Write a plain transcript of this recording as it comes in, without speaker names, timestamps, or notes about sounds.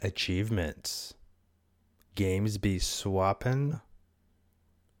Achievements. Games be swapping.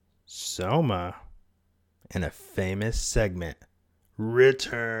 Soma. And a famous segment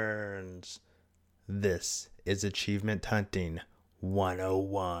returns. This is Achievement Hunting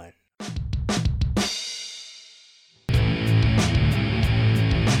 101.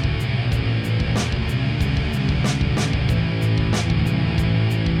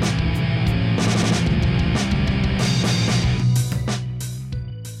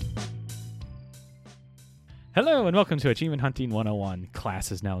 Hello and welcome to Achievement Hunting 101.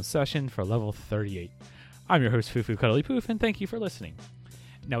 Class is now in session for level 38. I'm your host, Fufu Cuddly Poof, and thank you for listening.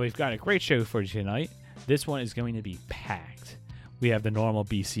 Now we've got a great show for you tonight. This one is going to be packed. We have the normal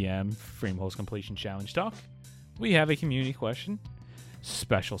BCM, Frame Holes Completion Challenge talk. We have a community question,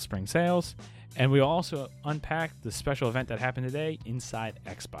 special spring sales, and we also unpack the special event that happened today inside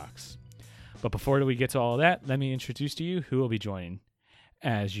Xbox. But before we get to all of that, let me introduce to you who will be joining.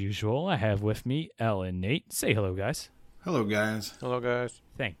 As usual, I have with me Elle and Nate. Say hello, guys. Hello, guys. Hello, guys.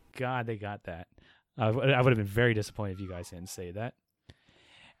 Thank God they got that. I would have been very disappointed if you guys didn't say that.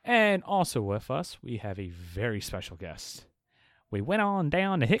 And also with us, we have a very special guest. We went on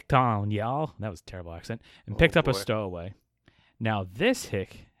down to Hicktown, y'all. That was a terrible accent. And picked up a stowaway. Now, this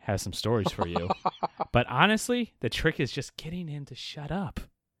Hick has some stories for you. But honestly, the trick is just getting him to shut up.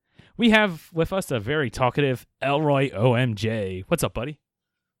 We have with us a very talkative Elroy OMJ. What's up, buddy?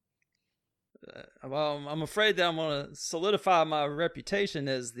 Well, I'm afraid that I'm going to solidify my reputation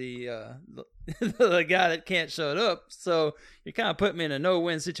as the the guy that can't shut up. So you're kind of putting me in a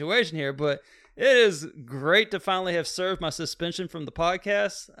no-win situation here. But it is great to finally have served my suspension from the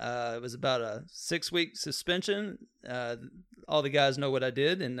podcast. It was about a 6-week suspension. All the guys know what I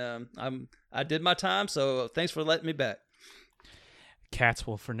did, and I did my time. So thanks for letting me back. Cats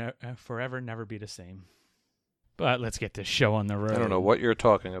will forever never be the same. But let's get this show on the road. I don't know what you're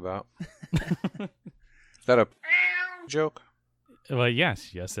talking about. Is that a joke? Well,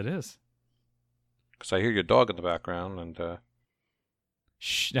 yes, it is. Because I hear your dog in the background, and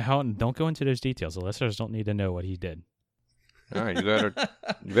Shh! Now, don't go into those details. The listeners don't need to know what he did. all right, you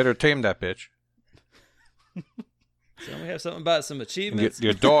better tame that bitch. So we have something about some achievements.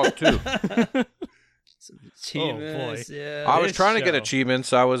 Your dog too. Some achievements, boy. yeah. I was trying to get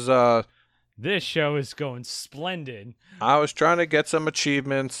achievements. I was This show is going splendid. trying to get some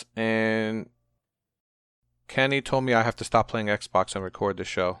achievements, and Kenny told me I have to stop playing Xbox and record the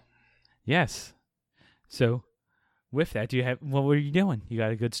show. Yes. So, with that, what were you doing? You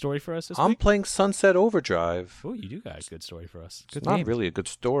got a good story for us this I'm week? playing Sunset Overdrive. Oh, you do got a good story for us. Good It's not game. really a good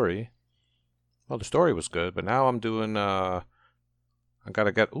story. Well, the story was good, but now I'm doing. I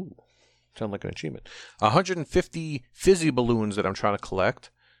gotta get. Ooh, sound like an achievement. 150 fizzy balloons that I'm trying to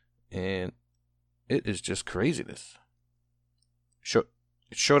collect, and it is just craziness. It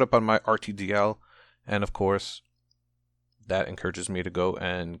showed up on my RTDL, and of course, that encourages me to go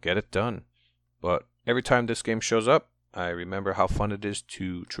and get it done. But every time this game shows up, I remember how fun it is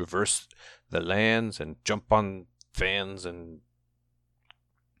to traverse the lands and jump on fans and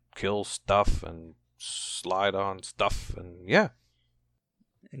kill stuff and slide on stuff, and yeah.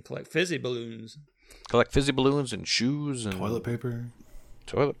 And collect fizzy balloons. Collect fizzy balloons and shoes and Toilet paper.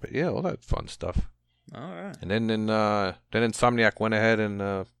 Yeah, all that fun stuff. All right. And then Insomniac went ahead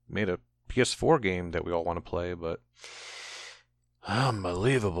and made a PS4 game that we all want to play, but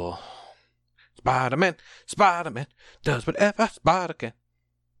unbelievable. Spider-Man does whatever Spider can.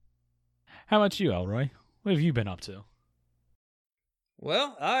 How about you, Elroy? What have you been up to?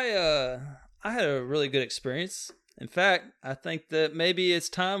 Well, I had a really good experience. In fact, I think that maybe it's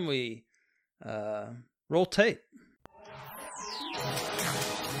time we roll tape.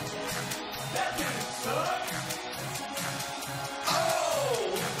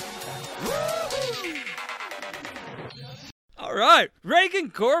 All right, Reagan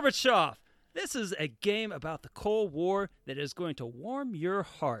Gorbachev. This is a game about the Cold War that is going to warm your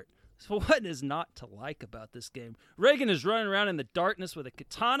heart. So what is not to like about this game? Reagan is running around in the darkness with a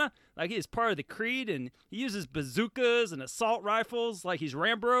katana like he is part of the Creed, and he uses bazookas and assault rifles like he's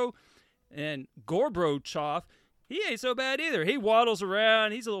Rambo. And Gorbachev, he ain't so bad either. He waddles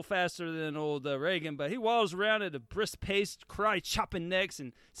around. He's a little faster than old Reagan, but he waddles around at a brisk pace, karate chopping necks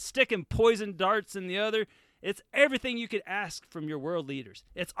and sticking poison darts in the other. It's everything you could ask from your world leaders.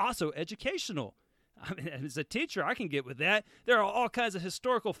 It's also educational. I mean, as a teacher, I can get with that. There are all kinds of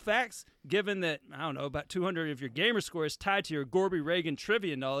historical facts, given that, I don't know, about 200 of your gamer score is tied to your Gorby Reagan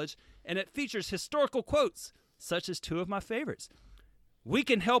trivia knowledge, and it features historical quotes, such as two of my favorites. We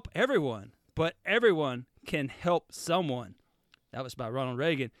can help everyone, but everyone can help someone. That was by Ronald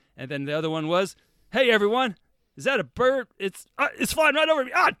Reagan. And then the other one was, hey, everyone, Is that a bird? It's flying right over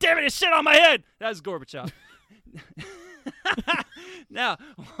me. Ah, damn it, it's shit on my head. That's Gorbachev. Now,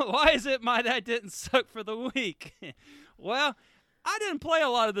 why is it my that didn't suck for the week? Well, I didn't play a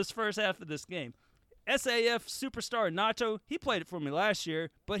lot of this first half of this game. SAF superstar Nacho, he played it for me last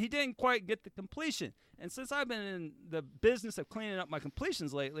year, but he didn't quite get the completion. And since I've been in the business of cleaning up my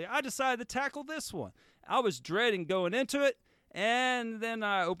completions lately, I decided to tackle this one. I was dreading going into it, and then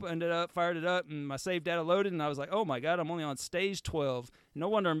I opened it up, fired it up, and my save data loaded, and I was like, oh my God, I'm only on stage 12. No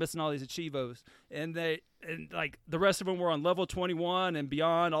wonder I'm missing all these achievos. And like the rest of them were on level 21 and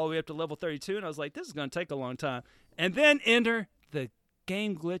beyond, all the way up to level 32, and I was like, this is going to take a long time. And then enter the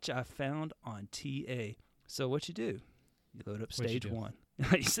game glitch I found on TA. So what you do? You load up stage 1.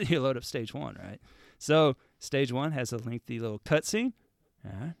 You load up stage 1, right? So stage 1 has a lengthy little cutscene,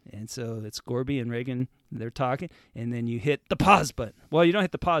 and so it's Gorby and Reagan. They're talking, and then you hit the pause button. Well, you don't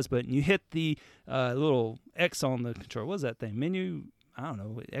hit the pause button. You hit the little X on the controller. What is that thing? Menu? I don't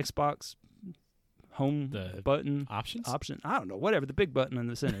know. Xbox home button options. I don't know. Whatever, the big button in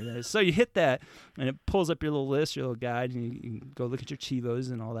the center. So you hit that, and it pulls up your little list, your little guide, and you can go look at your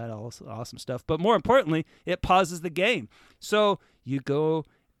Chivos and all that awesome stuff. But more importantly, it pauses the game. So you go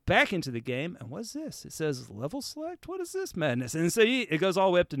back into the game, and what's this? It says level select? What is this madness? And so it goes all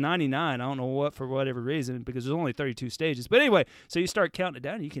the way up to 99. I don't know what, for whatever reason, because there's only 32 stages. But anyway, so you start counting it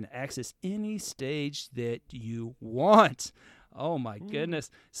down, and you can access any stage that you want. Oh, my goodness.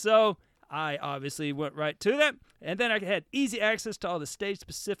 So I obviously went right to that, and then I had easy access to all the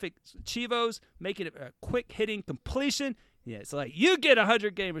stage-specific Chivos, making it a quick-hitting completion. Yeah, it's like, you get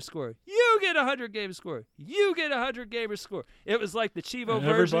 100 gamer score. You get 100 gamer score. You get 100 gamer score. It was like the Chivo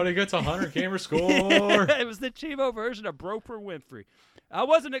version. Everybody gets 100 gamer score. It was the Chivo version of Broper Winfrey. I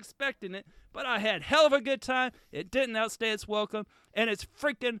wasn't expecting it, but I had hell of a good time. It didn't outstay its welcome, and it's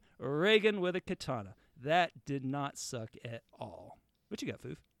freaking Reagan with a katana. That did not suck at all. What you got,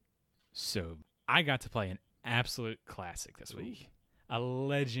 Foof? So I got to play an absolute classic this week. A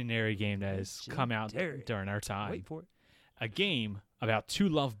legendary game that has come out during our time. Wait for it. A game about two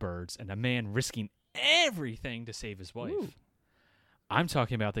lovebirds and a man risking everything to save his wife. Ooh. I'm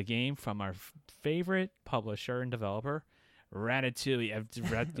talking about the game from our favorite publisher and developer, Ratatouille.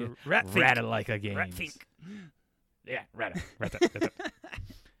 Ratalaika Games. Ratfink. Yeah, Rata.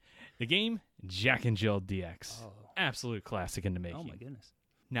 The game, Jack and Jill DX. Oh. Absolute classic in the making. Oh, my goodness.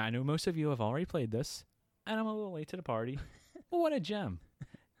 Now, I know most of you have already played this, and I'm a little late to the party, but what a gem.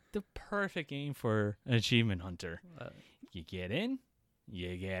 The perfect game for an achievement hunter. You get in,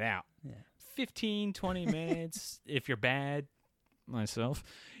 you get out. Yeah. 15, 20 minutes. If you're bad, myself,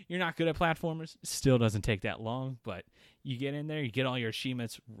 you're not good at platformers, still doesn't take that long, but you get in there, you get all your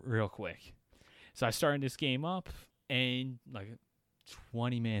achievements real quick. So I started this game up, and like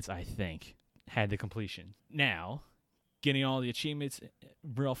 20 minutes, I think, had the completion. Now, getting all the achievements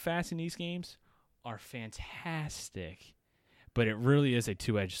real fast in these games are fantastic, but it really is a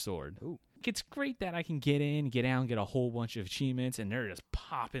two-edged sword. Ooh. It's great that I can get in, get out, and get a whole bunch of achievements, and they're just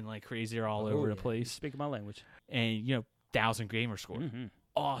popping like crazy all over the place. Speaking my language. And, 1,000 gamer score. Mm-hmm.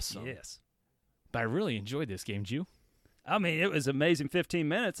 Awesome. Yes. But I really enjoyed this game, Jew. I mean, it was amazing 15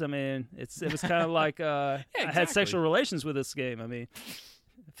 minutes. I mean, it was kind of like I had sexual relations with this game. I mean,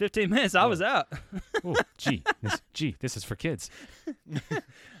 15 minutes, I was out. Oh, this is for kids.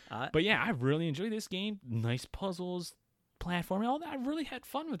 But yeah, I really enjoyed this game. Nice puzzles, platforming, all that. I really had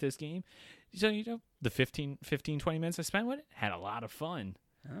fun with this game. So, the 15, 20 minutes I spent with it, had a lot of fun.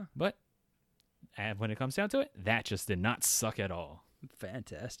 Huh. But when it comes down to it, that just did not suck at all.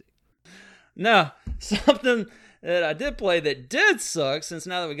 Fantastic. Now, something that I did play that did suck, since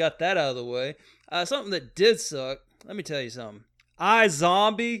now that we got that out of the way, something that did suck, let me tell you something.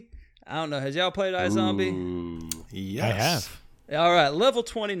 iZombie. I don't know. Has y'all played iZombie? Yes. I have. All right, level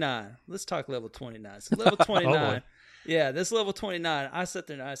 29. Let's talk level 29. So level 29. Yeah, this level 29, I sat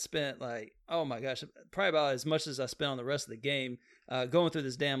there and I spent like, oh my gosh, probably about as much as I spent on the rest of the game going through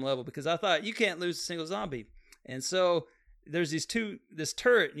this damn level, because I thought you can't lose a single zombie. And so there's this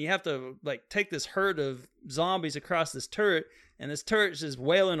turret, and you have to like take this herd of zombies across this turret, and this turret's just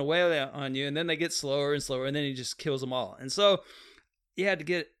wailing away on you, and then they get slower and slower, and then he just kills them all. And so you had to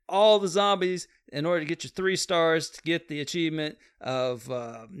get all the zombies in order to get your 3 stars to get the achievement of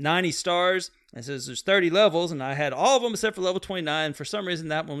 90 stars. And so there's 30 levels, and I had all of them except for level 29. For some reason,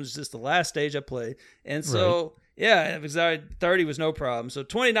 that one was just the last stage I played. And so, yeah, because 30 was no problem. So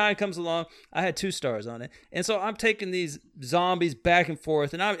 29 comes along. I had 2 stars on it. And so I'm taking these zombies back and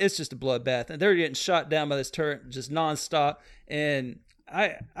forth, and it's just a bloodbath. And they're getting shot down by this turret just nonstop. And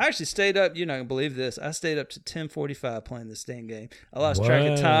I actually stayed up. You're not gonna believe this. I stayed up to 10:45 playing this dang game. I lost track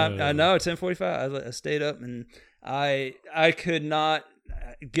of time. Whoa. I know 10:45. I stayed up and I could not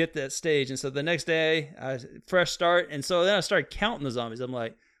get that stage. And so the next day, fresh start. And so then I started counting the zombies. I'm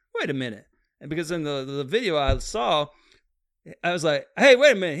like, wait a minute. And because in the video I saw, I was like, hey,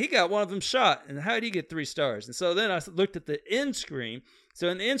 wait a minute. He got one of them shot. And how did he get 3 stars? And so then I looked at the end screen. So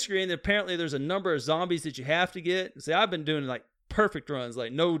in the end screen, apparently there's a number of zombies that you have to get. See, I've been doing like perfect runs,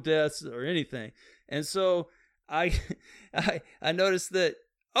 like no deaths or anything. And so I noticed that,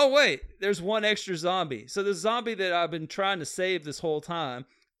 oh, wait, there's one extra zombie. So the zombie that I've been trying to save this whole time,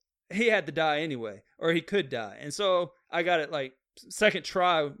 he had to die anyway, or he could die. And so I got it like second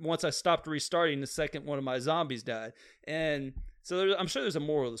try. Once I stopped restarting, the second one of my zombies died. And so I'm sure there's a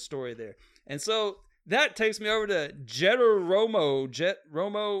moral of the story there. And so that takes me over to Jet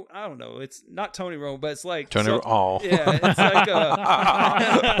Romo. I don't know. It's not Tony Romo, but it's like Yeah, it's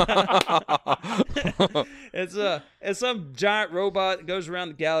like it's some giant robot that goes around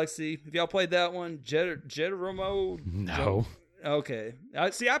the galaxy. Have y'all played that one? Jet Romo? No. Okay. I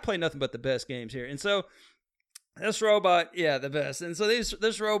play nothing but the best games here. And so this robot, the best. And so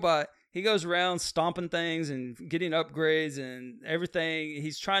this robot, he goes around stomping things and getting upgrades and everything.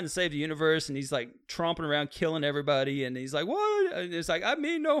 He's trying to save the universe, and he's like tromping around killing everybody. And he's like, what? And it's like, I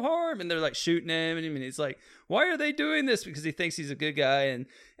mean no harm. And they're like shooting him. And he's like, why are they doing this? Because he thinks he's a good guy. And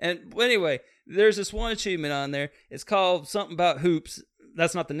anyway, there's this one achievement on there. It's called something about hoops.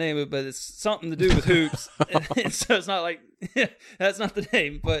 That's not the name of it, but it's something to do with hoops. And so it's not like, that's not the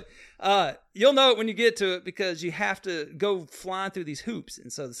name, but you'll know it when you get to it because you have to go flying through these hoops. And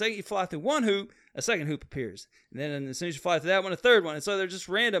so the second you fly through one hoop, a second hoop appears. And then as soon as you fly through that one, a third one. And so they're just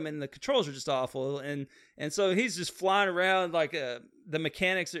random and the controls are just awful. And so he's just flying around like the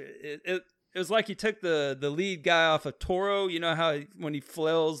mechanics. It was like he took the lead guy off of Toro. You know how when he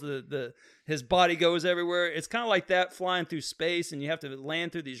flails, his body goes everywhere. It's kind of like that flying through space, and you have to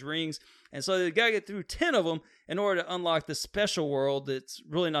land through these rings. And so you got to get through 10 of them in order to unlock the special world that's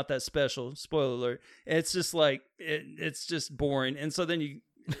really not that special. Spoiler alert. It's just like, it's just boring. And so then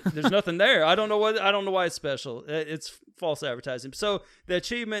there's nothing there. I don't know why it's special. It's false advertising. So the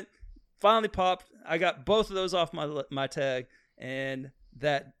achievement finally popped. I got both of those off my tag, and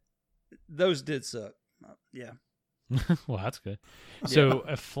those did suck. Yeah. Well, that's good. So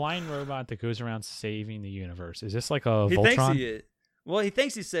a flying robot that goes around saving the universe. Is this like a He Voltron? thinks he is. Well, he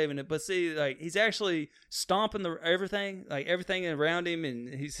thinks he's saving it, but see, like he's actually stomping everything around him, and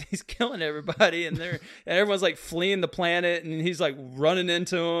he's killing everybody, and everyone's like fleeing the planet, and he's like running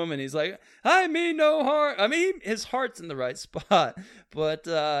into him, and he's like, "I mean no harm." I mean, his heart's in the right spot, but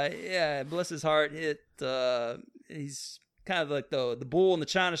bless his heart, he's kind of like the bull in the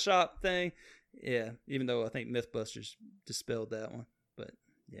china shop thing. Yeah, even though I think Mythbusters dispelled that one, but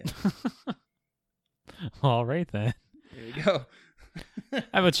yeah. All right then. There you go. How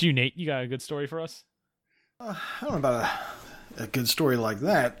about you, Nate? You got a good story for us? I don't know about a good story like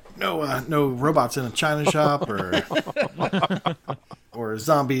that. No robots in a china shop or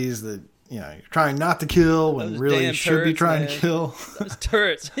zombies that you're trying not to kill when Those really damn should be turrets, trying man. to kill. Those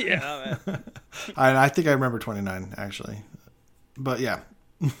turrets. Yeah, man. I think I remember 29 actually, but yeah,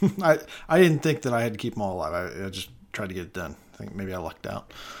 I didn't think that I had to keep them all alive. I just tried to get it done. I think maybe I lucked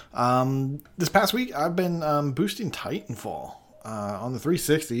out. This past week I've been boosting Titanfall on the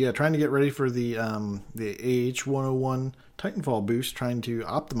 360. Trying to get ready for the AH101 Titanfall boost. Trying to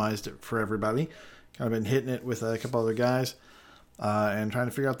optimize it for everybody. Kind of been hitting it with a couple other guys and trying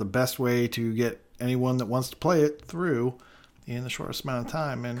to figure out the best way to get anyone that wants to play it through in the shortest amount of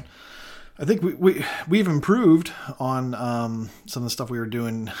time. And I think we've improved on some of the stuff we were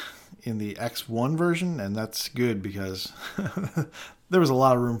doing in the X1 version, and that's good because there was a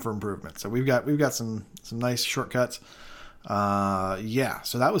lot of room for improvement. So we've got some nice shortcuts.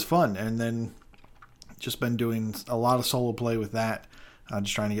 So that was fun, and then just been doing a lot of solo play with that,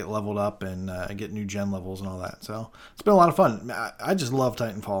 just trying to get leveled up and get new gen levels and all that. So it's been a lot of fun. I just love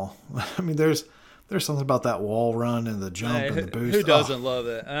Titanfall. I mean, there's something about that wall run and the jump and the boost. Who doesn't love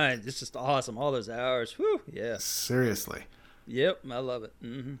it? It's just awesome. All those hours. Whew, yeah. Seriously. Yep, I love it.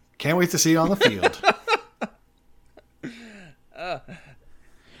 Mm-hmm. Can't wait to see it on the field.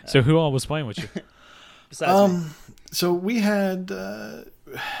 So who all was playing with you? Besides me. So we had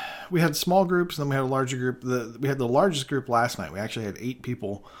small groups, and then we had a larger group. We had the largest group last night. We actually had 8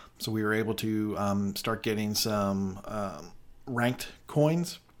 people, so we were able to start getting some ranked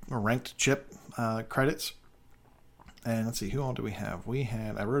coins or ranked chip credits. And let's see, who all do we have?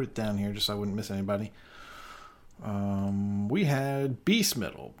 I wrote it down here just so I wouldn't miss anybody. We had Beast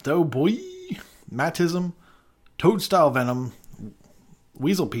Metal, Doughboy, Matism, Toadstyle Venom,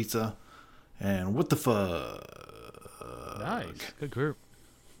 Weasel Pizza, and What the Fuck. Nice. Good group.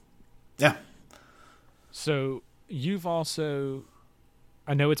 Yeah. So you've also,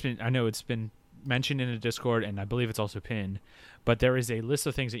 I know it's been mentioned in the Discord, and I believe it's also pinned, but there is a list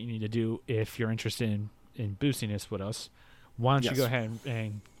of things that you need to do if you're interested in boosting this with us. Why don't you go ahead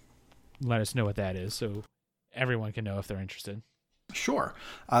and let us know what that is so everyone can know if they're interested. Sure.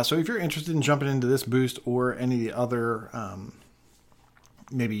 So if you're interested in jumping into this boost or any of the other,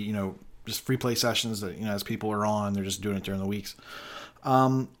 maybe, just free play sessions that, as people are on, they're just doing it during the weeks.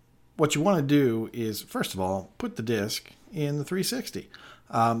 What you want to do is, first of all, put the disc in the 360.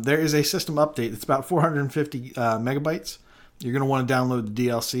 There is a system update. It's about 450 megabytes. You're going to want to download the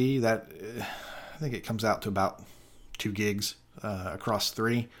DLC. That I think it comes out to about 2 gigs across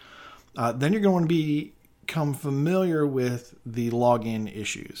 3. Then you're going to become familiar with the login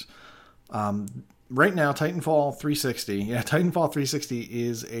issues. Right now, Titanfall 360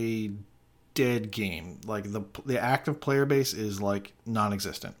 is a dead game. Like the active player base is like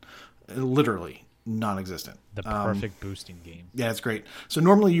non-existent, literally non-existent. The perfect boosting game. Yeah, it's great. So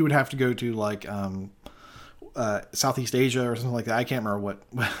normally you would have to go to like Southeast Asia or something like that. I can't remember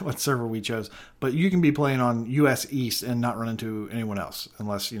what server we chose, but you can be playing on US East and not run into anyone else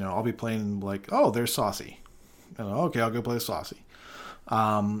unless, I'll be playing like, oh, there's Saucy. Okay, I'll go play Saucy.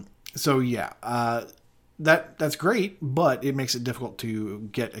 So yeah, that's great, but it makes it difficult to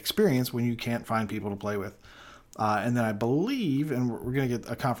get experience when you can't find people to play with. And then I believe, and we're going to get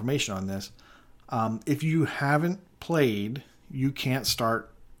a confirmation on this, if you haven't played, you can't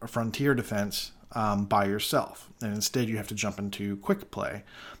start a Frontier Defense by yourself. And instead you have to jump into quick play.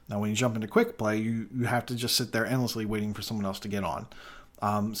 Now when you jump into quick play, you have to just sit there endlessly waiting for someone else to get on.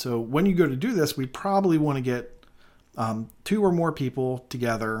 So when you go to do this, we probably want to get 2 or more people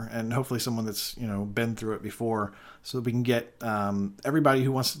together, and hopefully someone that's been through it before, so that we can get everybody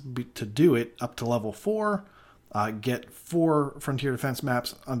who wants to do it up to level 4, get 4 Frontier Defense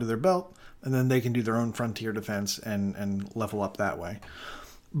maps under their belt, and then they can do their own Frontier Defense and level up that way.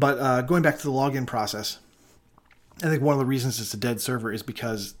 But going back to the login process, I think one of the reasons it's a dead server is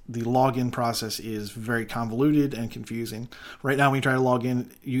because the login process is very convoluted and confusing. Right now, when you try to log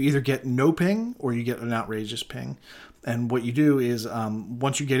in, you either get no ping or you get an outrageous ping. And what you do is,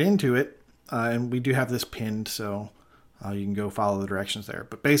 once you get into it, and we do have this pinned, so you can go follow the directions there.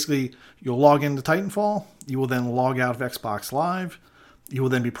 But basically, you'll log into Titanfall. You will then log out of Xbox Live. You will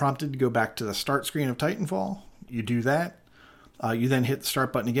then be prompted to go back to the start screen of Titanfall. You do that. You then hit the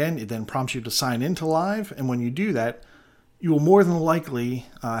start button again. It then prompts you to sign into Live. And when you do that, you will more than likely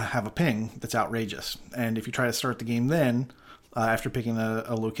have a ping that's outrageous. And if you try to start the game then, after picking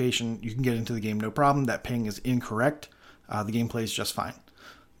a location, you can get into the game no problem. That ping is incorrect. The game plays just fine.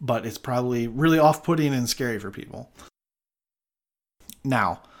 But it's probably really off-putting and scary for people.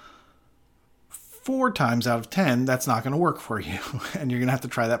 Now, 4 times out of 10, that's not going to work for you. And you're going to have to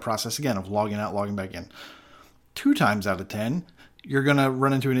try that process again of logging out, logging back in. 2 times out of 10, you're going to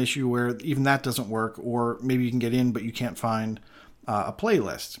run into an issue where even that doesn't work, or maybe you can get in, but you can't find a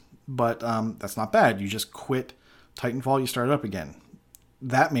playlist. But that's not bad. You just quit Titanfall, you start up again.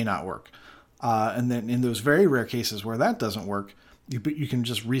 That may not work. And then in those very rare cases where that doesn't work, you can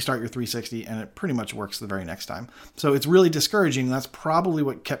just restart your 360 and it pretty much works the very next time. So it's really discouraging. That's probably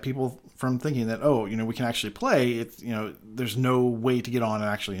what kept people from thinking that, we can actually play. It's, there's no way to get on and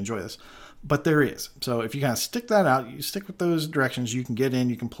actually enjoy this. But there is. So if you kind of stick that out, you stick with those directions, you can get in,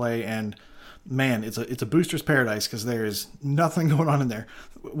 you can play, and man, it's a booster's paradise because there is nothing going on in there.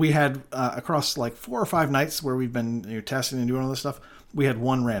 We had across like 4 or 5 nights where we've been testing and doing all this stuff, we had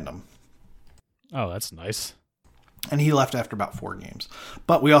 1 random. Oh, that's nice. And he left after about 4 games.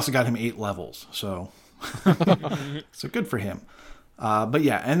 But we also got him 8 levels, so so good for him. But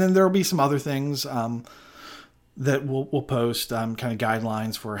yeah, and then there will be some other things that we'll post, kind of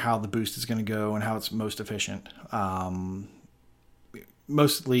guidelines for how the boost is going to go and how it's most efficient.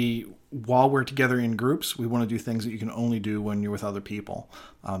 Mostly, while we're together in groups, we want to do things that you can only do when you're with other people.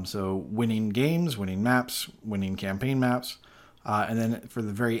 So winning games, winning maps, winning campaign maps. And then for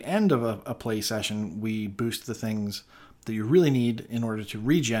the very end of a play session, we boost the things that you really need in order to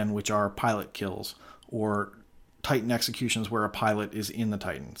regen, which are pilot kills or Titan executions where a pilot is in the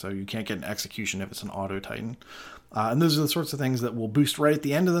Titan. So you can't get an execution if it's an auto Titan. And those are the sorts of things that will boost right at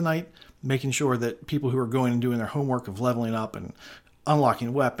the end of the night, making sure that people who are going and doing their homework of leveling up and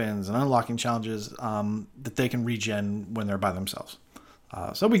unlocking weapons and unlocking challenges, that they can regen when they're by themselves.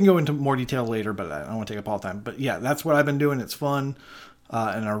 So we can go into more detail later, but I don't want to take up all the time. But yeah, that's what I've been doing. It's fun.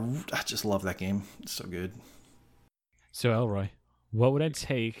 And I just love that game. It's so good. So Elroy, What would it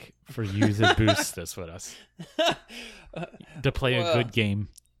take for you to boost this with us? To play a good game.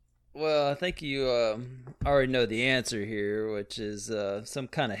 Well, I think you already know the answer here, which is some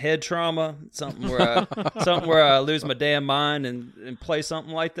kind of head trauma, something where I lose my damn mind and play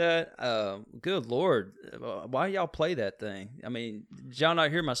something like that. Good Lord, why y'all play that thing? I mean, did y'all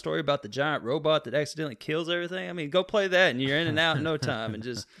not hear my story about the giant robot that accidentally kills everything? I mean, go play that and you're in and out in no time, and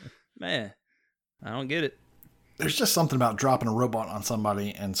just, man, I don't get it. There's just something about dropping a robot on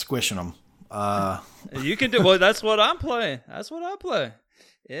somebody and squishing them. You can do well. That's what I'm playing. That's what I play.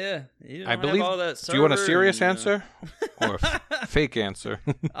 Yeah, you don't I have believe. all that Do you want a server serious and, answer or a fake answer?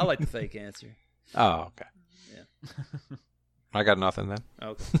 I like the fake answer. Oh, okay. Yeah. I got nothing then.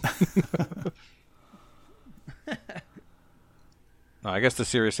 Okay. No, I guess the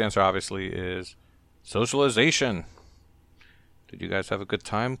serious answer obviously is socialization. Did you guys have a good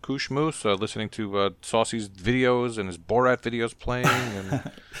time, Koosh Moose, listening to Saucy's videos and his Borat videos playing? And...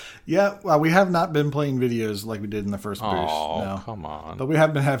 Yeah, well, we have not been playing videos like we did in the first boost. Oh, No. come on. But we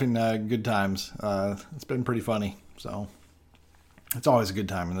have been having good times. It's been pretty funny. So it's always a good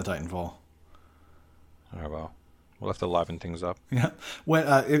time in the Titanfall. All right, well, we'll have to liven things up. Yeah. When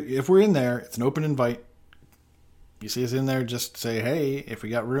if we're in there, it's an open invite. You see us in there, just say, hey, if we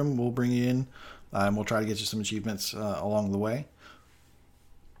got room, we'll bring you in. And we'll try to get you some achievements along the way.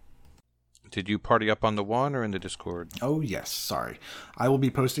 Did you party up on the one or in the Discord? Oh, yes. Sorry. I will be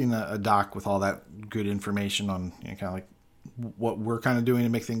posting a doc with all that good information on kind of like what we're kind of doing to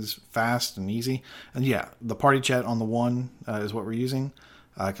make things fast and easy. And yeah, the party chat on the one is what we're using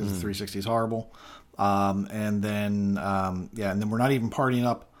because the 360 is horrible. And then we're not even partying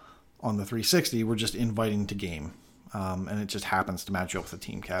up on the 360. We're just inviting to game. And it just happens to match up with the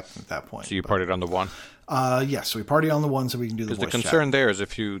team captain at that point. So you partied on the one? Yes, we party on the one so we can do the Because voice the concern there is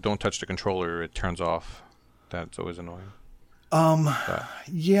if you don't touch the controller, it turns off. That's always annoying.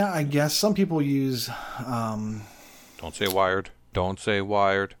 Yeah, I guess some people use Don't say wired. Don't say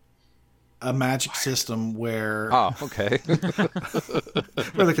wired. a magic system where Oh, okay.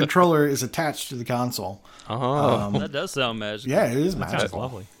 where the controller is attached to the console. Oh. That does sound magical. Yeah, it is Sounds magical.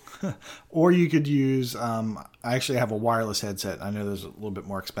 lovely. Or you could use. I actually have a wireless headset. I know there's a little bit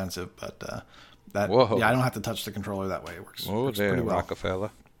more expensive, but that Whoa. yeah, I don't have to touch the controller that way. It works, Oh, works there, pretty well.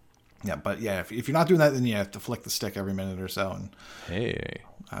 Rockefeller. Yeah, but yeah, if you're not doing that, then you have to flick the stick every minute or so and Hey.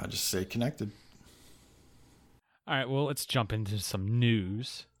 just stay connected. All right, well, let's jump into some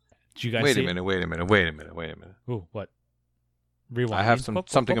news. Did you guys Wait see a minute. Ooh, what? Rewind. I have Boop, boop,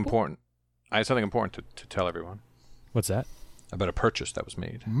 something boop, boop. important. I have something important to tell everyone What's that? about a purchase that was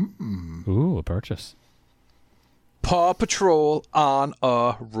made. Ooh, a purchase. Paw Patrol on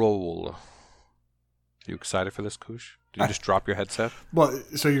a roll. You excited for this, Koosh? Did you just drop your headset? Well,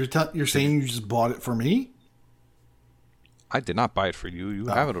 so you're saying you just bought it for me? I did not buy it for you. You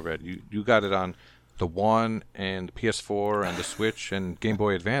have it already. You got it on the One and the PS4 and the Switch and Game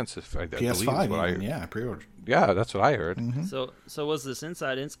Boy Advance. If I believe is PS5, what even. Yeah, pre-ordered. Yeah, that's what I heard. So was this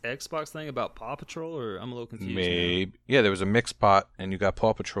inside Xbox thing about Paw Patrol, or I'm a little confused? now. Maybe. Yeah, there was a mix pot, and you got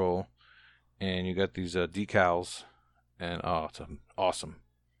Paw Patrol, and you got these decals, and it's awesome.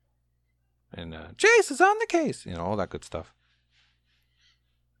 And Jace is on the case, all that good stuff.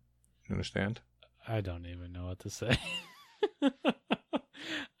 You understand? I don't even know what to say.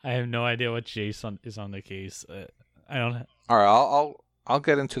 I have no idea what Jason is on the case. I don't. All right, I'll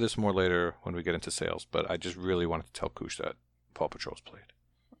get into this more later when we get into sales, but I just really wanted to tell Koosh that Paw Patrol's played.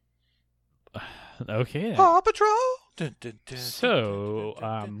 Okay. Paw Patrol. Dun, dun, dun, So, dun,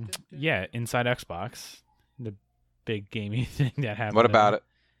 dun, dun, dun, dun. yeah, inside Xbox, the big gaming thing that happened. What about it?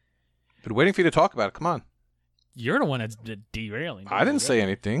 Been waiting for you to talk about it. Come on. You're the one that's derailing. I didn't say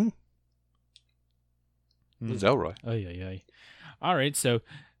anything. Hmm. Zelroy. Oh yeah. All right, so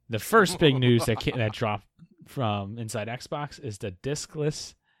the first big news that dropped from inside Xbox is the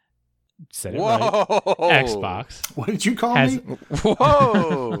discless. Said it Whoa! right. Xbox What did you call has me?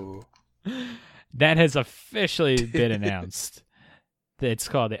 Whoa! that has officially been announced. It's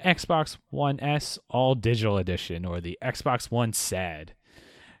called the Xbox One S All Digital Edition, or the Xbox One SAD.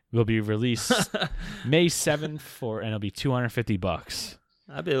 Will be released May 7th and it'll be $250.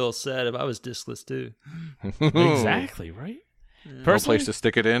 I'd be a little sad if I was discless too. Exactly, right? No Personally, place to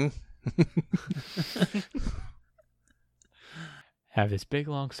stick it in. have this big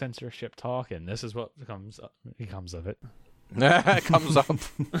long censorship talk, and this is what comes of it. It comes up. I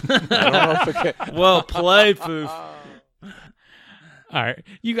don't know if it can. Well played, Foof. All right,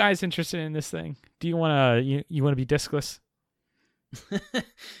 you guys interested in this thing? Do you want to you want to be discless?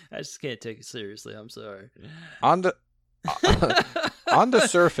 I just can't take it seriously. I'm sorry. On the on the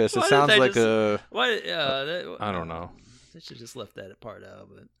surface, Why it did sounds they like just- a. What? I don't know. They should just left that part out,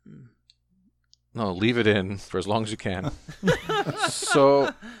 but No, leave it in for as long as you can.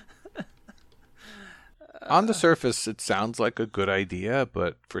 So, on the surface, it sounds like a good idea,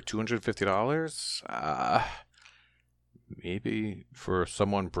 but for $250, maybe for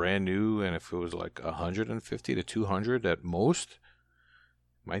someone brand new, and if it was like $150 to $200 at most,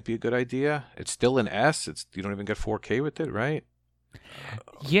 might be a good idea. It's still an S. You don't even get 4K with it, right?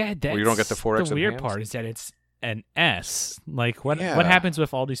 Yeah, that's Or you don't get the 4X the weird enhanced? part is that it's an S. Like, what Yeah. happens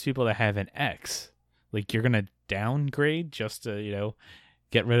with all these people that have an X? Like, you're gonna downgrade just to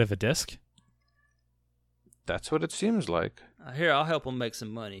get rid of a disc? That's what it seems like. here I'll help them make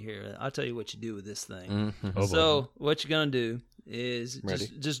some money. Here, I'll tell you what you do with this thing. Mm-hmm. Oh, boy. So what you're gonna do is Ready.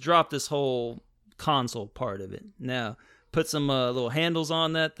 just drop this whole console part of it. Now put some little handles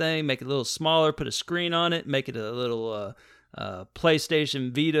on that thing, make it a little smaller, put a screen on it, make it a little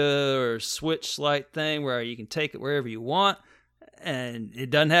PlayStation Vita or Switch like thing where you can take it wherever you want, and it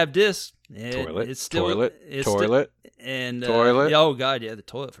doesn't have discs. Toilet, It's still toilet, it's toilet, and toilet. oh god, yeah, the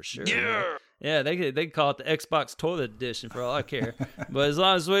toilet for sure. Yeah, they could call it the Xbox Toilet Edition for all I care. But as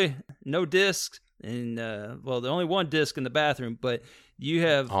long as no discs and well, the only one disc in the bathroom, but you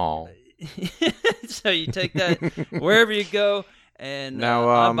have Oh. so you take that wherever you go, and Now,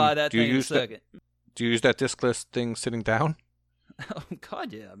 I'll buy that do you thing in a use the- second. Do you use that discless thing sitting down? Oh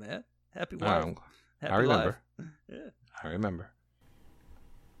god, yeah, man. Happy wife, Um, happy I remember. life. Yeah. I remember.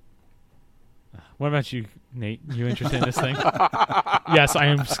 What about you, Nate? You interested in this thing? Yes, I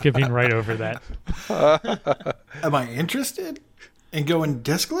am skipping right over that. Am I interested in going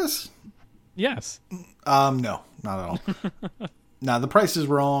discless? Yes. No, not at all. No, the price is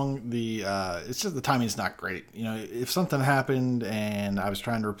wrong. It's just the timing's not great. If something happened and I was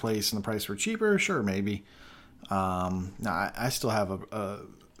trying to replace and the price were cheaper, sure, maybe. No, I still have a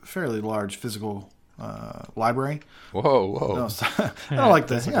fairly large physical library. Whoa. No, so, I don't like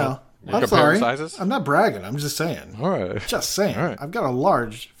this. You're I'm comparing sorry. sizes? I'm not bragging. I'm just saying. All right. Just saying. All right. I've got a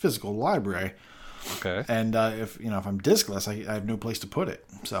large physical library, Okay. and if I'm discless, I have no place to put it.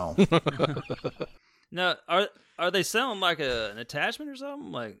 So Now, are they selling like an attachment or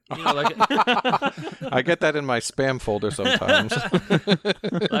something? Like I get that in my spam folder sometimes.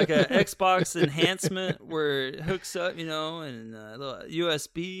 like a Xbox enhancement where it hooks up, and a little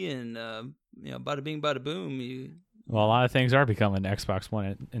USB and bada bing, bada boom. Well, a lot of things are becoming Xbox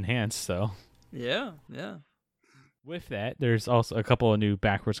One enhanced, so. Yeah. With that, there's also a couple of new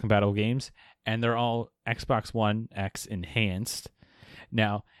backwards compatible games, and they're all Xbox One X enhanced.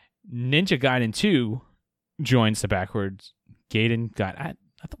 Now, Ninja Gaiden 2 joins the backwards. Gaiden got.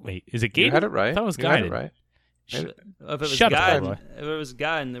 Wait, is it Gaiden? You had it right. I thought it was You had Gaiden. it right. If it was Shut up, Gaiden, Elroy. if it was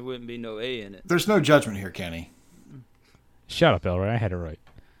Gaiden, there wouldn't be no A in it. there's no judgment here, Kenny. Shut up, Elroy. I had it right.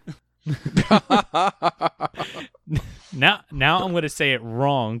 Now I'm going to say it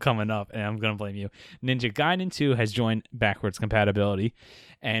wrong coming up, and I'm going to blame you. Ninja Gaiden 2 has joined backwards compatibility,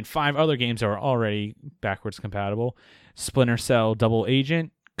 and 5 other games are already backwards compatible. Splinter Cell Double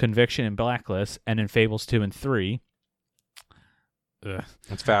Agent, Conviction, and Blacklist, and then Fables 2 and 3. Ugh.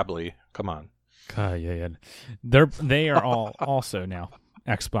 It's Fably. Come on. Yeah. They are all also now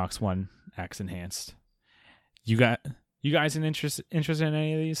Xbox One X enhanced. You guys interested in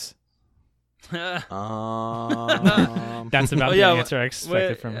any of these? Yeah, That's about Oh, yeah, the answer I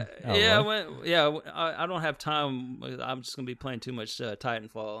expected from. I don't have time. I'm just gonna be playing too much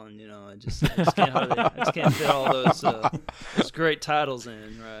Titanfall, and I just can't fit all those great titles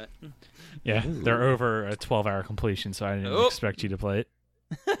in. Right? Yeah, they're over a 12-hour completion, so I didn't Oh. expect you to play it.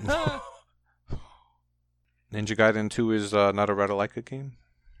 Ninja Gaiden 2 is not a Ratalaika game?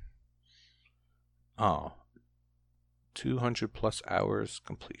 Oh. 200 plus hours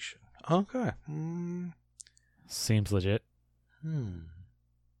completion. Okay. Seems legit.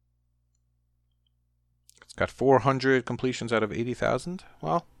 It's got 400 completions out of 80,000.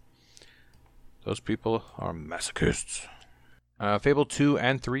 Well, those people are masochists. Fable 2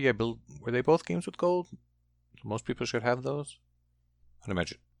 and 3, were they both games with gold? Most people should have those?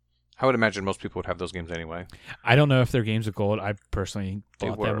 I would imagine most people would have those games anyway. I don't know if they're games of gold. I personally They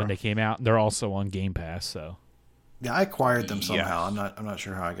bought them were. when they came out. They're also on Game Pass, so. Yeah, I acquired them somehow. Yes. I'm not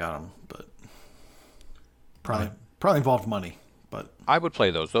sure how I got them, but probably involved money. But I would play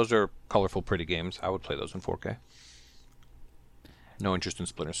those. Those are colorful, pretty games. I would play those in 4K. No interest in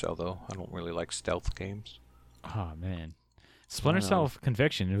Splinter Cell, though. I don't really like stealth games. Oh, man. Splinter Cell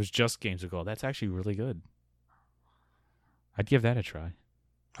Conviction, it was just games of gold. That's actually really good. I'd give that a try.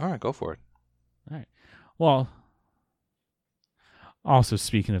 All right, go for it. All right. Well, also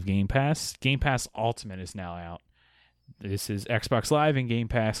speaking of Game Pass Ultimate is now out. This is Xbox Live and Game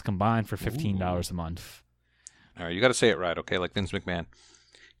Pass combined for $15 a month. All right, you got to say it right, okay? Like Vince McMahon.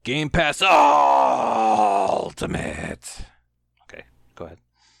 Game Pass Ultimate. Okay, go ahead.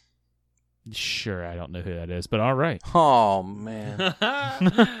 Sure, I don't know who that is, but all right. Oh, man.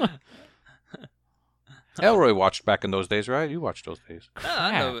 Elroy watched back in those days, right? You watched those days.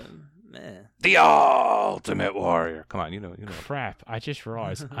 I know it. Man. The Ultimate Warrior. Come on, you know. Crap, I just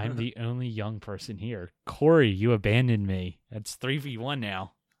realized I'm the only young person here. Corey, you abandoned me. That's 3v1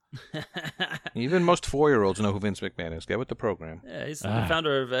 now. Even most 4-year-olds know who Vince McMahon is. Get with the program. Yeah, he's the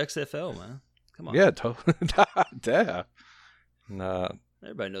founder of XFL, man. Come on. Yeah, totally. Yeah. And,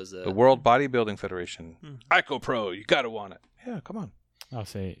 Everybody knows that. the World Bodybuilding Federation. ICO Pro, you got to want it. Yeah, come on. I'll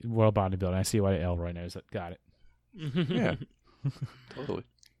say World Bodybuilding. I see why Elroy knows it. Got it. Yeah. Totally.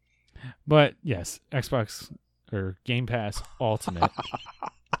 But yes, Xbox or Game Pass Ultimate.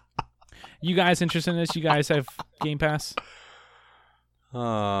 You guys interested in this? You guys have Game Pass?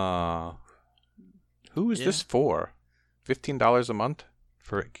 Who is this for? $15 a month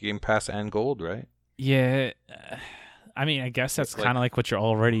for Game Pass and Gold, right? Yeah. I mean, I guess that's kind of like what you're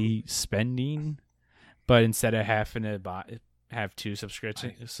already spending, but instead of having to have two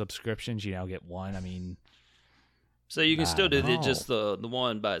subscriptions, you now get one. I mean, So you can still do know. just the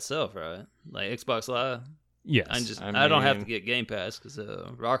one by itself, right? Like Xbox Live. yes. I don't have to mean- get Game Pass because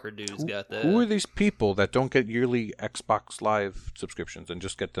Rocker Dude's got that. Who are these people that don't get yearly Xbox Live subscriptions and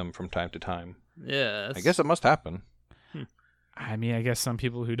just get them from time to time? Yeah, I guess it must happen. I mean, I guess some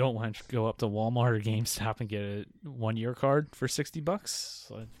people who don't want to go up to Walmart or GameStop and get a 1-year card for $60.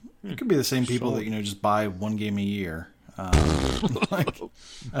 So, It could be the same people that just buy one game a year. Like,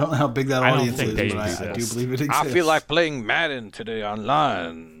 I don't know how big that I don't audience think is, they but I do exist. believe it exists. I feel like playing Madden today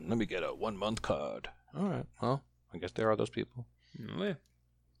online. Let me get a 1-month card. All right. Well, I guess there are those people. Yeah.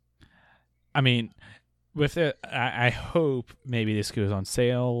 I mean, with it, I hope maybe this goes on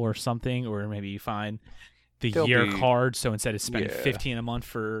sale or something, or maybe you find the There'll year be- card. So instead of spending Yeah. $15 a month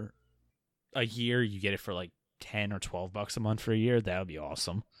for a year, you get it for like $10 or $12 a month for a year. That would be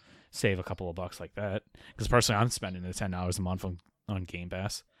awesome. Save a couple of bucks like that. Because personally, I'm spending the $10 a month on Game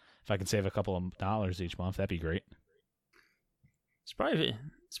Pass. If I can save a couple of dollars each month, that'd be great. It's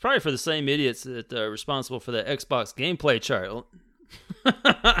probably for the same idiots that are responsible for the Xbox gameplay chart.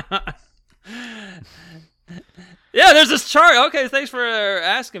 Yeah, there's this chart. Okay, thanks for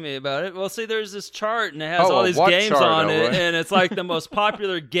asking me about it. Well, see, there's this chart, and it has all these what games chart, on it, Elroy? and it's like the most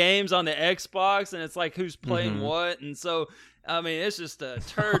popular games on the Xbox, and it's like who's playing what, and so, I mean, it's just a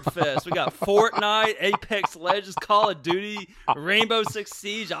turd fest. We got Fortnite, Apex Legends, Call of Duty, Rainbow Six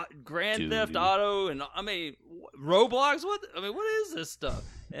Siege, Grand Theft Auto, and, I mean, Roblox? What is this stuff?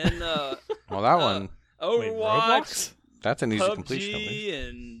 And, Well, that one, Overwatch, Roblox? that's an easy completion. At least. PUBG,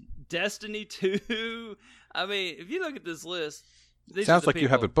 and Destiny 2. I mean, if you look at this list, these Sounds are the like you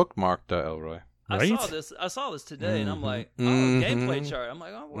have people. it bookmarked, Elroy. I saw Right? I saw this today, and I'm like, oh, Mhm. gameplay chart. I'm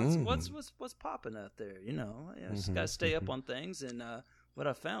like, oh, what's popping out there? You know, just gotta stay up on things. And what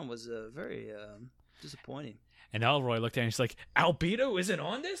I found was very disappointing. And Elroy looked at it and she's like, Albedo isn't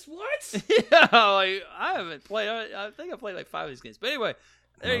on this? What? Yeah, like I haven't played. I think I played like 5 of these games. But anyway,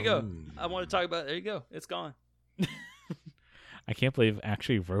 there you go. I want to talk about. There you go. It's gone. I can't believe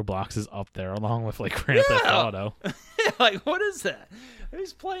actually Roblox is up there along with like Grand Theft Yeah. Auto. Like, what is that?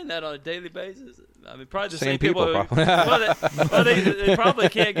 Who's playing that on a daily basis? I mean, probably the Same same people. people, Who, probably. well, they probably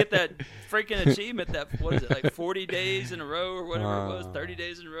can't get that freaking achievement. That what is it, like 40 days in a row or whatever it was, 30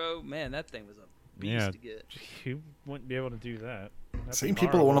 days in a row. Man, that thing was a beast Yeah. to get. Who wouldn't be able to do that? That'd Same be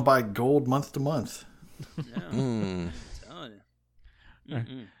people that want to horrible. buy gold month to month. Yeah, I'm telling you.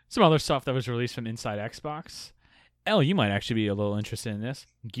 Mm-mm. Some other stuff that was released from Inside Xbox. Elle, you might actually be a little interested in this.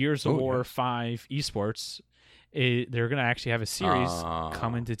 Gears of Oh, War yeah. 5 Esports. They're going to actually have a series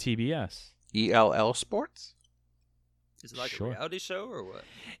coming to TBS. ELL Sports? Is it like Sure. a reality show or what?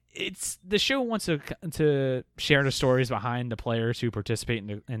 It's the show wants to share the stories behind the players who participate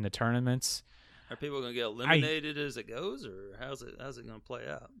in the tournaments. Are people going to get eliminated as it goes, or how's it going to play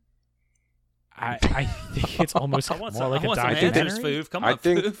out? I think it's almost I want more some, like I a want some answers, documentary. Foof. Come I on,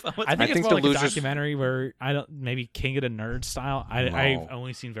 think- Foof. I think I it's think more the like losers- a documentary where maybe King of the Nerd style. I've No.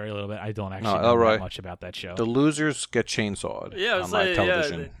 only seen very little bit. I don't No, actually know Elroy, that much about that show. The losers get chainsawed Yeah, I was on live saying,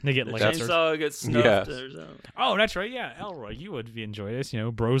 television. yeah, They get the lasers. chainsaw gets snuffed Yes. or something. Oh, that's right. Yeah, Elroy, you would enjoy this.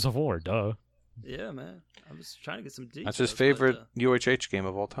 Bros of War. Duh. Yeah, man. I was trying to get some details. That's his but, favorite UHH game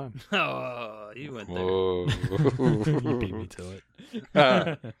of all time. oh, you went there. Whoa. You beat me to it.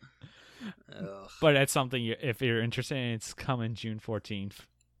 Ugh. But that's something if you're interested in, it's coming June 14th.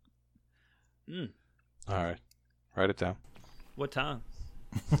 Mm. All right. Write it down. What time?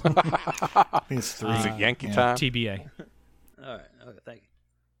 I think it's 3. Is it Yankee yeah. time? TBA. All right. Okay, thank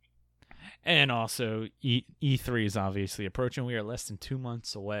you. And also, E3 is obviously approaching. We are less than 2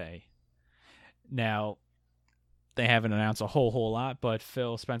 months away. Now, they haven't announced a whole lot, but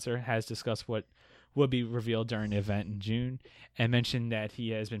Phil Spencer has discussed what will be revealed during the event in June and mentioned that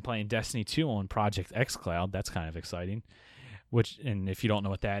he has been playing Destiny 2 on Project xCloud. That's kind of exciting. And if you don't know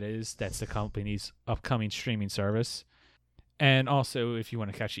what that is, that's the company's upcoming streaming service. And also, if you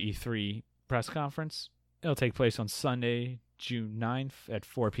want to catch the E3 press conference, it'll take place on Sunday, June 9th at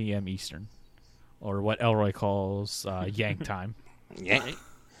 4 p.m. Eastern, or what Elroy calls Yank time. Yeah.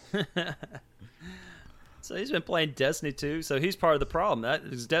 So he's been playing Destiny 2, so he's part of the problem.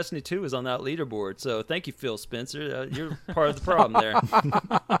 Because Destiny 2 is on that leaderboard. So thank you, Phil Spencer. You're part of the problem there.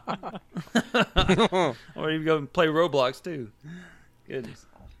 Or you go and play Roblox too. Goodness.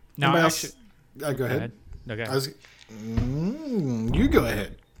 Now, Anybody actually, else? Go ahead. No, go I ahead. was, you go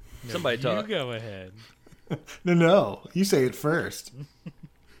ahead. Somebody talk. You go ahead. No, you say it first.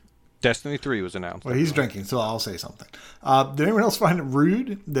 Destiny 3 was announced. Well, he's drinking, so I'll say something. Did anyone else find it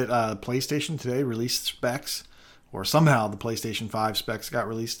rude that PlayStation today released specs, or somehow the PlayStation 5 specs got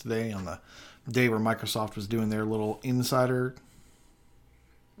released today on the day where Microsoft was doing their little insider?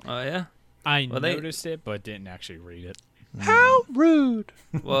 Oh, yeah? I they- noticed it, but didn't actually read it. How rude.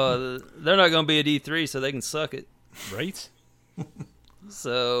 Well, they're not going to be at E3, so they can suck it. Right?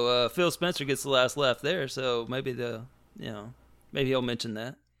 So Phil Spencer gets the last laugh there. So maybe maybe he'll mention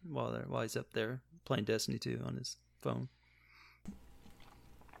that while he's up there playing Destiny 2 on his phone.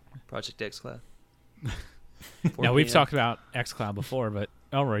 Project xCloud. Now, we've talked about xCloud before, but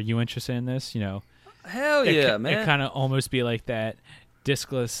Elroy, you interested in this? Hell It yeah, man! It kind of almost be like that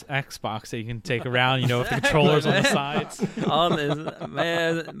discless Xbox that you can take around, with the controllers on the sides. On this,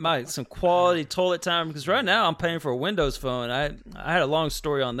 man, some quality toilet time, because right now I'm paying for a Windows phone. I had a long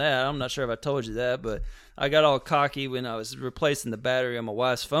story on that. I'm not sure if I told you that, but I got all cocky when I was replacing the battery on my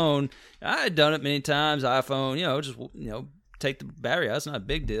wife's phone. I had done it many times. iPhone, just take the battery out. It's not a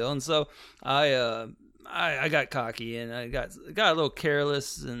big deal. And so I got cocky and I got a little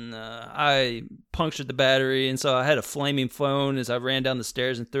careless, and I punctured the battery, and so I had a flaming phone as I ran down the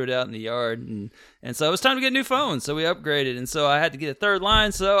stairs and threw it out in the yard, and so it was time to get a new phone. So we upgraded, and so I had to get a third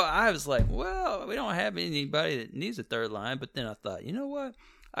line. So I was like, well, we don't have anybody that needs a third line. But then I thought, you know what?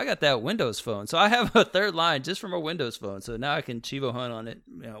 I got that Windows phone, so I have a third line just from a Windows phone. So now I can Chivo hunt on it,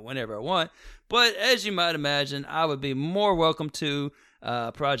 whenever I want. But as you might imagine, I would be more welcome to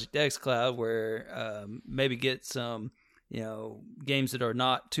Project xCloud, where maybe get some games that are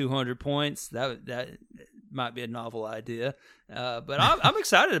not 200 points. That might be a novel idea, but I'm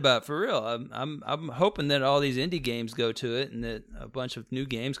excited about it, for real. I'm hoping that all these indie games go to it, and that a bunch of new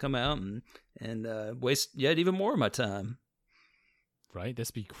games come out and waste yet even more of my time. Right?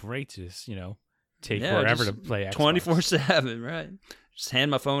 That'd be great to just, take Yeah, wherever just to play Xbox. 24/7, right? Just hand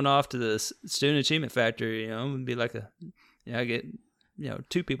my phone off to the Student Achievement Factory, and be like I get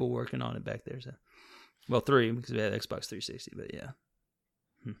 2 people working on it back there. So, well, 3 because we had Xbox 360, but yeah.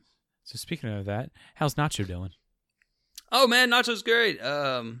 So speaking of that, how's Nacho doing? Oh man, Nacho's great.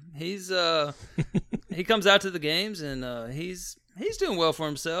 He's he comes out to the games, and he's doing well for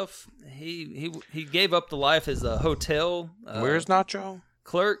himself. He gave up the life as a hotel Where's Nacho?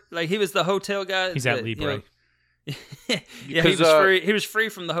 clerk. Like, he was the hotel guy. He's at Libre. Yeah, he was free. He was free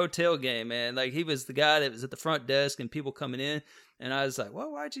from the hotel game, man. Like, he was the guy that was at the front desk and people coming in. And I was like,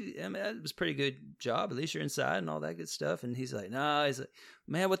 well, why'd you? I mean, that was a pretty good job. At least you're inside and all that good stuff. And he's like, nah. He's like,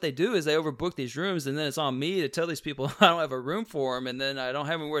 man, what they do is they overbook these rooms, and then it's on me to tell these people I don't have a room for them, and then I don't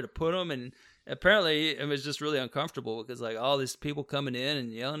have anywhere to put them. And apparently, it was just really uncomfortable because, like, all these people coming in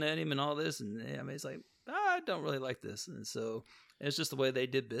and yelling at him and all this. And I mean, it's like, I don't really like this. And so it's just the way they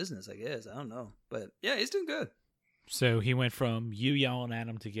did business, I guess. I don't know, but yeah, he's doing good. So he went from you yelling at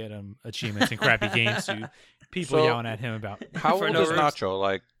him to get him achievements in crappy games to people yelling at him about. How For old no is reason. Nacho?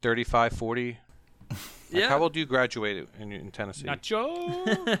 Like 35, 40? Yeah. How old do you graduate in Tennessee?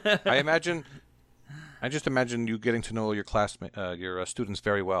 Nacho! I just imagine you getting to know your classmate, your students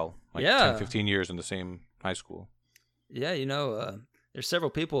very well. Like Yeah. 10, 15 years in the same high school. Yeah, there's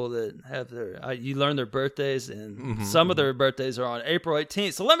several people that have you learn their birthdays, and some of their birthdays are on April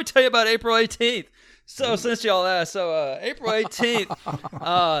 18th. So let me tell you about April 18th. So since y'all asked, April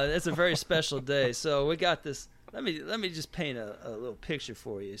 18th, it's a very special day. So we got this. Let me just paint a little picture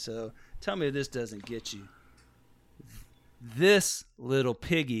for you. So tell me if this doesn't get you. This little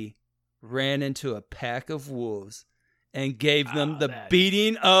piggy ran into a pack of wolves and gave them the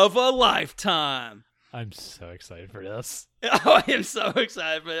beating of a lifetime. I'm so excited for this. Oh, I am so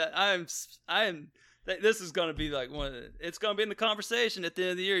excited, but I am. This is going to be like it's going to be in the conversation at the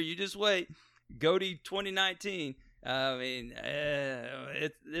end of the year. You just wait. GOTY 2019. I mean,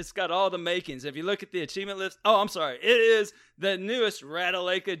 it's got all the makings. If you look at the achievement list, oh, I'm sorry, it is the newest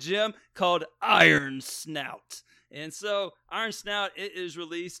Ratalaika gem called Iron Snout. And so Iron Snout, it is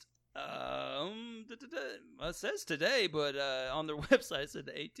released. Well, it says today, but on their website it said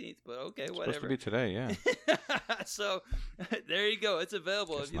the 18th. But okay, It's whatever. supposed to be today, yeah. So there you go. It's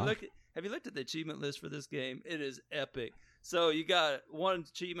available. Guess If you not. have you looked at the achievement list for this game? It is epic. So you got one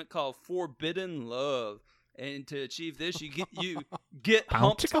achievement called Forbidden Love, and to achieve this, you get Bow,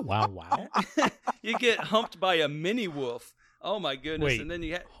 humped. chicka, wow, wow. You get humped by a mini wolf. Oh my goodness! Wait, and then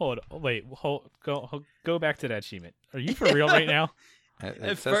you go back to that achievement. Are you for real right now? It the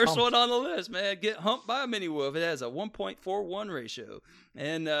says first humped. one on the list, man. Get humped by a mini wolf. It has a 1.41 ratio,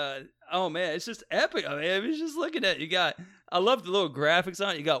 and oh man, it's just epic. I mean, I was just looking at it. I love the little graphics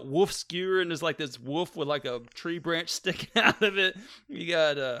on it. You got wolf skewer, and there's like this wolf with like a tree branch sticking out of it. You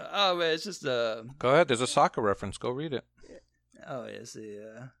got oh man, it's just Go ahead. There's a soccer reference. Go read it. oh yeah, see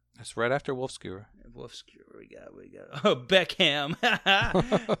It's right after Wolf Skewer. wolf skewer. We got oh Beckham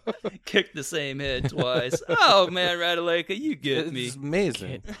kicked the same head twice. Oh man, Ratalaika, you get me. It's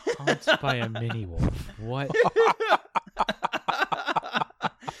amazing. Get humped by a mini wolf. What?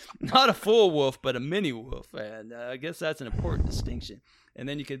 Not a full wolf, but a mini wolf, and I guess that's an important distinction. And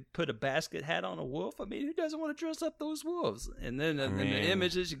then you could put a basket hat on a wolf. I mean, who doesn't want to dress up those wolves? And then in the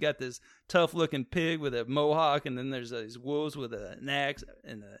images, you got this tough-looking pig with a mohawk, and then there's these wolves with an axe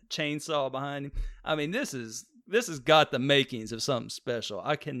and a chainsaw behind him. I mean, this has got the makings of something special.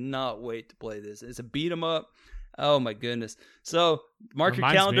 I cannot wait to play this. It's a beat 'em up. Oh my goodness! So mark your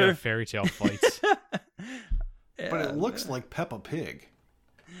Reminds calendar. me of fairy tale fights. But it looks like Peppa Pig.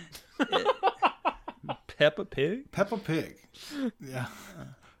 Peppa Pig. Peppa Pig. Yeah.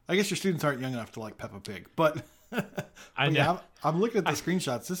 I guess your students aren't young enough to like Peppa Pig, but I know. yeah, I'm looking at the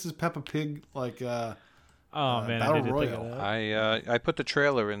screenshots. This is Peppa Pig, like Oh man, Battle I didn't think Royale. of that. I put the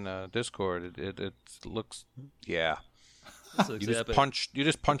trailer in the Discord. It looks yeah. This looks You just epic.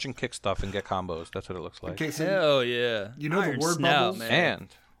 punch and kick stuff and get combos. That's what it looks like. okay. So Hell yeah! You know the Iron word Snout, bubbles? man. And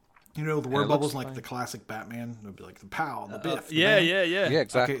you know the And word it bubbles looks like the classic Batman. It would be like the pow, the biff. the Yeah, bang. yeah. yeah,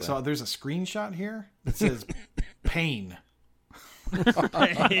 exactly. Okay, so there's a screenshot here that says pain.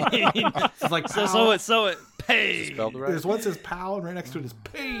 It's like so pow. it paid. Spelled right. There's one that says pow, and right next to it is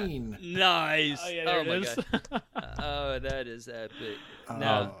pain. Nice. Oh, yeah, there my it is. god. Oh, that is epic. Oh,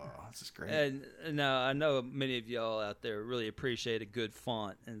 Now, this is great. and now I know many of y'all out there really appreciate a good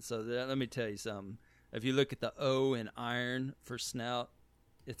font, and so let me tell you something. If you look at the O in iron for snout,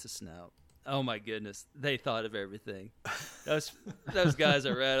 it's a snout. Oh my goodness, they thought of everything. Those guys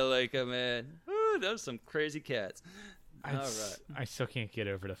at Ratalaika, man, woo, those some crazy cats. All right. I still can't get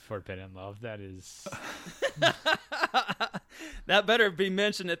over the Forbidden Love. That is. That better be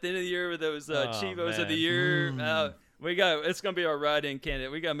mentioned at the end of the year with those Oh, Chivos of the man. year. It's gonna be our write-in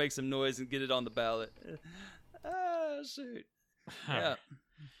candidate. We gotta make some noise and get it on the ballot. Oh shoot! Yeah.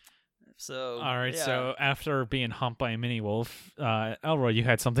 So All right. yeah. So after being humped by a mini wolf, Elroy, you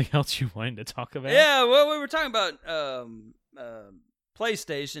had something else you wanted to talk about? Yeah, well, we were talking about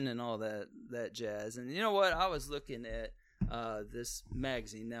PlayStation and all that jazz, and you know what? I was looking at this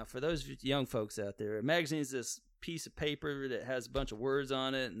magazine. Now, for those young folks out there, a magazine is this piece of paper that has a bunch of words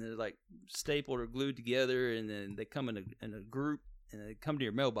on it, and they're like stapled or glued together, and then they come in a group, and they come to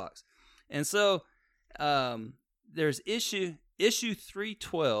your mailbox. And so there's issue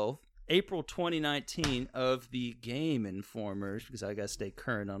 312. April 2019 of the Game Informers, because I got to stay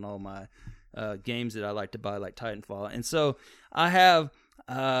current on all my games that I like to buy, like Titanfall. And so I have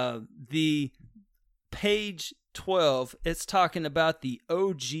the page 12. It's talking about the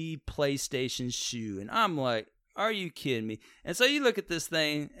OG PlayStation shoe. And I'm like, are you kidding me? And so you look at this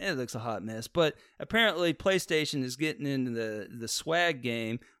thing, it looks a hot mess. But apparently PlayStation is getting into the swag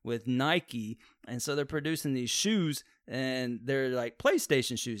game with Nike. And so they're producing these shoes, and they're like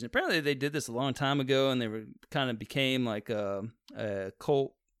PlayStation shoes. And apparently they did this a long time ago, and they were kind of became like a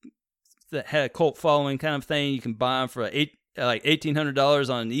cult that had a cult following kind of thing. You can buy them for like $1,800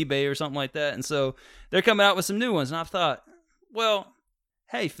 on eBay or something like that. And so they're coming out with some new ones. And I thought, well,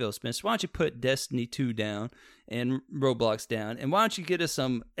 hey, Phil Spencer, why don't you put Destiny 2 down and Roblox down? And why don't you get us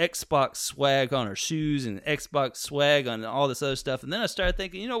some Xbox swag on our shoes and Xbox swag on all this other stuff? And then I started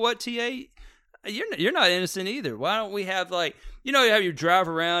thinking, you know what, TA? You're not innocent either. Why don't we have like, you know, you drive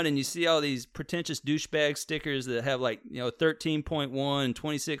around and you see all these pretentious douchebag stickers that have like, 13.1 and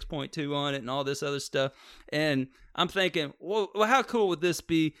 26.2 on it and all this other stuff. And I'm thinking, well, how cool would this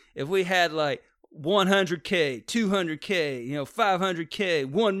be if we had like 100K, 200K, 500K,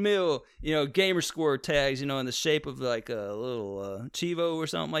 1 mil, gamer score tags, in the shape of like a little Chivo or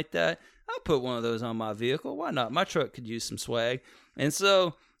something like that. I'll put one of those on my vehicle. Why not? My truck could use some swag. And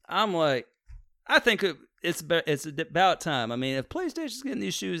so I'm like, I think it's about time. I mean, if PlayStation's getting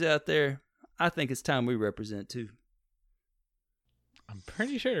these shoes out there, I think it's time we represent too. I'm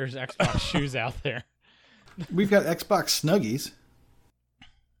pretty sure there's Xbox shoes out there. We've got Xbox Snuggies.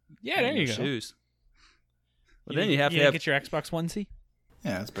 Yeah, there you go. Shoes. Well, then you have to get your Xbox onesie.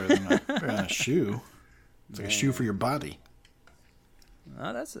 Yeah, it's better than a shoe. It's like a shoe for your body.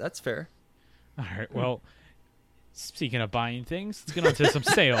 Oh, that's fair. All right. Well, speaking of buying things, let's get on to some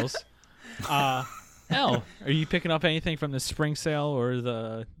sales. Elle, are you picking up anything from the spring sale or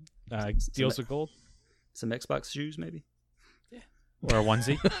the deals with gold? Some Xbox shoes, maybe? Or a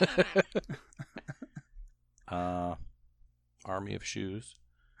onesie? Army of shoes.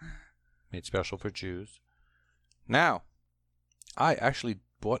 Made special for Jews. Now, I actually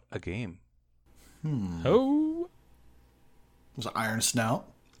bought a game. Oh. Was it Iron Snout?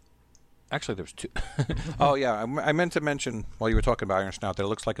 Actually, there was two. Oh, yeah. I meant to mention while you were talking about Iron Snout that it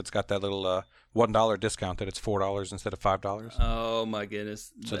looks like it's got that little $1 discount, that it's $4 instead of $5. Oh, my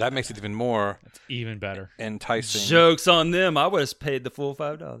goodness. So that makes it even more That's even better. enticing. Joke's on them. I would have paid the full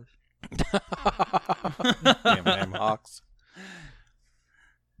 $5. Damn Hawks.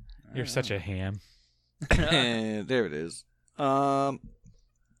 You're such a ham. And there it is. I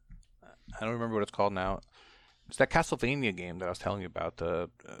don't remember what it's called now. It's that Castlevania game that I was telling you about. The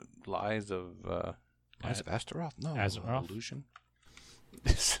Lies of Astaroth? No, Azeroth? Illusion.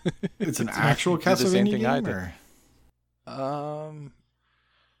 It's an actual did the same Castlevania thing I game? did. Or?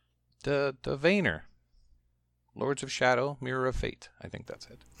 The Vayner. Lords of Shadow, Mirror of Fate. I think that's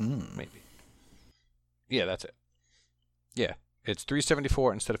it. Maybe. Yeah, that's it. Yeah. It's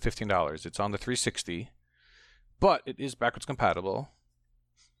 $374 instead of $15. It's on the 360, but it is backwards compatible.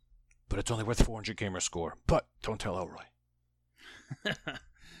 But it's only worth 400 gamer score. But don't tell Elroy.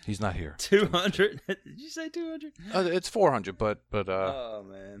 He's not here. 200? Did you say 200? It's 400, but Oh,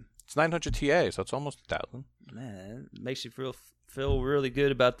 man. it's 900 TA, so it's almost 1,000. Man, it makes you feel really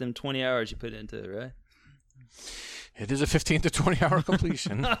good about them 20 hours you put into it, right? It is a 15 to 20 hour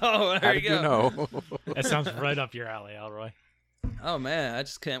completion. Oh, there How you did go. you know? That sounds right up your alley, Elroy. Oh, man, I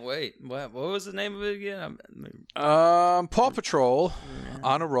just can't wait. What was the name of it again? Paw Patrol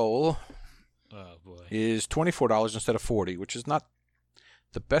on a roll Oh, boy. is $24 instead of $40, which is not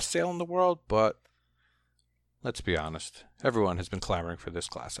the best sale in the world, but let's be honest. Everyone has been clamoring for this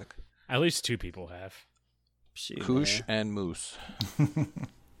classic. At least two people have. Shoot, Koosh man. and Moose.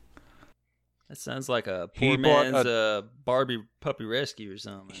 That sounds like a He poor bought man's Barbie puppy rescue or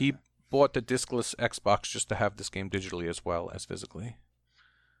something. He bought the discless Xbox just to have this game digitally as well as physically.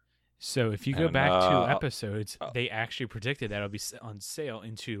 So if you go And, back 2 episodes, uh, they actually predicted that it'll be on sale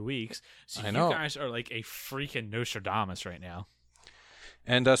in 2 weeks. So I you know. guys are like a freaking Nostradamus right now.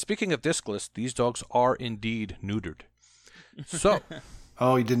 And speaking of discless, these dogs are indeed neutered. So,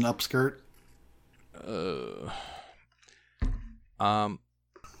 Oh, you did an upskirt?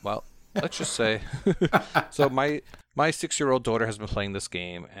 well, let's just say, so my 6-year-old daughter has been playing this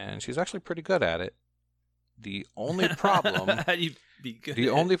game, and she's actually pretty good at it. The only problem, How do you be good?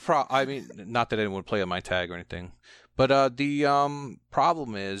 I mean, not that anyone would play on my tag or anything, but the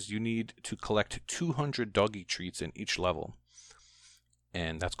problem is you need to collect 200 doggy treats in each level,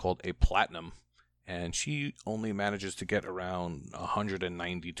 and that's called a platinum. And she only manages to get around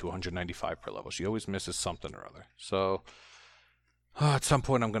 190 to 195 per level. She always misses something or other. So at some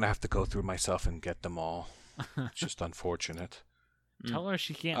point, I'm going to have to go through myself and get them all. It's just unfortunate. Tell her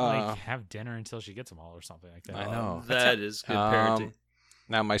she can't have dinner until she gets them all or something like that. I know. That is good parenting.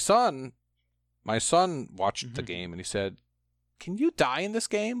 Now, my son watched the game and he said, "Can you die in this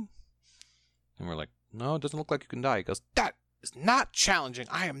game?" And we're like, "No, it doesn't look like you can die." He goes, "That is not challenging.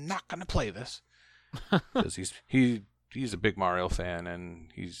 I am not going to play this." Because he's a big Mario fan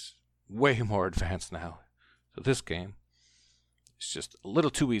and he's way more advanced now. So this game is just a little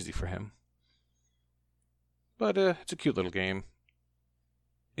too easy for him. But it's a cute little game.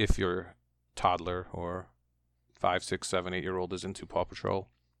 If your toddler or 5, 6, 7, 8-year-old is into Paw Patrol,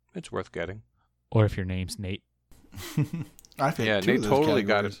 it's worth getting. Or if your name's Nate. I think Yeah, two Nate of those totally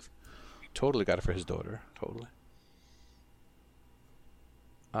got categories. it. He totally got it for his daughter. Totally.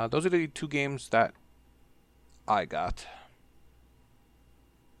 Those are the 2 games that I got.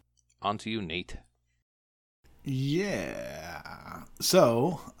 On to you, Nate. Yeah.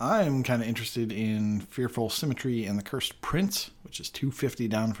 So I'm kind of interested in Fearful Symmetry and the Cursed Prince, which is $250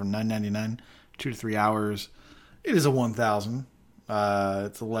 down from $9.99, 2 to 3 hours. It is a 1,000.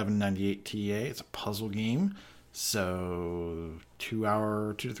 It's $11.98 TA. It's a puzzle game. So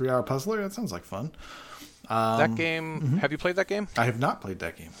 2 to 3 hour puzzler. That sounds like fun. That game, have you played that game? I have not played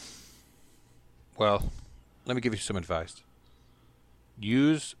that game. Well, let me give you some advice.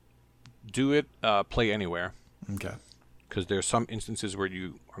 Play anywhere. Okay. Because there's some instances where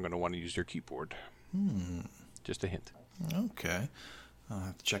you are going to want to use your keyboard. Just a hint. Okay. I'll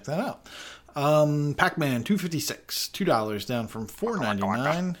have to check that out. Pac-Man 256, $2 down from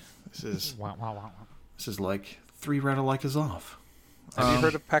 $4.99. This is like 3 Red-a-Like-as off. Have you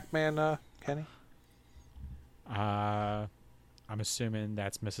heard of Pac-Man, Kenny? I'm assuming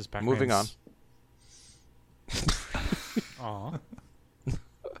that's Mrs. Pac-Man's. Moving on. Aw.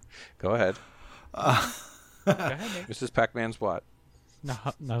 Go ahead. Go ahead, Nate. Mrs. Pac-Man's what? No,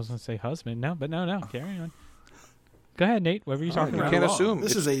 I was going to say husband. No, but no. Carry on. Go ahead, Nate. Whatever you're talking you about. can't assume.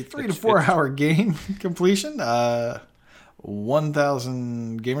 This is a 3 to 4 hour game completion.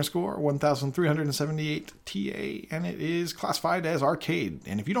 1,000 gamer score, 1,378 TA, and it is classified as arcade.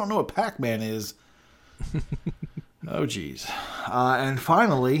 And if you don't know what Pac-Man is, oh geez. And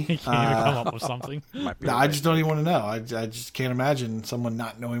finally, You can't even come up with something. Might be no, the I right just don't even want to know. I just can't imagine someone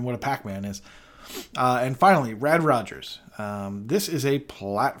not knowing what a Pac-Man is. And finally, Rad Rogers. This is a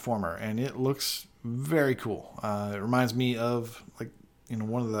platformer, and it looks very cool. It reminds me of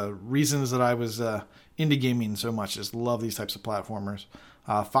one of the reasons that I was into gaming so much. Just love these types of platformers.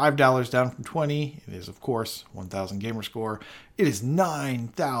 $5 down from $20. It is, of course, 1,000 gamer score. It is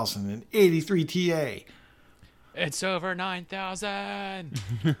 9,083 TA. It's over 9,000.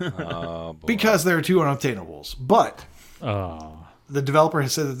 Oh, boy. Because there are 2 unobtainables. But Oh. the developer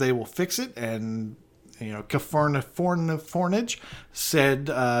has said that they will fix it, and Fornage said,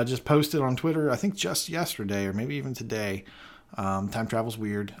 just posted on Twitter, I think just yesterday or maybe even today, time travel's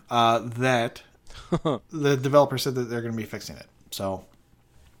weird, that the developer said that they're going to be fixing it. So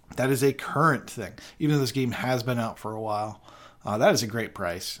that is a current thing. Even though this game has been out for a while, that is a great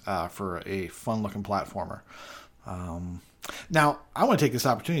price for a fun-looking platformer. Now, I want to take this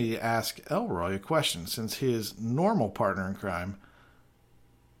opportunity to ask Elroy a question, since his normal partner in crime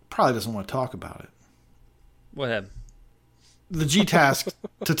probably doesn't want to talk about it. What happened? The G-Task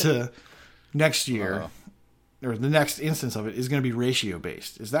to next year, or the next instance of it, is going to be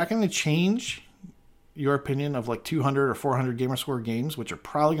ratio-based. Is that going to change your opinion of 200 or 400 gamerscore games, which are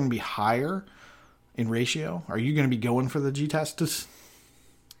probably going to be higher in ratio? Are you going to be going for the G-Task?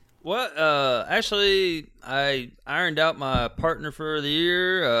 Well, actually, I ironed out my partner for the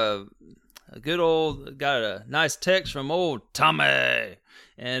year. A good old, got a nice text from old Tommy,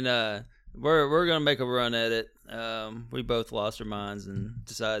 and we're gonna make a run at it. We both lost our minds and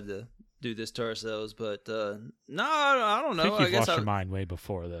decided to do this to ourselves. But no, I don't know. I think you've guess lost your mind way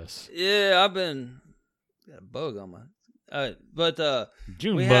before this. Yeah, I've been got a bug on my.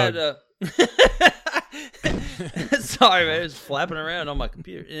 June we bug. had. Sorry, man, it's flapping around on my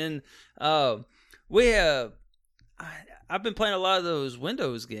computer. And we have. I've been playing a lot of those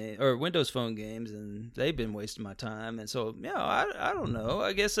Windows Phone games, and they've been wasting my time. And so, I don't know.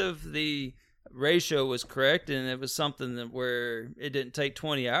 I guess if the ratio was correct and it was something where it didn't take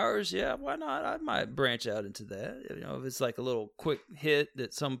 20 hours, yeah, why not? I might branch out into that. If it's like a little quick hit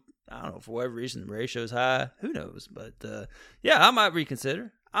that I don't know, for whatever reason the ratio's high, who knows? But yeah, I might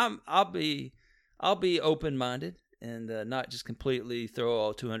reconsider. I'll be open-minded and not just completely throw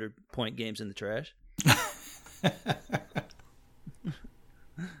all 200-point games in the trash.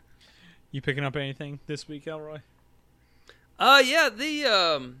 You picking up anything this week, Elroy? Yeah,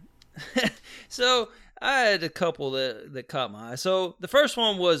 so I had a couple that caught my eye. So the first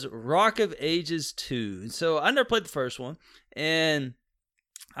one was Rock of Ages 2. And so I never played the first one, and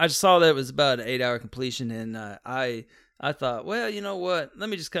I just saw that it was about an 8-hour completion, and I thought, well, you know what? Let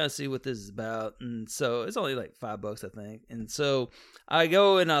me just kind of see what this is about. And so it's only like $5, I think. And so I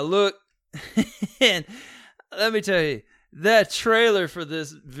go and I look, and let me tell you, that trailer for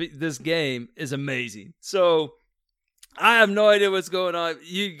this game is amazing. So I have no idea what's going on.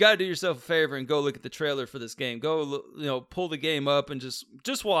 You got to do yourself a favor and go look at the trailer for this game. Go, pull the game up and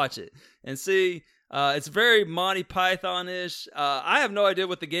just watch it and see. It's very Monty Python-ish. I have no idea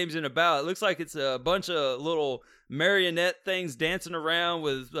what the game's about. It looks like it's a bunch of little marionette things dancing around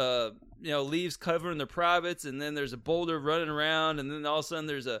with leaves covering their privates, and then there's a boulder running around, and then all of a sudden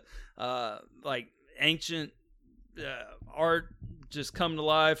there's a ancient art just come to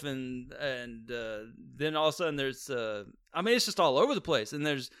life, and then all of a sudden there's it's just all over the place, and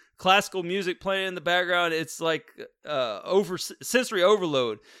there's classical music playing in the background. It's like sensory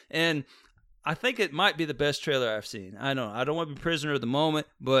overload, and I think it might be the best trailer I've seen. I don't want to be prisoner of the moment,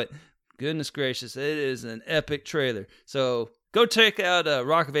 but goodness gracious, it is an epic trailer. So go check out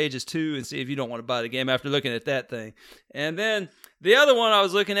Rock of Ages 2 and see if you don't want to buy the game after looking at that thing. And then the other one I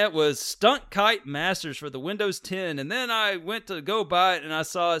was looking at was Stunt Kite Masters for the Windows 10. And then I went to go buy it, and I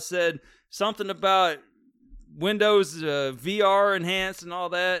saw it said something about Windows VR enhanced and all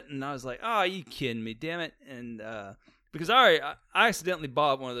that. And I was like, oh, you kidding me, damn it. And because I accidentally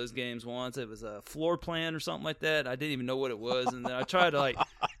bought one of those games once. It was a floor plan or something like that. I didn't even know what it was. And then I tried to like...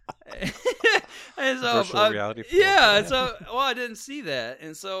 and so Virtual reality floor yeah, plan. and so I didn't see that,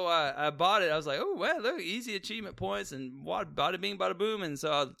 and so I bought it. I was like, oh wow, look, easy achievement points, and bada bing, bada boom. And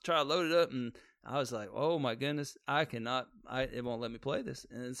so I tried to load it up, and I was like, oh my goodness, it won't let me play this.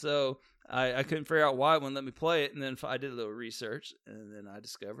 And so I couldn't figure out why it wouldn't let me play it. And then I did a little research, and then I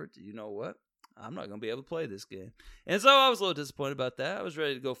discovered, you know what? I'm not going to be able to play this game. And so I was a little disappointed about that. I was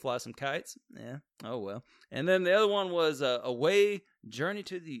ready to go fly some kites. Yeah, oh well. And then the other one was Away, Journey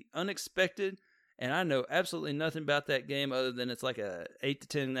to the Unexpected. And I know absolutely nothing about that game other than it's like a 8 to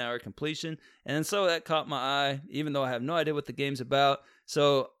 10 hour completion. And so that caught my eye, even though I have no idea what the game's about.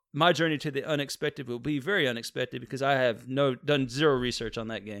 So my journey to the unexpected will be very unexpected because I have done zero research on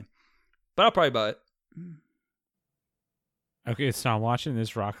that game. But I'll probably buy it. Okay, so I'm watching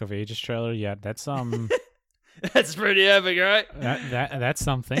this Rock of Ages trailer. Yeah, that's That's pretty epic, right? that's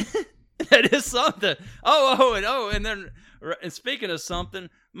something. That is something. And then and speaking of something,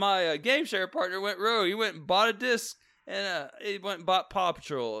 my game share partner went rogue. He went and bought a disc, and he went and bought Paw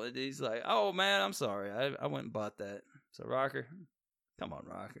Patrol. And he's like, "Oh man, I'm sorry, I went and bought that." So Rocker, come on,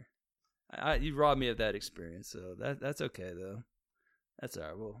 Rocker, you robbed me of that experience. So that's okay though. That's all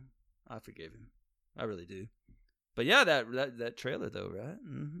right. Well, I forgive him. I really do. But yeah, that trailer though, right?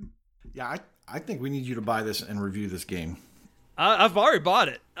 Mm-hmm. Yeah, I think we need you to buy this and review this game. I've already bought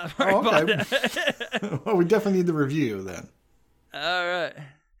it. Bought it. Well, we definitely need the review then. All right.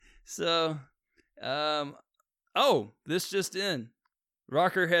 So, this just in.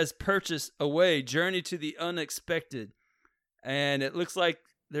 Rocker has purchased Away, Journey to the Unexpected. And it looks like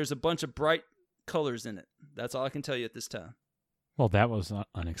there's a bunch of bright colors in it. That's all I can tell you at this time. Well, that was not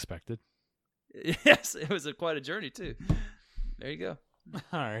unexpected. Yes, it was quite a journey, too. There you go.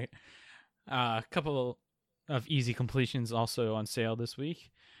 All right. A couple of easy completions also on sale this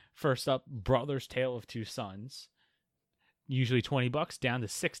week. First up, Brothers Tale of Two Sons. Usually $20, down to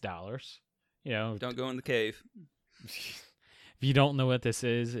 $6. You know, Don't go in the cave. if you don't know what this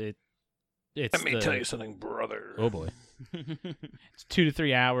is, it's Let me tell you something, brother. Oh boy. It's 2 to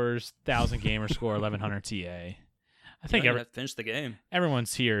 3 hours, 1000 gamer score, 1100 TA. I think You don't even have to finish the game.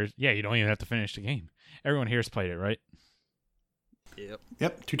 everyone's here. Yeah, you don't even have to finish the game. Everyone here's played it, right?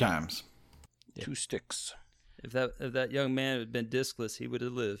 Yep, 2 times. Yeah. 2 sticks. If that young man had been discless, he would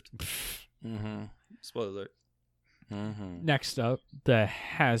have lived. Mm-hmm. Spoiler alert. Mm-hmm. Next up, the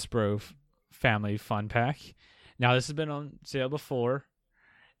Hasbro Family Fun Pack. Now, this has been on sale before.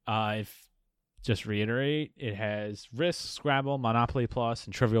 If just reiterate, it has Risk, Scrabble, Monopoly Plus,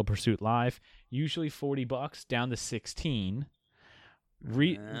 and Trivial Pursuit Live. Usually $40, down to $16. I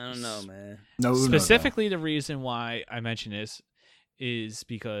don't know, man. No, Specifically, the reason why I mention this is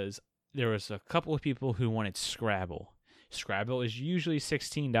because there was a couple of people who wanted Scrabble. Scrabble is usually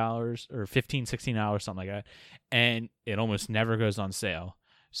 $16 or $15, $16, something like that, and it almost never goes on sale.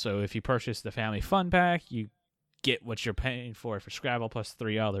 So if you purchase the Family Fun Pack, you get what you're paying for Scrabble plus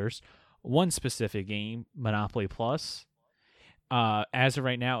 3 others. One specific game, Monopoly Plus. As of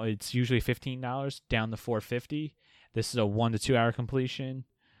right now, it's usually $15, down to $4.50. This is a 1 to 2 hour completion.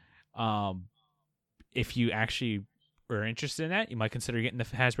 If you actually are interested in that, you might consider getting the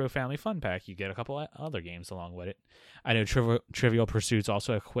Hasbro Family Fun Pack. You get a couple other games along with it. I know Trivial Pursuit's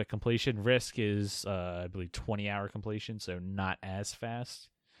also a quick completion. Risk is, I believe, 20-hour completion, so not as fast.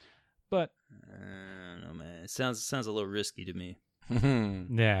 But I don't know, man. It sounds a little risky to me.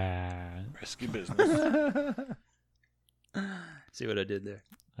 nah, Risky business. See what I did there?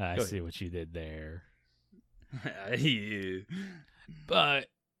 I Go see what you did there. You. But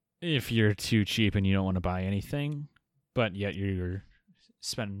if you're too cheap and you don't want to buy anything, but yet you're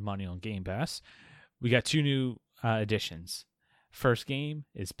spending money on Game Pass, we got 2 new additions. First game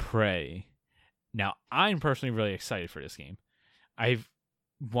is Prey. Now, I'm personally really excited for this game. I've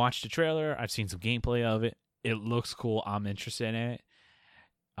watched the trailer. I've seen some gameplay of it. It looks cool. I'm interested in it.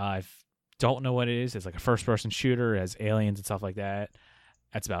 I don't know what it is. It's like a first-person shooter. It has aliens and stuff like that.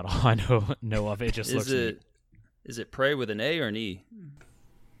 That's about all I know of it. It just looks neat. Is it Prey with an A or an E?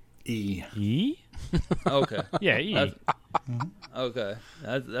 E. E? Okay. Yeah, E. Okay.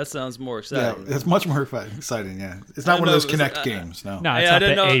 That sounds more Yeah, exciting. it's much more exciting, yeah. It's not one of those Kinect games, no. No, it's Yeah, I not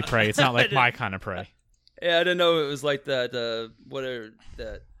didn't the know- A Prey. It's not like I didn't- my kind of Prey. Yeah, I didn't know it was like that. Whatever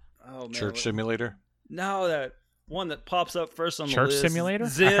that. Oh man. Church what- simulator. No, that one that pops up first on the Church list. Simulator? I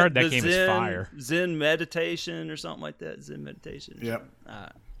heard that the game is fire. Zen meditation or something like that. Zen meditation. Yep.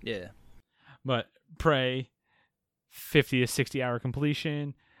 Yeah. But Prey, 50 to 60 hour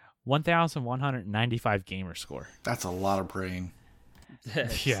completion, 1,195 gamer score. That's a lot of praying.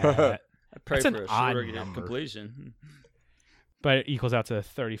 Yeah. I pray That's for an a odd shorter number. completion. But it equals out to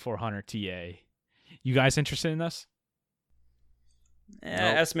 3,400 TA. You guys interested in this?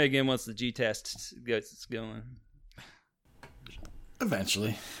 Ask me again once the G test gets going.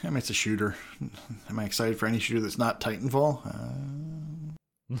 Eventually. I mean, it's a shooter. Am I excited for any shooter that's not Titanfall?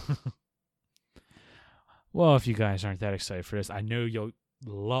 Well, if you guys aren't that excited for this, I know you'll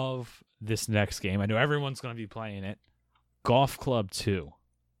love this next game. I know everyone's going to be playing it. Golf Club 2.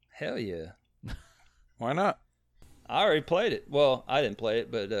 Hell yeah. Why not? I already played it. Well, I didn't play it,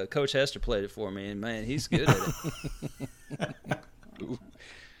 but Coach Hester played it for me, and man, he's good at it.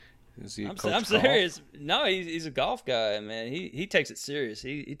 Is he I'm Coach serious. No, he's a golf guy, man. He takes it serious.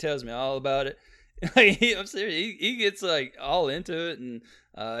 He tells me all about it. I'm serious. He gets like all into it, and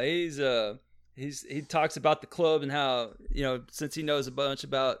he talks about the club and how, you know, since he knows a bunch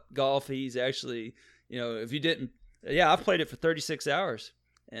about golf, he's actually, you know, if you didn't, yeah, I've played it for 36 hours,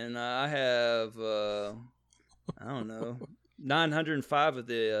 and I have I don't know 905 of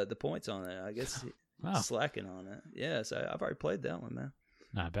the points on it. I guess Wow. slacking on it. Yeah, so I've already played that one, man.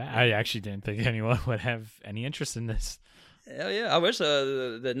 Not bad. I actually didn't think anyone would have any interest in this. Hell yeah! I wish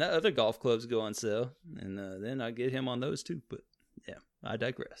the other golf clubs go on sale, and then I get him on those too. But yeah, I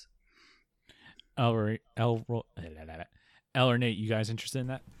digress. El or Nate, you guys interested in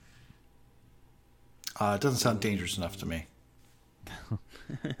that? It doesn't sound dangerous enough to me.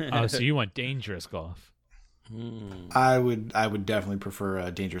 Oh, so you want dangerous golf? I would definitely prefer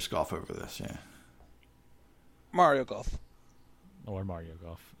dangerous golf over this. Yeah. Mario Golf. Or Mario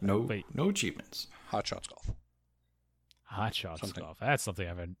Golf? No, Wait, no achievements. Hot Shots Golf. Hot Shots Something. Golf. That's something I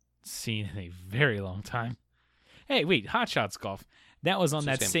haven't seen in a very long time. Hey, wait, Hot Shots Golf. That was on It's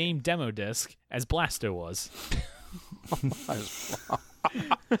the that same same demo disc as Blasto was.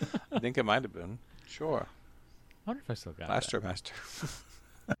 I think it might have been. Sure. I wonder if I still got Blaster Master.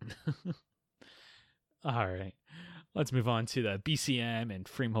 that. All right. Let's move on to the BCM and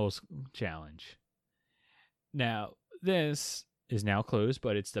Freemholes Challenge. Now, this is now closed,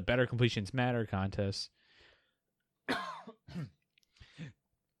 but it's the Better Completions Matter contest.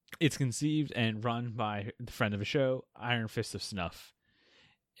 It's conceived and run by the friend of the show, Iron Fist of Snuff.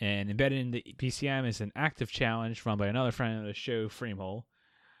 And embedded in the BCM is an active challenge run by another friend of the show, Freemhole.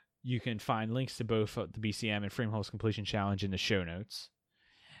 You can find links to both the BCM and Freemhole's completion challenge in the show notes.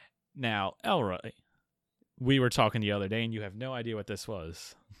 Now, Elroy, we were talking the other day, and you have no idea what this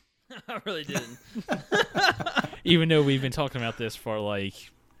was. I really didn't. Even though we've been talking about this for like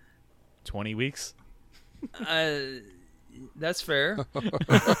 20 weeks. That's fair.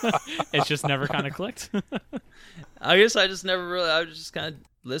 It's just never kind of clicked. I guess I just never really. I was just kind of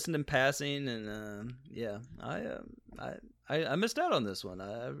listened in passing, and yeah, I missed out on this one.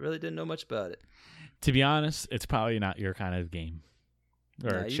 I really didn't know much about it. To be honest, it's probably not your kind of game or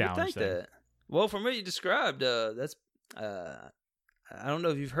Yeah, you challenge. would think thing. that. Well, from what you described, that's I don't know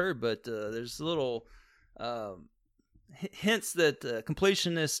if you've heard, but there's little hints that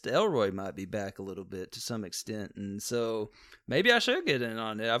completionist Elroy might be back a little bit to some extent, and so maybe I should get in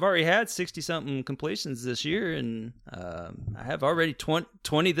on it. I've already had 60-something completions this year, and I have already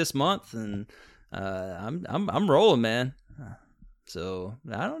 20 this month, and I'm rolling, man. So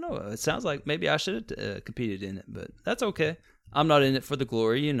I don't know. It sounds like maybe I should have competed in it, but that's okay. I'm not in it for the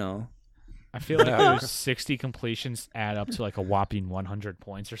glory, you know. I feel like those 60 completions add up to like a whopping 100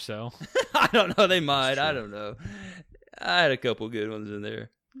 points or so. I don't know. They might. I don't know. I had a couple good ones in there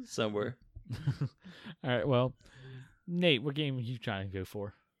somewhere. All right, well, Nate, what game are you trying to go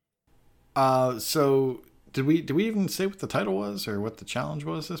for? So did we even say what the title was or what the challenge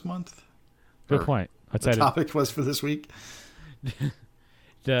was this month? Good Or point. Let's The add it. topic was for this week.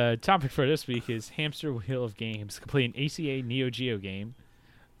 The topic for this week is Hamster Wheel of Games. Complete an ACA Neo Geo game.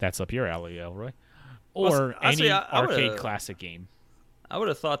 That's up your alley, Elroy. Or Actually, any I arcade would've- classic game. I would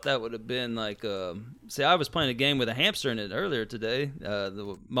have thought that would have been like, see, I was playing a game with a hamster in it earlier today.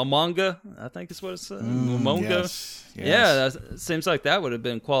 The Momonga, I think is what it's Momonga. Yes. Yeah, that seems like that would have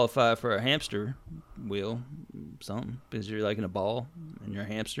been qualified for a hamster wheel, something, because you're like in a ball and you're a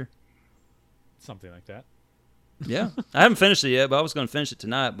hamster. Something like that. Yeah, I haven't finished it yet, but I was going to finish it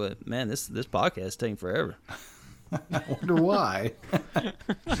tonight. But man, this podcast is taking forever. I wonder why.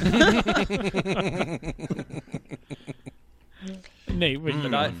 Nate, what are you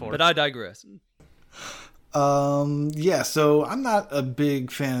going for? But I digress. Yeah, so I'm not a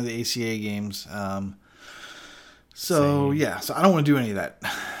big fan of the ACA games. So Same. yeah, so I don't want to do any of that,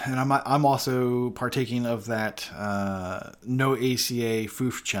 and I'm also partaking of that no ACA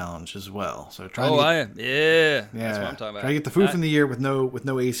FOOF challenge as well. So trying to get, I am. Yeah, that's what I'm talking about. Try to get the FOOF in the year with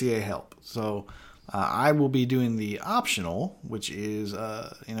no ACA help. So I will be doing the optional, which is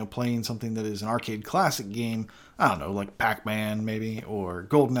playing something that is an arcade classic game. I don't know, like Pac-Man maybe, or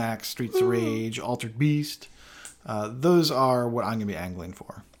Golden Axe, Streets of Rage, Altered Beast. Those are what I'm going to be angling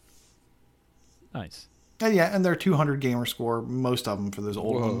for. Nice. And they're 200 gamer score, most of them for those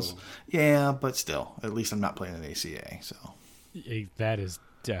old ones. Yeah, but still, at least I'm not playing an ACA. So That is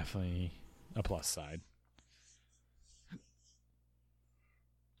definitely a plus side.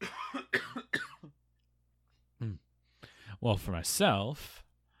 Well, for myself,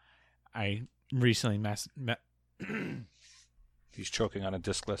 I recently He's choking on a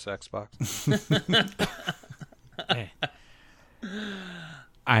discless Xbox.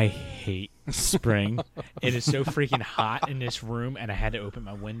 I hate spring. It is so freaking hot in this room, and I had to open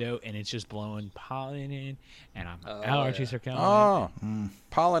my window, and it's just blowing pollen in, and allergies are going. Oh,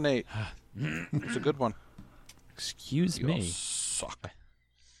 pollinate. It's a good one. Excuse You me. suck.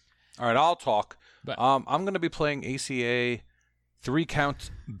 All right, I'll talk. But- I'm going to be playing ACA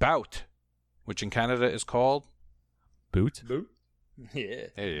 3-count bout, which in Canada is called. Boot? Yeah.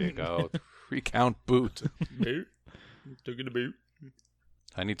 There you go. 3-count boot. Boot. Took it a boot.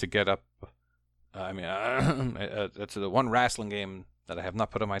 I need to get up. That's the one wrestling game that I have not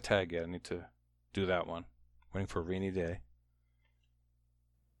put on my tag yet. I need to do that one. Waiting for a rainy day.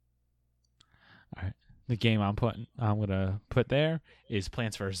 All right. The game I'm gonna put there is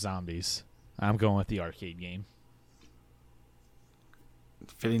Plants vs Zombies. I'm going with the arcade game.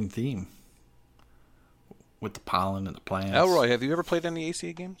 fitting theme with the pollen and the plants. Elroy, have you ever played any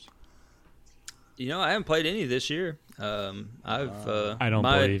ACA games? I haven't played any this year. I don't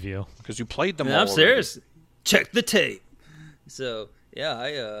believe you. Because you played them all. I'm already. serious. Check the tape. So yeah,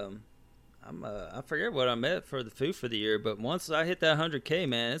 I forget what I'm at for the food for the year, but once I hit that 100K,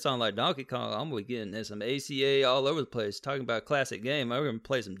 man, it's on like Donkey Kong. I'm gonna be getting some ACA all over the place. Talking about a classic game, I'm gonna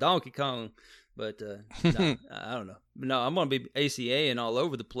play some Donkey Kong, but no, I don't know. No, I'm gonna be ACA and all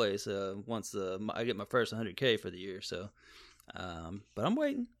over the place once I get my first 100K for the year. So, but I'm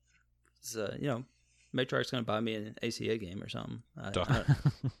waiting. So, Matrix gonna buy me an ACA game or something. I'm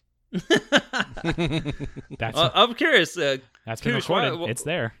curious. That's been Koosh, recorded. It's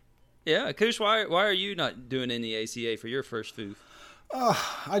there. Yeah, Koosh, why are you not doing any ACA for your first foof?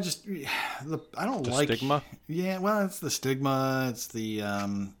 I don't The like stigma? Yeah, well, it's the stigma. It's the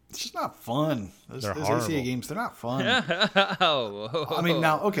it's just not fun. Those They're ACA horrible. games, they're not fun. Oh, I mean,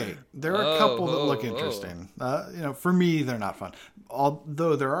 now, okay, there are a couple that look interesting. For me, they're not fun.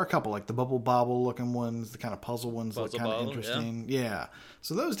 Although there are a couple, like the Bubble Bobble looking ones, the kind of puzzle ones look Puzzle kind of Bobble, interesting. Yeah.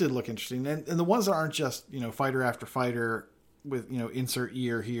 So those did look interesting. And the ones that aren't just, fighter after fighter with, insert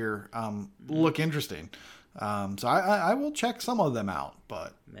year here, look interesting. So I will check some of them out,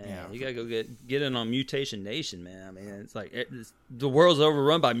 but man, you gotta go get in on Mutation Nation, man. I mean, it's like the world's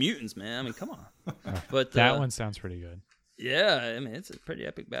overrun by mutants, man. I mean, come on. But That one sounds pretty good. yeah, I mean, it's a pretty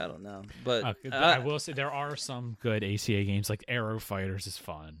epic battle now. But I will say there are some good ACA games, like Arrow Fighters is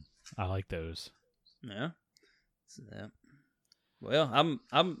fun. I like those. yeah. Well,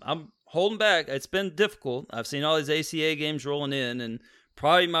 I'm holding back. It's been difficult. I've seen all these ACA games rolling in, and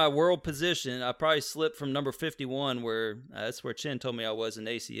probably my world position, I probably slipped from number 51, where that's where Chin told me I was in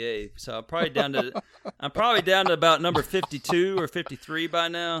ACA. So I'm probably down to about number 52 or 53 by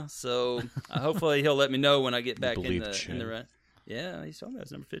now. So hopefully he'll let me know when I get back in the run. Yeah, he told me I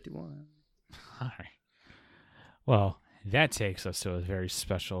was number 51. All right. Well, that takes us to a very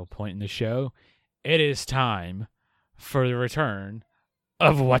special point in the show. It is time for the return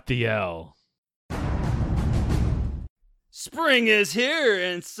of What the L. Spring is here,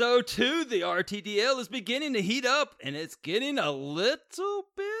 and so too the RTDL is beginning to heat up, and it's getting a little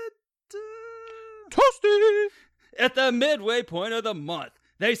bit Toasty! at the midway point of the month.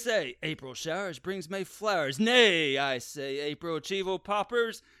 They say April showers brings May flowers. Nay, I say April Chivo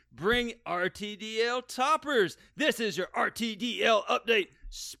poppers bring RTDL toppers. This is your RTDL update,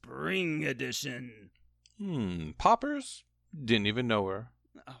 spring edition. Poppers? Didn't even know her.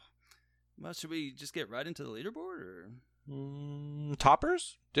 Well, should we just get right into the leaderboard, or?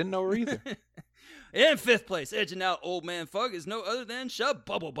 Toppers? Didn't know her either. In fifth place, edging out Old Man Fug is no other than Shub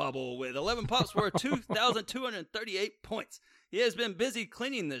Bubble Bubble with 11 pops worth 2,238 points. He has been busy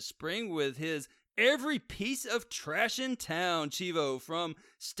cleaning this spring with his Every Piece of Trash in Town Chivo from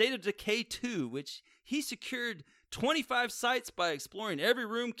State of Decay 2, which he secured 25 sites by exploring every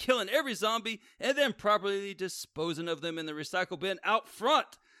room, killing every zombie, and then properly disposing of them in the recycle bin out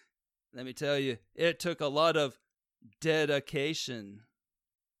front. Let me tell you, it took a lot of dedication.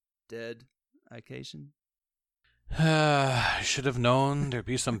 Dedication? I should have known there'd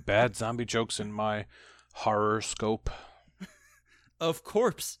be some bad zombie jokes in my horror scope. Of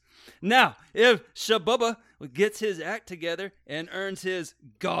course. Now, if Shabubba gets his act together and earns his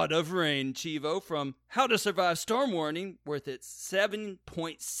God of Rain Chivo from How to Survive Storm Warning, worth its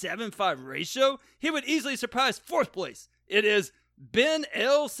 7.75 ratio, he would easily surpass 4th place. It is Ben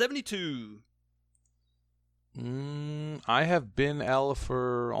L72. I have been L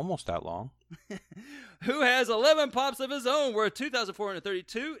for almost that long. Who has 11 pops of his own worth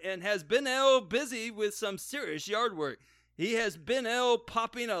 2,432 and has Ben L busy with some serious yard work. He has Ben L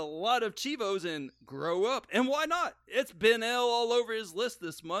popping a lot of Chivos and Grow Up. And why not? It's Ben L all over his list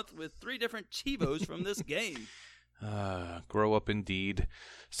this month with 3 different Chivos from this game. Grow Up indeed.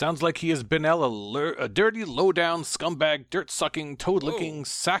 Sounds like he has been L a dirty, low-down, scumbag, dirt-sucking, toad-licking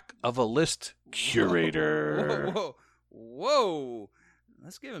sack of a list curator. Whoa.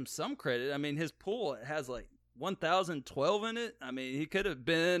 Let's give him some credit. I mean, his pool has like 1,012 in it. I mean, he could have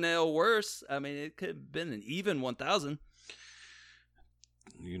been L worse. I mean, it could have been an even 1,000.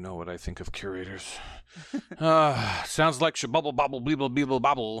 You know what I think of curators. Sounds like Shabubble Bobble Beeble Beeble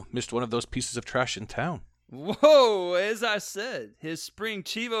Bobble missed one of those pieces of trash in town. Whoa, as I said, his spring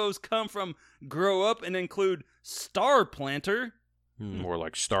Chivos come from Grow Up and include Star Planter. More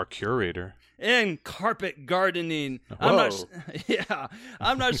like Star Curator. And carpet gardening. Whoa.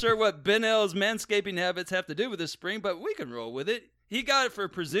 I'm not sure what Ben L's manscaping habits have to do with this spring, but we can roll with it. He got it for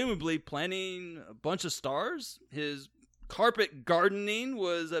presumably planting a bunch of stars. His carpet gardening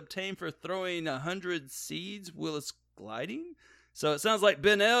was obtained for throwing 100 seeds while it's gliding. So it sounds like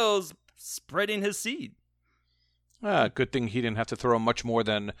Ben L's spreading his seed. Good thing he didn't have to throw much more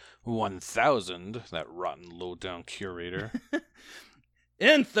than 1,000, that rotten low-down curator.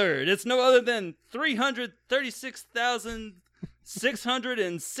 In third, it's no other than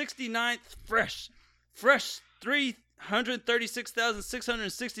 336,669th fresh. Fresh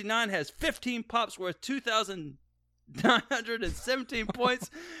 336,669 has 15 pops worth 2,917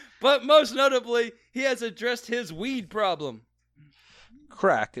 points. But most notably, he has addressed his weed problem.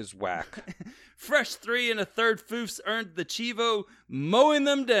 Crack is whack. Fresh 3 1/3 foofs earned the Chivo mowing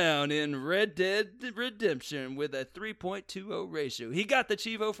them down in Red Dead Redemption with a 3.20 ratio. He got the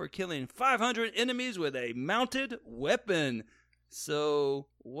Chivo for killing 500 enemies with a mounted weapon. So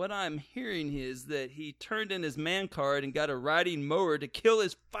what I'm hearing is that he turned in his man card and got a riding mower to kill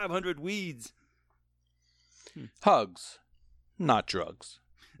his 500 weeds. Hugs, not drugs.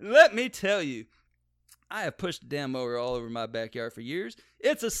 Let me tell you, I have pushed a damn mower all over my backyard for years.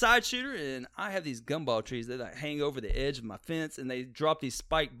 It's a side shooter, and I have these gumball trees that hang over the edge of my fence, and they drop these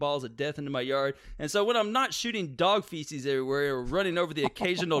spiked balls of death into my yard. And so when I'm not shooting dog feces everywhere or running over the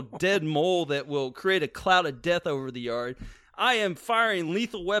occasional dead mole that will create a cloud of death over the yard, I am firing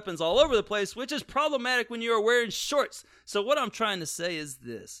lethal weapons all over the place, which is problematic when you are wearing shorts. So what I'm trying to say is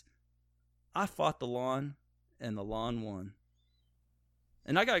this. I fought the lawn, and the lawn won.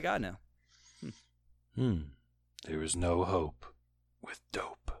 And I got a guy now. There is no hope with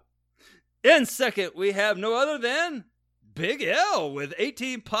dope. In second, we have no other than Big L with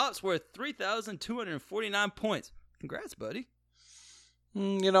 18 pops worth 3,249 points. Congrats, buddy.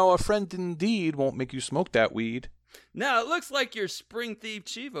 A friend indeed won't make you smoke that weed. Now, it looks like your Spring Thief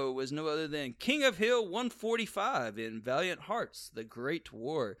Chivo was no other than King of Hill 145 in Valiant Hearts, The Great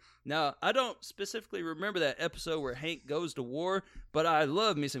War. Now, I don't specifically remember that episode where Hank goes to war, but I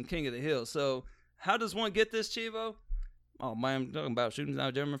love me some King of the Hill. So, how does one get this Chivo? Oh, man, I'm talking about shooting down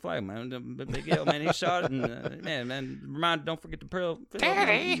a German flag, man. Big L, man, he shot it. And, don't forget the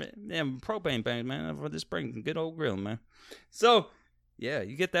propane paint, man, for this spring. Good old grill, man. So, yeah,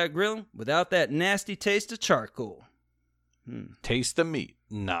 you get that grilling without that nasty taste of charcoal. Taste the meat,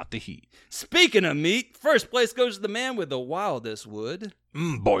 not the heat. Speaking of meat, first place goes to the man with the wildest wood.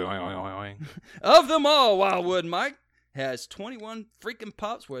 Boy. Of them all, Wildwood Mike has 21 freaking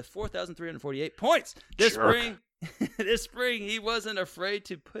pops worth 4,348 points. This spring, he wasn't afraid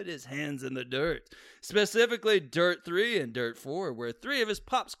to put his hands in the dirt. Specifically, Dirt 3 and Dirt 4, where 3 of his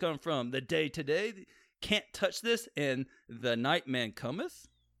pops come from. The Day Today, Can't Touch This, and The Nightman Cometh.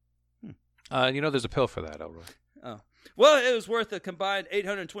 There's a pill for that, Elroy. Oh. Well, it was worth a combined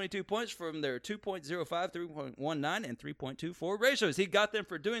 822 points from their 2.05, 3.19, and 3.24 ratios. He got them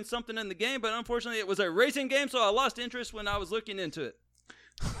for doing something in the game, but unfortunately it was a racing game, so I lost interest when I was looking into it.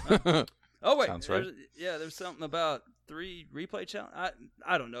 Oh, wait. Sounds right. There's something about 3 replay challenge.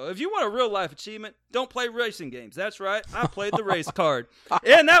 I don't know. If you want a real-life achievement, don't play racing games. That's right. I played the race card.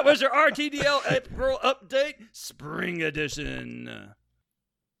 And that was your RTDL April Update Spring Edition.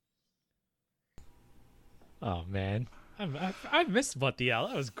 Oh man, I missed What the L.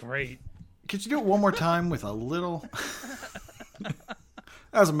 That was great. Could you do it one more time with a little? That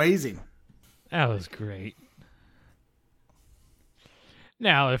was amazing. That was great.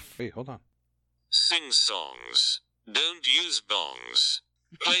 Now, if Wait, hold on. Sing songs. Don't use bongs.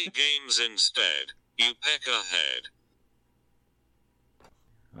 Play games instead. You peckerhead.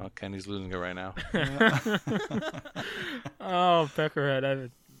 Oh, Kenny's losing it right now. oh, Peckerhead,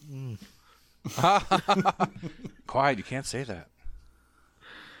 Quiet, you can't say that.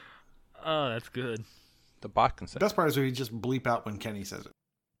 oh, that's good. The bot can say. The best part is when you just bleep out when Kenny says it.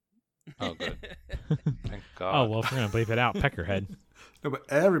 Oh, good. Thank God. Oh well, if we're gonna bleep it out, Peckerhead. No, but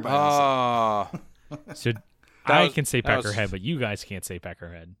everybody else. Ah. So I was- can say that was- Peckerhead, but you guys can't say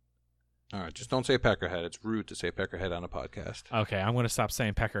Peckerhead. All right, just don't say Peckerhead. It's rude to say Peckerhead on a podcast. Okay, I'm gonna stop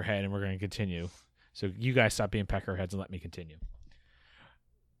saying Peckerhead, and we're gonna continue. So you guys stop being Peckerheads and let me continue.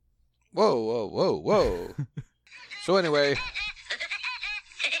 Whoa, whoa, whoa, whoa. So anyway,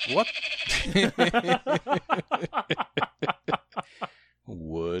 what?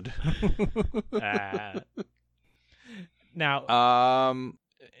 Wood. Now,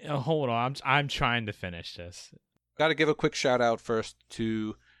 hold on. I'm trying to finish this. Got to give a quick shout out first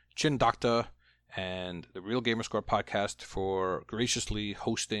to Chin Doctor and the Real Gamer Score podcast for graciously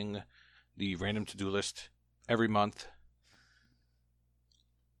hosting the random to-do list every month.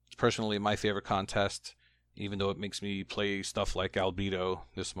 It's personally my favorite contest, even though it makes me play stuff like Albedo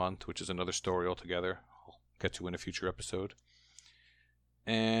this month, which is another story altogether. I'll get to in a future episode.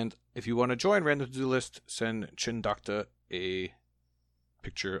 And if you want to join Random To-Do List, send Chin Doctor a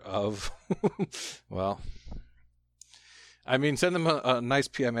picture of, well, I mean, send them a nice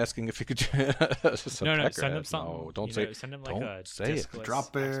PM asking if you could. No, send them something. No, don't You say. know, send them like don't a say it. discless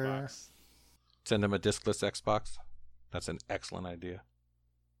Drop bear. Xbox. Send them a discless Xbox. That's an excellent idea.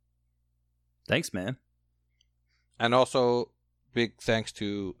 Thanks, man. And also, big thanks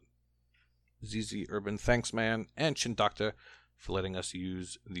to ZZ Urban Thanks Man and Chin Doctor for letting us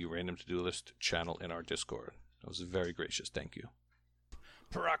use the Random To-Do List channel in our Discord. That was very gracious. Thank you.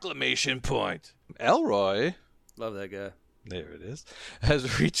 Proclamation point. Elroy, Love that guy. there it is,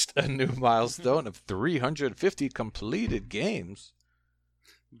 has reached a new milestone of 350 completed games.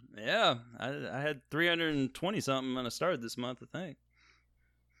 Yeah, I had 320 something when I started this month, I think.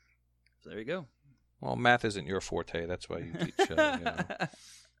 So there you go. Well, math isn't your forte. That's why you teach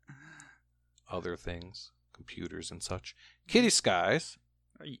other things, computers and such. Kitty Skies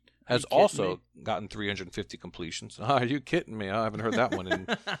Are you has kidding also me? gotten 350 completions. Oh, are you kidding me? I haven't heard that one in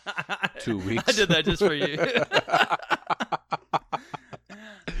 2 weeks. I did that just for you.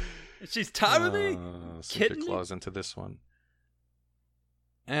 She's tired of me. Sink your Kidding me? claws into this one.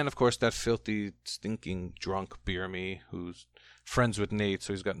 And of course, that filthy, stinking, drunk beer me who's friends with Nate,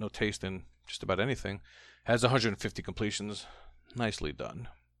 so he's got no taste in just about anything, has 150 completions. Nicely done.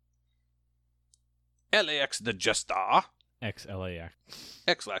 LAX the Jester. XLAX.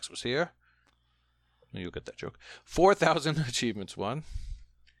 Xlax was here. You'll get that joke. 4,000 achievements won.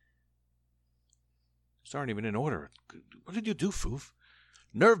 These aren't even in order. What did you do, Foof?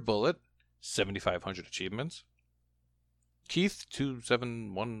 Nerve Bullet, 7,500 achievements. Keith,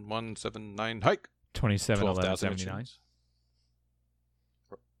 271179 hike. 271179. achievements.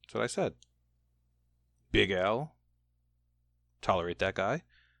 That's what I said. Big L, tolerate that guy.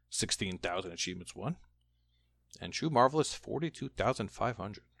 16,000 achievements won. And True Marvelous,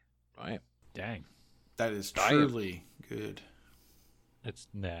 42,500. Right. Dang. That is Damn. truly good. It's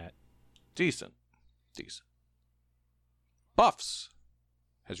That. decent. Decent. Buffs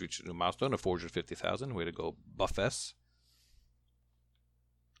has reached a new milestone of 450,000. Way to go, Buffess.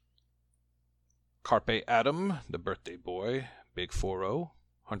 Carpe Adam, the birthday boy, Big 4-0,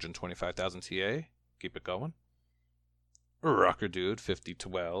 125,000 TA. Keep it going. Rocker Dude,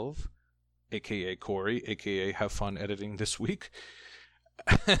 5012, a.k.a. Corey, a.k.a. Have Fun Editing This Week,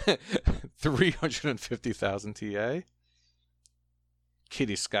 350,000 TA.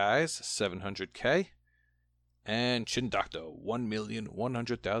 Kitty Skies, 700K. And Chin Doctor,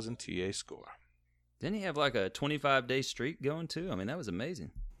 1,100,000 TA score. Didn't he have like a 25-day streak going too? I mean, that was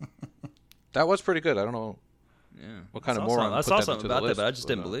amazing. That was pretty good. I don't know Yeah. what kind of I saw moron I put saw that something into the about that, list, but I just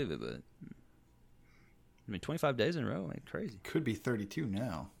didn't but, believe it. But I mean, 25 days in a row, like crazy. Could be 32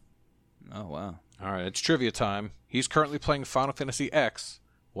 now. Oh wow. All right, it's trivia time. He's currently playing Final Fantasy X.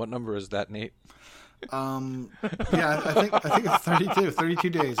 What number is that, Nate? Yeah, I think it's 32. 32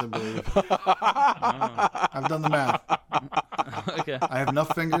 days, I believe. I've done the math. Okay. I have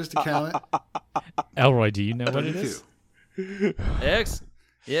enough fingers to count it. Elroy, do you know what it 32. is? X.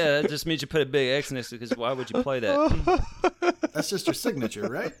 Yeah, that just means you put a big X next to it. Because why would you play that? That's just your signature,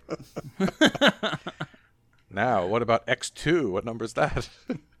 right? Now, what about X2? What number is that?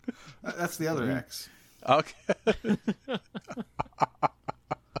 That's the other X. Okay.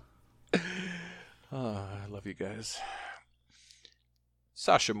 I love you guys.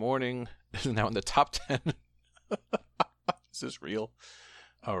 Sasha Morning is now in the top 10. Is this real?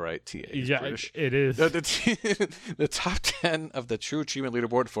 All right, TA is Yeah, British. it is. The top 10 of the True Achievement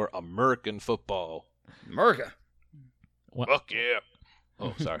Leaderboard for American football. America. Fuck yeah.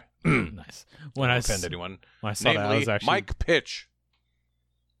 Oh, sorry. Nice. When I offend anyone. When I saw that, I was actually Mike Pitch.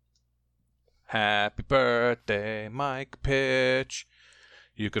 Happy birthday, Mike Pitch.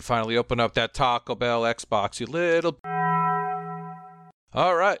 You could finally open up that Taco Bell Xbox, you little...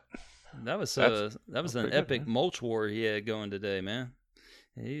 All right. That was That's an pretty epic good, man. mulch war he had going today, man.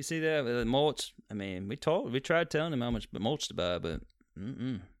 You see that with the mulch? I mean, we tried telling him how much mulch to buy, but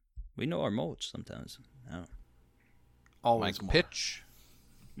we know our mulch sometimes. Always Mike more. Pitch.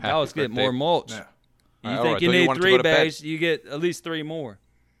 You always get more mulch. Yeah. You All think right, you I thought you need wanted to 3 go to bed. bags, you get at least 3 more.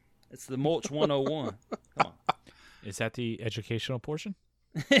 It's the mulch 101. Come on. Is that the educational portion?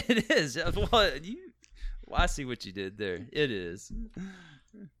 It is. Well, I see what you did there. It is.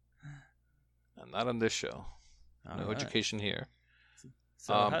 And not on this show. All No right. education here.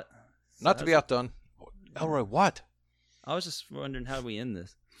 So Not to be outdone. Elroy, what? I was just wondering how we end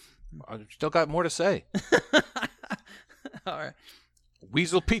this. I still got more to say. All right.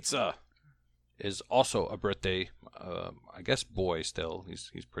 Weasel Pizza is also a birthday, I guess boy still. He's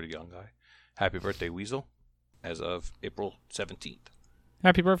a pretty young guy. Happy birthday, Weasel, as of April 17th.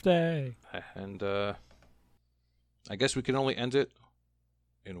 Happy birthday! And I guess we can only end it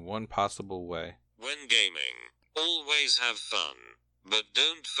in one possible way. When gaming, always have fun, but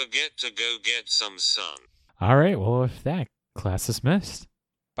don't forget to go get some sun. All right. Well, with that, class dismissed.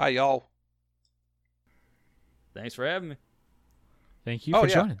 Bye, y'all. Thanks for having me. Thank you for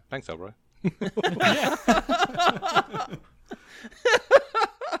joining. Thanks, Elroy.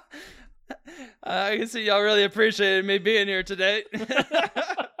 I can see y'all really appreciated me being here today.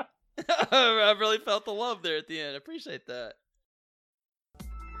 I really felt the love there at the end. I appreciate that.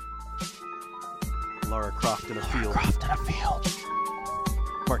 Lara Croft in a field.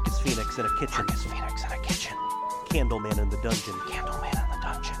 Marcus Phoenix in a kitchen. Candleman in the dungeon.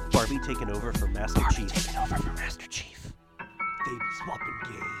 Barbie taking over for Master Chief. They be swapping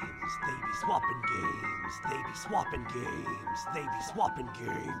games, they be swapping games, they be swapping games, they be swapping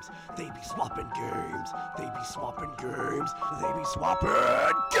games, they be swapping games, they be swapping games, they be swapping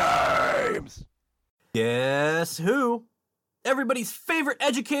games. Guess who? Everybody's favorite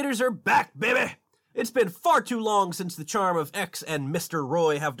educators are back, baby! It's been far too long since the charm of X and Mr.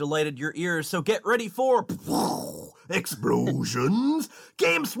 Roy have delighted your ears, so get ready for explosions!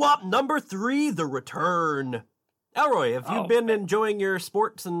 Game Swap number 3, The Return. Elroy, have you been enjoying your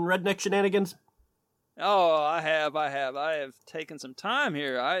sports and redneck shenanigans? Oh, I have taken some time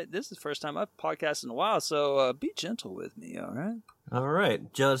here. This is the first time I've podcasted in a while, so be gentle with me, all right? All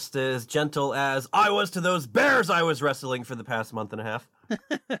right, just as gentle as I was to those bears I was wrestling for the past month and a half.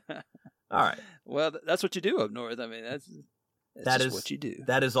 All right. Well, that's what you do up north. I mean, that's just what you do.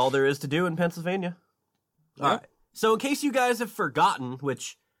 That is all there is to do in Pennsylvania. All right. So in case you guys have forgotten,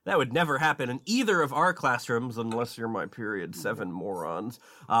 which that would never happen in either of our classrooms unless you're my period 7 morons.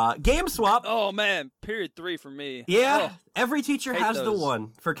 Game Swap. Oh, man. Period 3 for me. Yeah, Oh, every teacher hate has the those.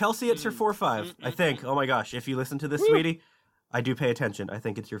 one. For Kelsey, it's her 4-5, I think. Oh my gosh, if you listen to this, sweetie, I do pay attention. I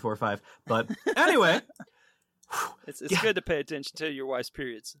think it's your 4-5. But anyway. It's good to pay attention to your wife's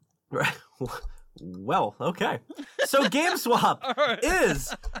periods. Right. Well, okay. So Game Swap right.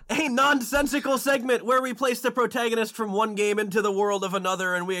 is a nonsensical segment where we place the protagonist from one game into the world of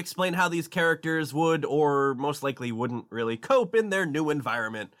another, and we explain how these characters would, or most likely wouldn't really, cope in their new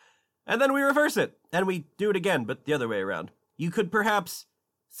environment. And then we reverse it, and we do it again, but the other way around. You could perhaps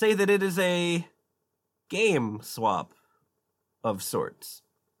say that it is a game swap of sorts.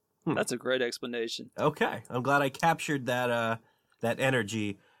 That's a great explanation. Okay, I'm glad I captured that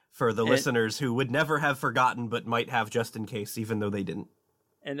energy for the listeners who would never have forgotten but might have just in case, even though they didn't.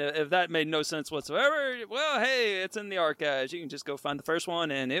 And if that made no sense whatsoever, well, hey, it's in the archives. You can just go find the first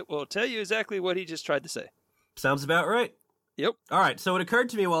one, and it will tell you exactly what he just tried to say. Sounds about right. Yep. All right, so it occurred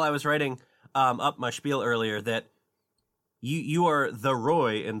to me while I was writing up my spiel earlier that you are the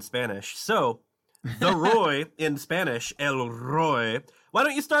Roy in Spanish. So, the Roy in Spanish, El Roy. Why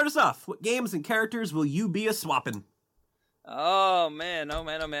don't you start us off? What games and characters will you be a-swapping? Oh, man.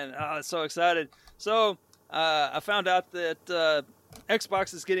 Oh, so excited. So, I found out that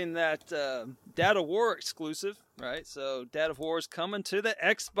Xbox is getting that Dad of War exclusive, right? So, Dad of War is coming to the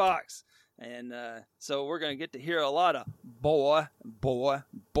Xbox. And so we're going to get to hear a lot of boy, boy,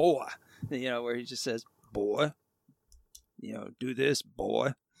 boy. You know, where he just says, boy. Do this,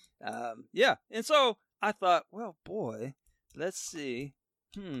 boy. Yeah. And so I thought, well, boy, let's see.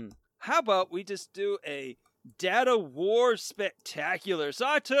 How about we just do a Data War Spectacular? So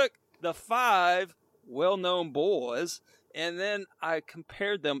I took the 5 well-known boys, and then I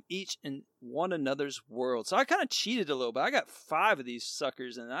compared them each in one another's world. So I kind of cheated a little bit. I got 5 of these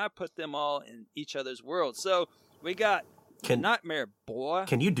suckers, and I put them all in each other's world. So we got Nightmare Boy.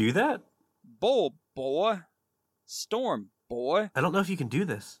 Can you do that? Bull Boy. Storm Boy. I don't know if you can do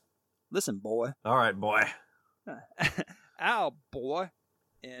this. Listen, boy. All right, boy. Owl Boy.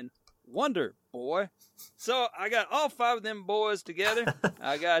 And Wonder Boy. So I got all 5 of them boys together.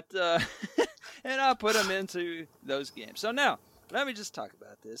 I got, and I put them into those games. So now, let me just talk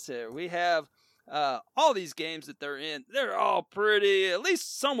about this here. We have all these games that they're in. They're all pretty, at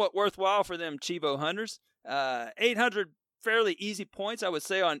least somewhat worthwhile for them Chivo hunters. 800 fairly easy points, I would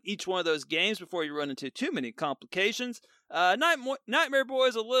say, on each one of those games before you run into too many complications. Nightmare Boy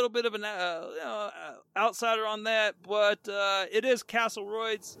is a little bit of an outsider on that, but it is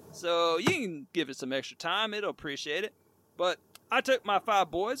Castleroids, so you can give it some extra time. It'll appreciate it. But I took my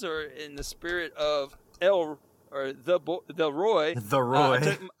 5 boys, or in the spirit of the Roy. The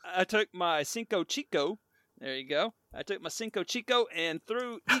Roy. I took my Cinco Chico. There you go. I took my Cinco Chico and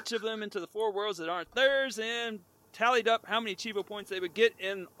threw each of them into the 4 worlds that aren't theirs and tallied up how many Chivo points they would get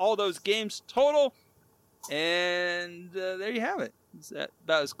in all those games total. And there you have it. Is that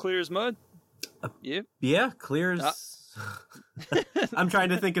about as clear as mud? Yeah. Yeah, clear as... I'm trying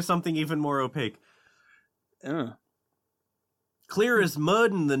to think of something even more opaque. Clear as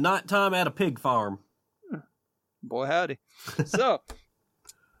mud in the nighttime at a pig farm. Boy, howdy. So,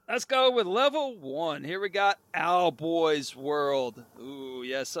 let's go with level 1. Here we got Owlboy's World. Ooh,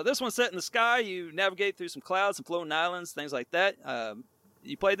 yes. So this one's set in the sky. You navigate through some clouds, some floating islands, things like that.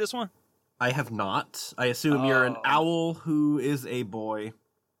 You played this one? I have not. I assume you're an owl who is a boy.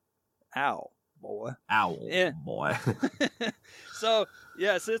 Owl boy. Owl Yeah. boy. So,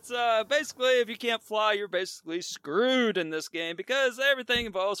 yes, it's basically if you can't fly, you're basically screwed in this game because everything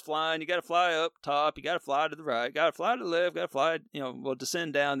involves flying. You got to fly up top, you got to fly to the right, got to fly to the left, got to fly,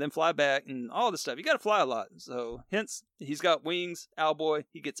 descend down, then fly back, and all this stuff. You got to fly a lot. So, hence, he's got wings, Owlboy,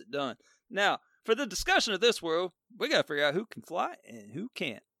 he gets it done. Now, for the discussion of this world, we got to figure out who can fly and who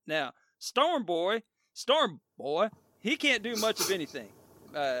can't. Now, Storm Boy, he can't do much of anything.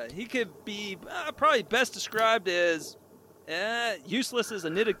 He could be probably best described as useless as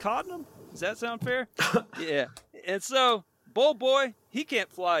a knitted condom. Does that sound fair? Yeah. And so, Bull Boy, he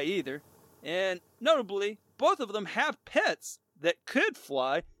can't fly either. And notably, both of them have pets that could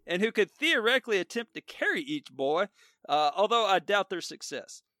fly and who could theoretically attempt to carry each boy, although I doubt their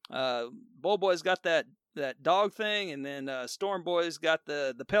success. Bull Boy's got that dog thing, and then Storm Boy's got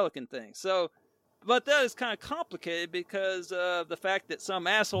the pelican thing. So, but that is kind of complicated because of the fact that some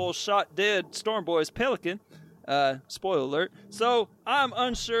asshole shot dead Storm Boy's pelican. Spoiler alert. So I'm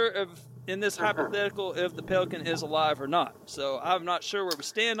unsure in this hypothetical if the pelican is alive or not. So I'm not sure where we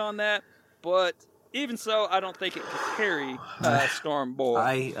stand on that. But even so, I don't think it can carry Storm Boy.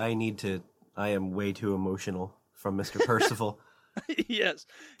 I am way too emotional from Mr. Percival. Yes.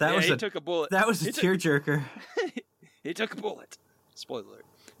 He took a bullet. That was a tearjerker. He took a bullet. Spoiler alert.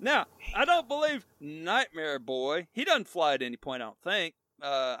 Now, I don't believe Nightmare Boy. He doesn't fly at any point, I don't think.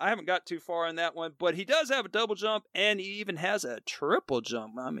 I haven't got too far in that one, but he does have a double jump, and he even has a triple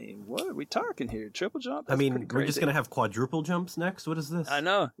jump. I mean, what are we talking here? Triple jump? That's we're just going to have quadruple jumps next? What is this? I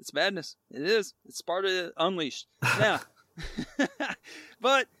know. It's madness. It is. It's Sparta Unleashed. Now,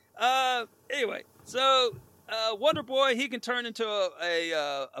 but anyway, so Wonder Boy, he can turn into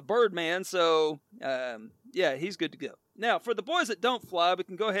a Birdman, so yeah, he's good to go. Now, for the boys that don't fly, we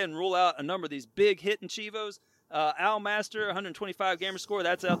can go ahead and rule out a number of these big hitting Chivos. Owl Master, 125 gamer score,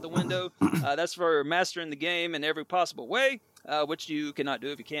 that's out the window. That's for mastering the game in every possible way, which you cannot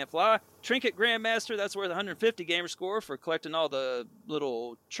do if you can't fly. Trinket Grandmaster, that's worth 150 gamer score for collecting all the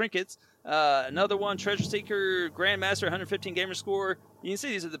little trinkets. Another one, Treasure Seeker Grandmaster, 115 gamer score. You can see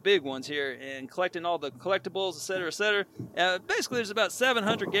these are the big ones here, and collecting all the collectibles, etc., etc. Basically, there's about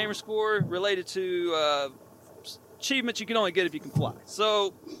 700 gamer score related to achievements you can only get if you can fly.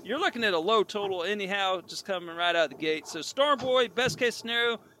 So you're looking at a low total anyhow, just coming right out of the gate. So Storm Boy, best case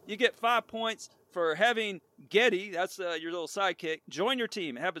scenario, you get 5 points for having Getty, that's your little sidekick, join your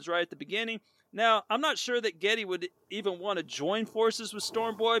team. It happens right at the beginning. Now, I'm not sure that Getty would even want to join forces with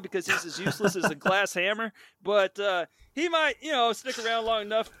Storm Boy because he's as useless as a glass hammer, but he might, stick around long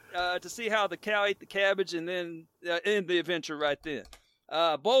enough to see how the cow ate the cabbage and then end the adventure right then.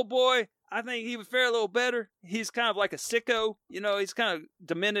 Bull Boy, I think he would fare a little better. He's kind of like a sicko, he's kind of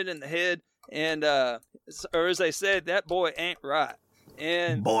demented in the head, and or as they said, that boy ain't right.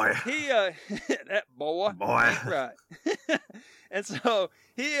 And Boy. he that boy ain't right. And so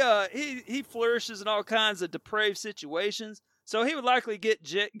he flourishes in all kinds of depraved situations. So he would likely get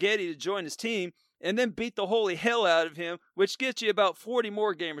Getty to join his team and then beat the holy hell out of him, which gets you about 40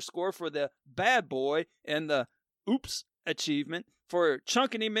 more gamer score for the bad boy and the oops achievement for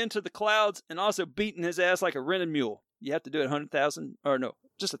chunking him into the clouds and also beating his ass like a rented mule. You have to do it 100,000, or no,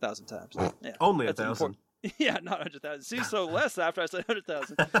 just 1,000 times. Yeah, Only that's 1,000. Yeah, not 100,000. See, so less after I said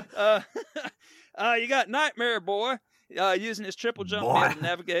 100,000. You got Nightmare Boy using his triple jump to be able to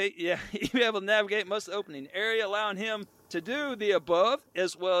navigate. Yeah, he'd be able to navigate most of the opening area, allowing him to do the above,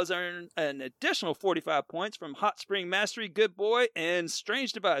 as well as earn an additional 45 points from Hot Spring Mastery, Good Boy, and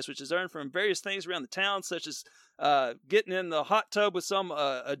Strange Device, which is earned from various things around the town, such as getting in the hot tub with some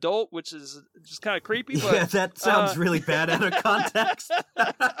adult, which is just kind of creepy. But, Yeah, that sounds really bad out of context.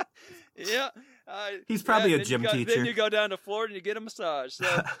 Yeah. He's probably a then gym you teacher. Then you go down to Florida and you get a massage.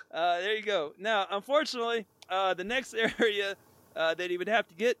 So there you go. Now, unfortunately, the next area that he would have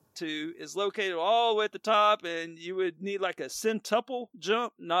to get to is located all the way at the top, and you would need like a centuple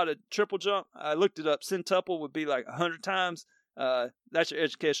jump, not a triple jump. I looked it up. Centuple would be like 100 times. That's your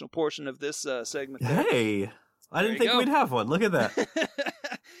educational portion of this segment. There. Hey, I didn't you think go. we'd have one. Look at that.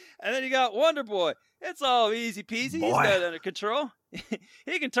 And then you got Wonder Boy. It's all easy peasy. He's got it under control.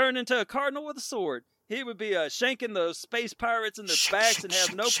 He can turn into a cardinal with a sword. He would be shanking those space pirates in their backs and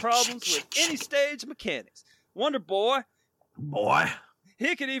have no problems with any stage mechanics. Wonder Boy.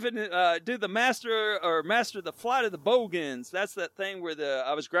 He could even do the master the flight of the bogans. That's that thing where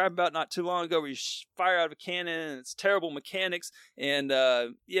I was grabbing about not too long ago, where you fire out of a cannon and it's terrible mechanics, and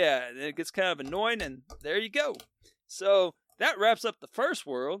it gets kind of annoying. And there you go. So that wraps up the first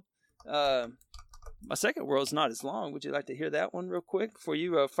world. My second world's not as long. Would you like to hear that one real quick before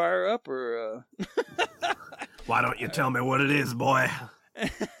you fire up, or? Why don't you tell me what it is, boy?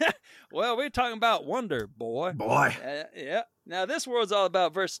 Well, we're talking about Wonder Boy. Yeah. Now, this world's all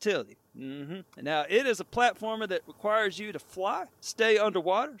about versatility. Now, it is a platformer that requires you to fly, stay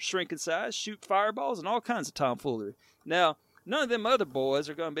underwater, shrink in size, shoot fireballs, and all kinds of tomfoolery. Now, none of them other boys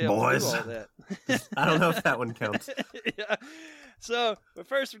are going to be able to do all that. I don't know if that one counts. Yeah. So, but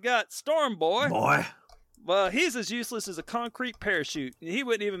first we got Storm Boy. Well, he's as useless as a concrete parachute. He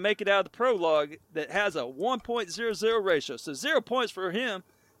wouldn't even make it out of the prologue that has a 1.00 ratio. So 0 points for him.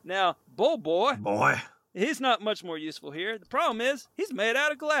 Now, Bull Boy. He's not much more useful here. The problem is, he's made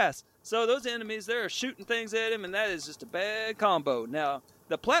out of glass. So those enemies there are shooting things at him, and that is just a bad combo. Now,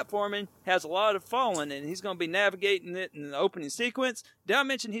 the platforming has a lot of falling, and he's going to be navigating it in the opening sequence. Did I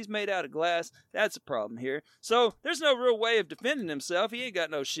mention he's made out of glass? That's a problem here. So there's no real way of defending himself. He ain't got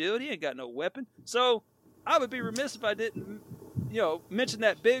no shield. He ain't got no weapon. So I would be remiss if I didn't, mention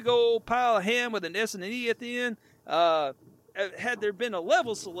that big old pile of ham with an S and an E at the end. Had there been a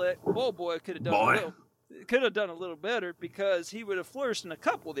level select, Bull Boy could have done a little better, because he would have flourished in a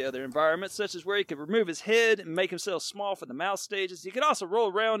couple of the other environments, such as where he could remove his head and make himself small for the mouth stages. He could also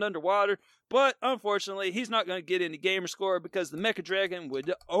roll around underwater, but unfortunately, he's not going to get any gamer score because the Mecha Dragon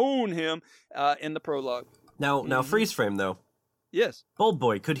would own him in the prologue. Now freeze frame though. Yes. Bold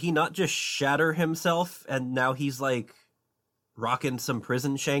Boy, could he not just shatter himself, and now he's like rocking some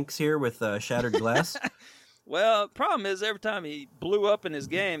prison shanks here with shattered glass? Well, problem is, every time he blew up in his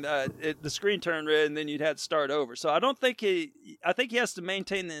game, the screen turned red, and then you'd have to start over. So I think he has to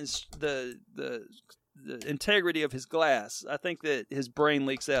maintain the integrity of his glass. I think that his brain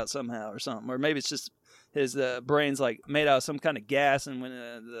leaks out somehow or something, or maybe it's just his brain's like made out of some kind of gas, and when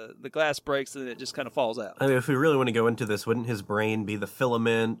the glass breaks, then it just kind of falls out. I mean, if we really want to go into this, wouldn't his brain be the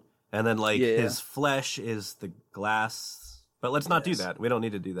filament, and then his flesh is the glass? But let's not do that. We don't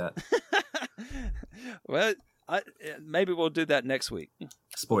need to do that. Well, maybe we'll do that next week.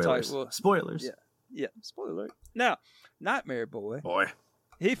 Spoilers. Spoilers. Yeah. Spoiler. Now, Nightmare Boy.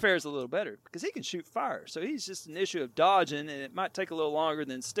 He fares a little better because he can shoot fire. So he's just an issue of dodging, and it might take a little longer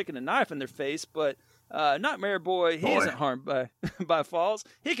than sticking a knife in their face. But Nightmare Boy, he isn't harmed by falls.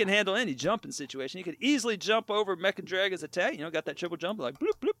 He can handle any jumping situation. He could easily jump over Mecha Dragon's attack. Got that triple jump, like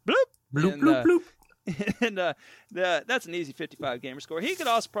bloop, bloop, bloop. Bloop, bloop, bloop. And that's an easy 55 gamer score. He could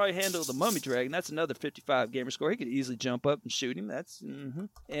also probably handle the Mummy Dragon. That's another 55 gamer score. He could easily jump up and shoot him. That's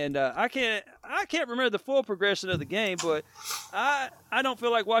And I can't remember the full progression of the game, but I don't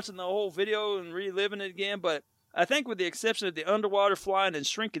feel like watching the whole video and reliving it again. But I think with the exception of the underwater, flying, and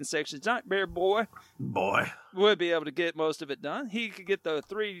shrinking sections, Nightmare Boy would be able to get most of it done. He could get the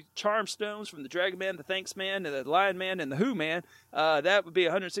 3 charm stones from the Dragon Man, the Thanks Man, the Lion Man, and the Who Man. That would be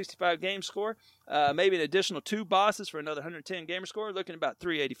 165 game score. Maybe an additional 2 bosses for another 110 gamer score, looking about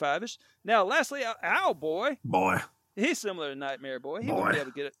 385-ish. Now, lastly, Owlboy. He's similar to Nightmare Boy. He wouldn't be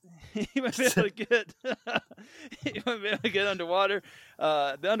able to get it. He wouldn't be able to get. He wouldn't be able to get underwater.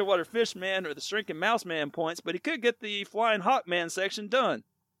 The underwater fish man or the shrinking mouse man points, but he could get the flying hawk man section done.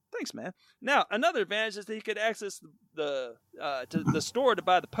 Thanks, man. Now, another advantage is that he could access the store to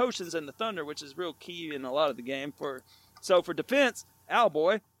buy the potions and the thunder, which is real key in a lot of the game. For defense,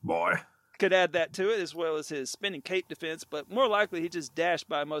 Owlboy could add that to it, as well as his spinning cape defense. But more likely, he just dashed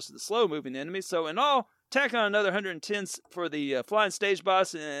by most of the slow moving enemies. So in all, tack on another 110 for the flying stage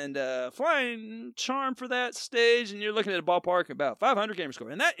boss and flying charm for that stage, and you're looking at a ballpark about 500 gamer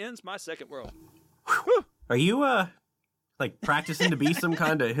score. And that ends my second world. Whew. Are you like practicing to be some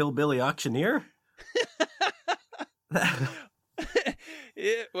kind of hillbilly auctioneer?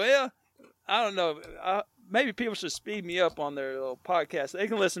 Yeah, well, I don't know. Maybe people should speed me up on their little podcast. They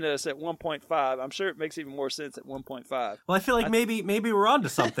can listen to us at 1.5. I'm sure it makes even more sense at 1.5. Well, I feel like maybe we're on to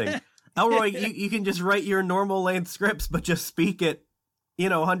something. Elroy, you can just write your normal length scripts, but just speak at,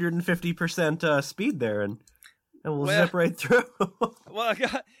 150% speed there, and we'll zip right through. Well, I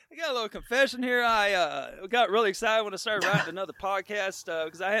got a little confession here. I got really excited when I started writing another podcast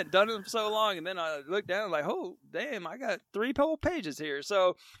because I hadn't done it for so long, and then I looked down and like, oh, damn, I got 3 whole pages here.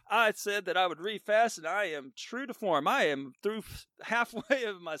 So I said that I would read fast, and I am true to form. I am through halfway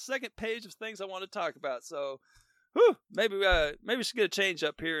of my second page of things I want to talk about. So. Whew, maybe we should get a change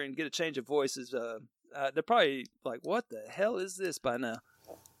up here and get a change of voices. They're probably like, "What the hell is this?" by now.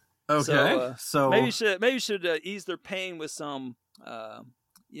 Okay, so maybe you should ease their pain with some,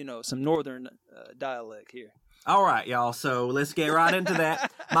 some northern dialect here. All right, y'all. So let's get right into that.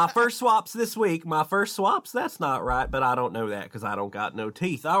 My first swaps this week. That's not right, but I don't know that because I don't got no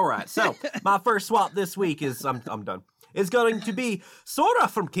teeth. All right, so my first swap this week is I'm done. It's going to be Sora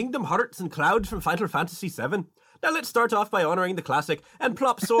from Kingdom Hearts and Cloud from Final Fantasy VII. Now let's start off by honoring the classic and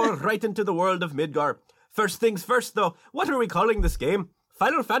plop Sora right into the world of Midgar. First things first, though, what are we calling this game?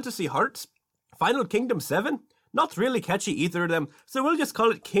 Final Fantasy Hearts? Final Kingdom 7? Not really catchy either of them, so we'll just call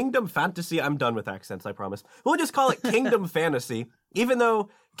it Kingdom Fantasy. I'm done with accents, I promise. We'll just call it Kingdom Fantasy, even though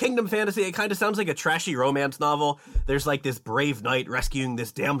Kingdom Fantasy, it kind of sounds like a trashy romance novel. There's like this brave knight rescuing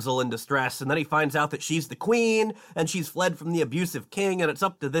this damsel in distress, and then he finds out that she's the queen, and she's fled from the abusive king, and it's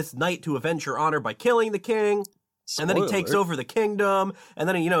up to this knight to avenge her honor by killing the king. And then he takes over the kingdom, and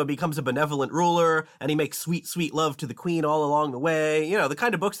then he, becomes a benevolent ruler, and he makes sweet, sweet love to the queen all along the way. The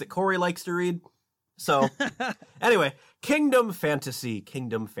kind of books that Corey likes to read. So, anyway, Kingdom Fantasy.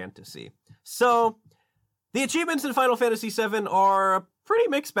 So, the achievements in Final Fantasy VII are a pretty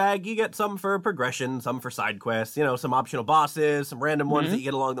mixed bag. You get some for progression, some for side quests, some optional bosses, some random ones that you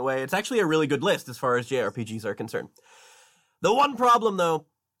get along the way. It's actually a really good list as far as JRPGs are concerned. The one problem, though,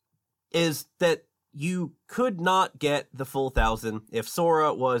 is that you could not get the full 1,000 if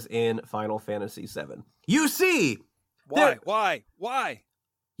Sora was in Final Fantasy VII. You see! Why?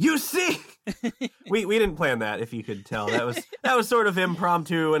 You see! we didn't plan that, if you could tell. That was sort of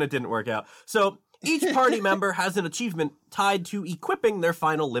impromptu, and it didn't work out. So, each party member has an achievement tied to equipping their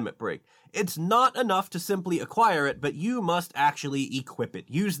final limit break. It's not enough to simply acquire it, but you must actually equip it.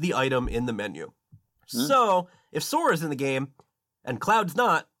 Use the item in the menu. So, if Sora's in the game, and Cloud's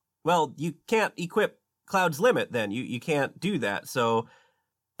not, well, you can't equip Cloud's limit then. You can't do that. So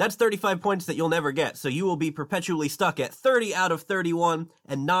that's 35 points that you'll never get. So you will be perpetually stuck at 30 out of 31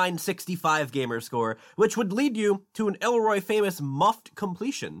 and 965 gamer score, which would lead you to an Elroy famous muffed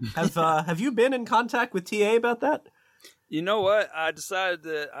completion. Have you been in contact with TA about that? You know what? I decided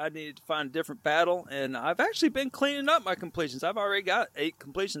that I needed to find a different battle, and I've actually been cleaning up my completions. I've already got 8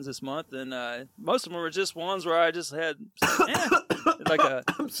 completions this month, and most of them were just ones where I just had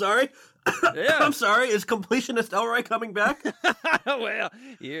I'm sorry. Yeah. I'm sorry. Is completionist Elroy coming back? Well,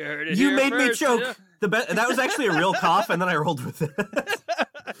 you heard it. You made first, me choke. That was actually a real cough, and then I rolled with it.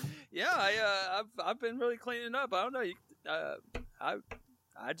 Yeah, I've been really cleaning up. I don't know.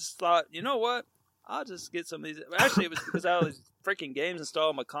 I just thought, you know what? I'll just get some of these. Actually, it was because I had all these freaking games installed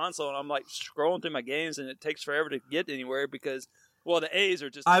on my console, and I'm like scrolling through my games, and it takes forever to get anywhere because, well, the A's are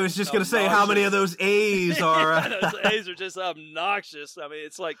just. I was just going to say, how many of those A's are? Those A's are just obnoxious. I mean,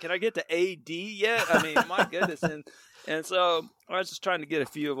 it's like, can I get to AD yet? I mean, my goodness. And so I was just trying to get a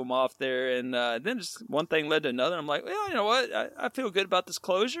few of them off there, and then just one thing led to another. I'm like, well, you know what? I feel good about this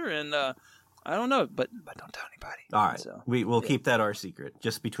closure, and I don't know, but don't tell anybody. All right, So, we'll keep that our secret,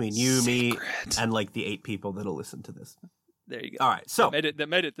 just between you, me, and like the 8 people that'll listen to this. there you go. All right, so That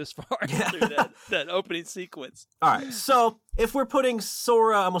made it this far through that opening sequence. all right, so if we're putting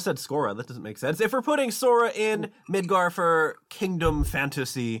Sora, I almost said Scora, that doesn't make sense. If we're putting Sora in Midgar for Kingdom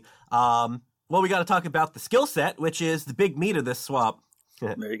Fantasy, well, we got to talk about the skill set, which is the big meat of this swap.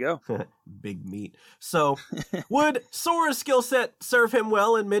 There you go. Big meat. So, would Sora's skill set serve him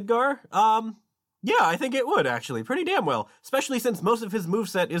well in Midgar? Yeah, I think it would, actually. Pretty damn well. Especially since most of his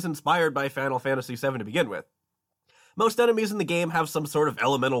moveset is inspired by Final Fantasy VII to begin with. Most enemies in the game have some sort of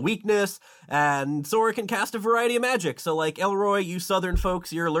elemental weakness, and Sora can cast a variety of magic. So like Elroy, you southern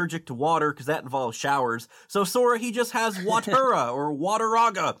folks, you're allergic to water, because that involves showers. So Sora, he just has Watura, or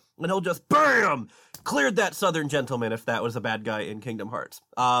Wateraga, and he'll just, BAM! Cleared that southern gentleman if that was a bad guy in Kingdom Hearts.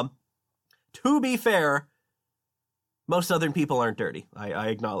 To be fair, most southern people aren't dirty. I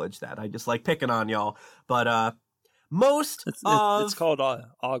acknowledge that. I just like picking on y'all. But most It's of... called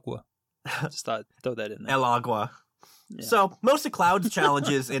Agua. Just thought throw that in there. El Agua. Yeah. So, most of Cloud's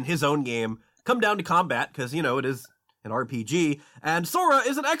challenges in his own game come down to combat, because, you know, it is an RPG, and Sora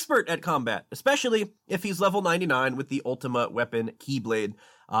is an expert at combat, especially if he's level 99 with the ultimate weapon, Keyblade.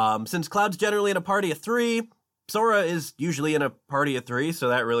 Since Cloud's generally in a party of 3, Sora is usually in a party of 3, so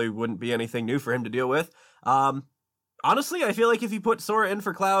that really wouldn't be anything new for him to deal with. Honestly, I feel like if you put Sora in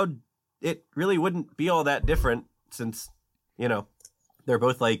for Cloud, it really wouldn't be all that different, since, you know, they're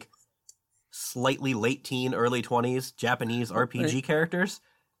both like slightly late teen, early 20s Japanese RPG characters.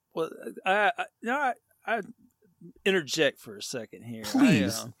 Well, I interject for a second here.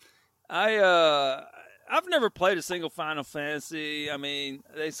 Please. I've never played a single Final Fantasy. I mean,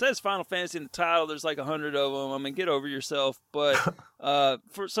 it says Final Fantasy in the title. There's like 100 of them. I mean, get over yourself. But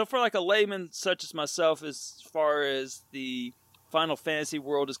for like a layman such as myself, as far as the Final Fantasy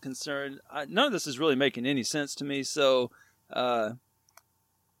world is concerned, none of this is really making any sense to me. So,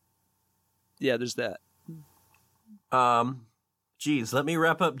 yeah, there's that. Geez, let me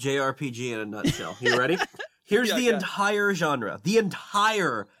wrap up JRPG in a nutshell. You ready? Here's Yeah, the yeah. entire genre. The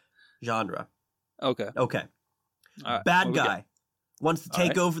entire genre. Okay. Okay. All right. Bad What we got? guy wants to All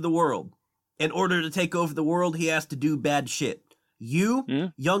take right. over the world. In order to take over the world, he has to do bad shit. You, Hmm?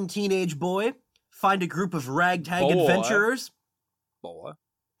 young teenage boy, find a group of ragtag Boy. adventurers, Boy.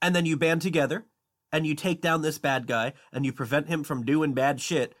 and then you band together, and you take down this bad guy, and you prevent him from doing bad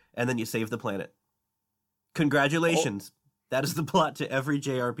shit, and then you save the planet. Congratulations. That is the plot to every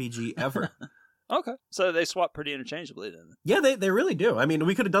JRPG ever. Okay. So they swap pretty interchangeably then. Yeah, they really do. I mean,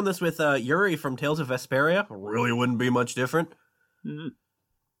 we could have done this with Yuri from Tales of Vesperia. Really wouldn't be much different.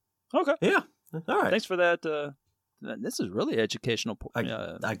 Mm-hmm. Okay. Yeah. All right. Thanks for that. This is really educational. I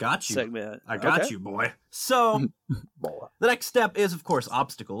got you. Segment. I got Okay. you, boy. So, the next step is, of course,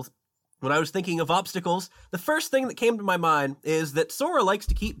 obstacles. When I was thinking of obstacles, the first thing that came to my mind is that Sora likes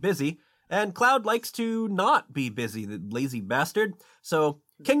to keep busy, and Cloud likes to not be busy, the lazy bastard. So,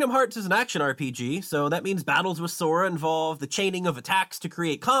 Kingdom Hearts is an action RPG, so that means battles with Sora involve the chaining of attacks to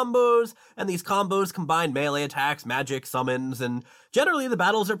create combos, and these combos combine melee attacks, magic, summons, and generally the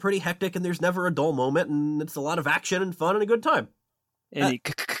battles are pretty hectic and there's never a dull moment, and it's a lot of action and fun and a good time. Any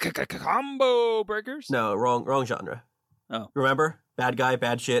combo breakers? No, wrong genre. Oh. Remember? Bad guy,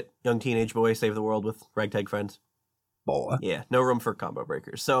 bad shit, young teenage boy, save the world with ragtag friends. Boy. Yeah, no room for combo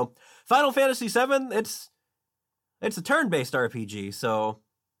breakers. So, Final Fantasy VII, it's a turn-based RPG, so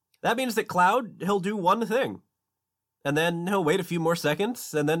that means that Cloud, he'll do one thing. And then he'll wait a few more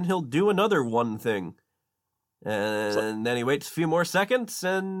seconds, and then he'll do another one thing. And then he waits a few more seconds,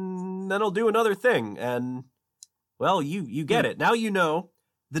 and then he'll do another thing. And, well, you get it. Now you know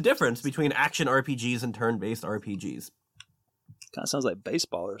the difference between action RPGs and turn-based RPGs. Kind of sounds like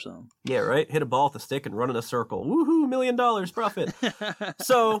baseball or something. Yeah, right? Hit a ball with a stick and run in a circle. Woohoo, $1 million profit.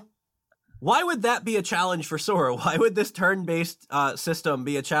 So, why would that be a challenge for Sora? Why would this turn-based system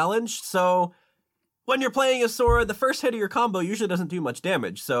be a challenge? So, when you're playing as Sora, the first hit of your combo usually doesn't do much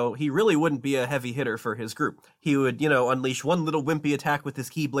damage, so he really wouldn't be a heavy hitter for his group. He would, unleash one little wimpy attack with his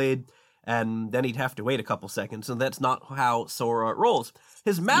Keyblade, and then he'd have to wait a couple seconds, and that's not how Sora rolls.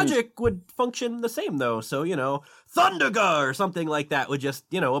 His magic would function the same, though, so, Thundaga or something like that would just,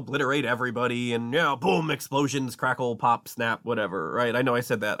 obliterate everybody, and, boom, explosions, crackle, pop, snap, whatever, right? I know I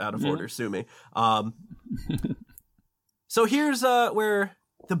said that out of order, sue me. So here's where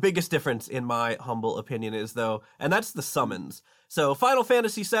the biggest difference, in my humble opinion, is, though, and that's the summons. So Final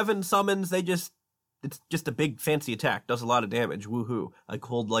Fantasy VII summons, it's just a big fancy attack, does a lot of damage, woohoo. I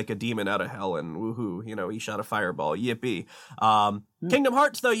pulled like a demon out of hell and woohoo, he shot a fireball, yippee. Kingdom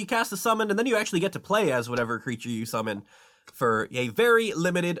Hearts, though, you cast a summon and then you actually get to play as whatever creature you summon. for a very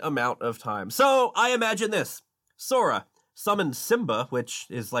limited amount of time. So I imagine this. Sora summons Simba, which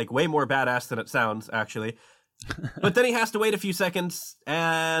is like way more badass than it sounds, actually. But then he has to wait a few seconds,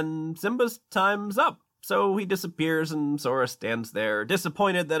 and Simba's time's up. So he disappears, and Sora stands there,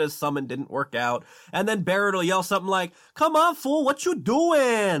 disappointed that his summon didn't work out. And then Barrett will yell something like, "Come on, fool, what you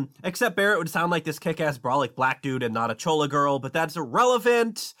doing?" Except Barrett would sound like this kick-ass brolic black dude and not a chola girl, but that's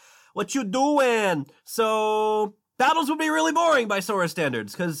irrelevant. What you doing? So battles would be really boring by Sora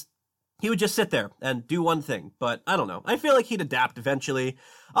standards, because he would just sit there and do one thing. But I don't know. I feel like he'd adapt eventually.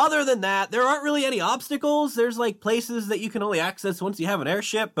 Other than that, there aren't really any obstacles. There's like places that you can only access once you have an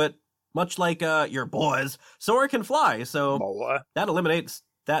airship, but much like your boys, Sora can fly, so that eliminates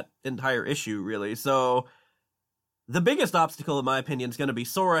that entire issue, really. So the biggest obstacle, in my opinion, is going to be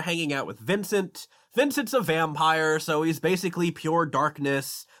Sora hanging out with Vincent. Vincent's a vampire, so he's basically pure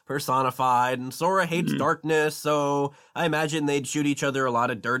darkness personified, and Sora hates darkness, so I imagine they'd shoot each other a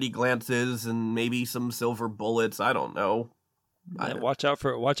lot of dirty glances and maybe some silver bullets. I don't know. Yeah, watch out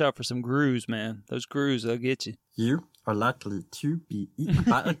for some grooves, man. Those grooves, they'll get you. You are likely to be eaten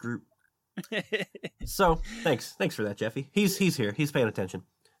by a group. So thanks for that, Jeffy. He's here. He's paying attention.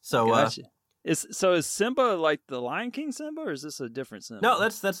 So gotcha. Is Simba like the Lion King Simba, or is this a different Simba? No,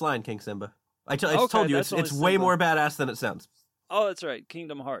 that's Lion King Simba. I told you it's way more badass than it sounds. Oh, that's right.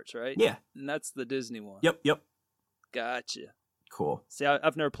 Kingdom Hearts, right? Yeah, and that's the Disney one. Yep. Gotcha. Cool. See,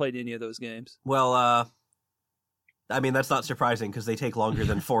 I've never played any of those games. Well, I mean that's not surprising because they take longer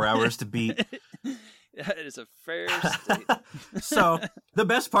than 4 hours to beat. That is a fair statement. So the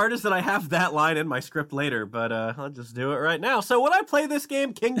best part is that I have that line in my script later, but I'll just do it right now. So when I play this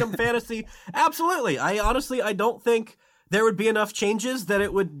game, Kingdom Fantasy, absolutely. I don't think there would be enough changes that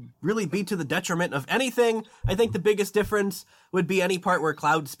it would really be to the detriment of anything. I think the biggest difference would be any part where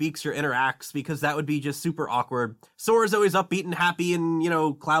Cloud speaks or interacts, because that would be just super awkward. Sora's always upbeat and happy, and,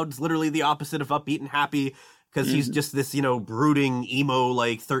 Cloud's literally the opposite of upbeat and happy, because he's just this, brooding, emo,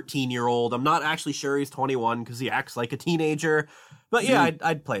 like, 13-year-old. I'm not actually sure he's 21, because he acts like a teenager. But yeah,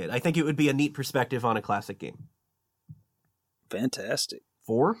 I'd play it. I think it would be a neat perspective on a classic game. Fantastic.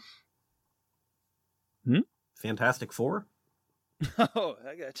 4? Fantastic Four? Oh,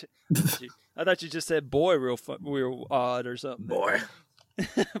 I got you. I thought you just said boy real odd or something. Boy.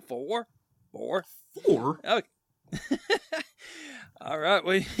 4? 4? 4? Okay. All right.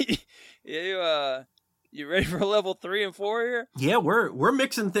 Well, you ready for level 3 and 4 here? Yeah, we're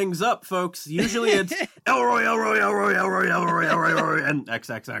mixing things up, folks. Usually it's Elroy, and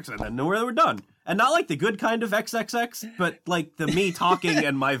XXX, and then we're done. And not like the good kind of XXX, but like the me talking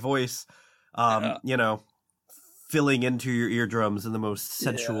and my voice, filling into your eardrums in the most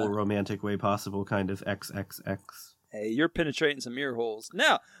sensual, romantic way possible, kind of XXX. Hey, you're penetrating some ear holes.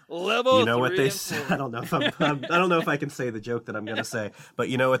 Now, level 3. You know what they say? I don't know if I don't know if I can say the joke that I'm going to say, but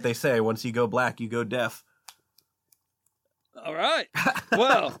you know what they say: once you go black, you go deaf. All right.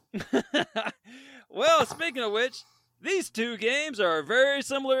 Well, speaking of which, these two games are very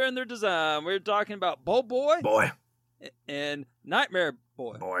similar in their design. We're talking about Bolt Boy and Nightmare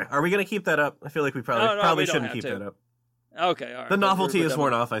Boy. Are we going to keep that up? I feel like we probably shouldn't keep that up. Okay, all right. The novelty is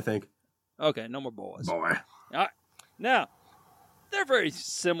worn off, I think. Okay, no more boys. Boy. All right. Now, they're very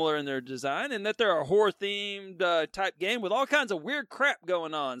similar in their design in that they're a horror-themed type game with all kinds of weird crap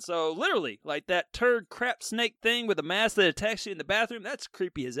going on. So, literally, like that turd crap snake thing with a mask that attacks you in the bathroom, that's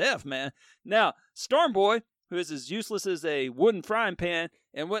creepy as F, man. Now, Storm Boy, who is as useless as a wooden frying pan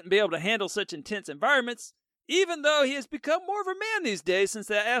and wouldn't be able to handle such intense environments, even though he has become more of a man these days since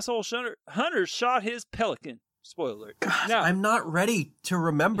that asshole hunter shot his pelican. Spoiler alert. God, now, I'm not ready to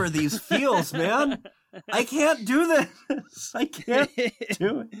remember these feels, man. I can't do this. I can't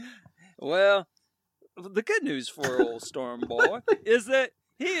do it. Well, the good news for old Storm Boy is that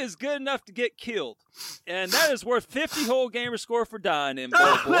he is good enough to get killed. And that is worth 50 whole gamer score for dying in,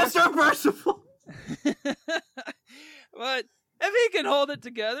 Boy. That's so merciful. But if he can hold it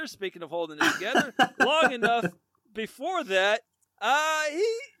together, speaking of holding it together, long enough before that,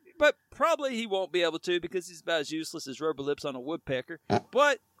 but probably he won't be able to because he's about as useless as rubber lips on a woodpecker.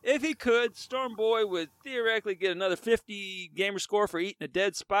 But if he could, Storm Boy would theoretically get another 50 gamer score for eating a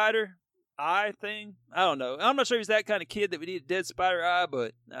dead spider eye thing. I don't know. I'm not sure he's that kind of kid that would eat a dead spider eye,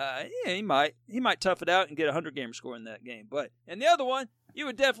 but yeah, he might. He might tough it out and get a 100 gamer score in that game. But in the other one, you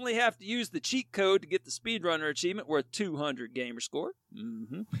would definitely have to use the cheat code to get the speedrunner achievement worth 200 gamer score.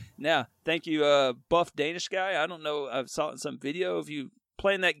 Now, thank you, buff Danish guy. I don't know. I saw it in some video of you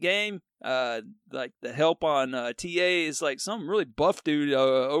playing that game. Like the help on TA is like some really buff dude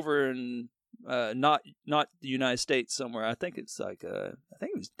over in not the United States somewhere. I think it's like I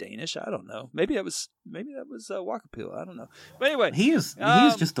think it was Danish. I don't know. Maybe that was Wakapil. I don't know. But anyway, He is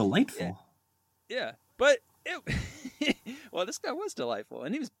just delightful. yeah. But well, this guy was delightful,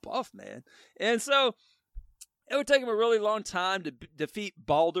 and he was buff, man. And so it would take him a really long time to defeat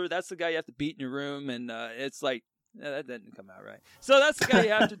Baldur. That's the guy you have to beat in your room, and it's like that didn't come out right. So that's the guy you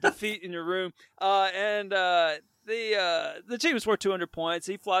have to defeat in your room, and the achievements worth 200 points.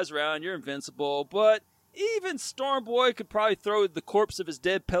 He flies around. You're invincible, but even Storm Boy could probably throw the corpse of his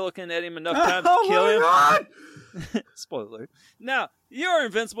dead pelican at him enough times to kill him. God! Spoiler alert. Now, you're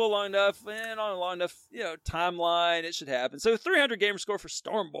invincible long enough, and on a long enough, timeline, it should happen. So 300 gamer score for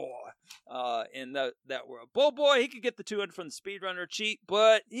Storm Boy in that world. Bull Boy, he could get the 200 from the speedrunner cheat,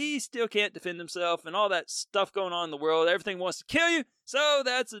 but he still can't defend himself, and all that stuff going on in the world. Everything wants to kill you, so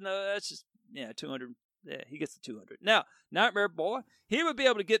that's just 200. Yeah, he gets the 200. Now, Nightmare Boy, he would be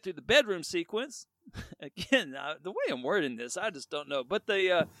able to get through the bedroom sequence. Again, the way I'm wording this, I just don't know. But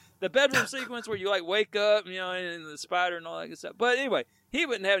the bedroom sequence where you like wake up, and the spider and all that good stuff. But anyway, he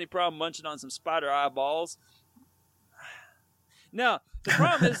wouldn't have any problem munching on some spider eyeballs. Now, the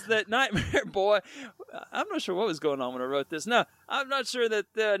problem is that Nightmare Boy, I'm not sure what was going on when I wrote this. Now, I'm not sure that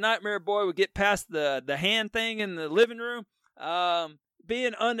the Nightmare Boy would get past the hand thing in the living room.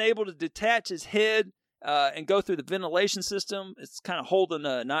 Being unable to detach his head and go through the ventilation system, it's kind of holding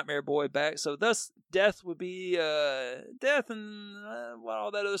Nightmare Boy back. So thus, death would be death and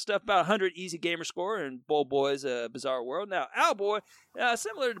all that other stuff. About 100 easy gamer score in Bull Boy's Bizarre World. Now, Owlboy,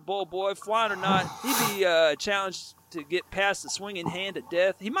 similar to Bull Boy, flying or not, he'd be challenged to get past the swinging hand of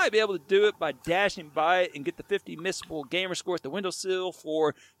death. He might be able to do it by dashing by it and get the 50 missable gamer score at the windowsill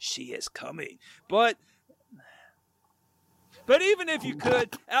for She Is Coming. But even if you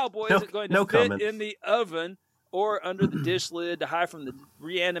could, Owlboy isn't going to fit in the oven or under the dish lid to hide from the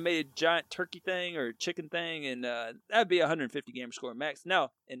reanimated giant turkey thing or chicken thing, and that'd be 150 gamer score max.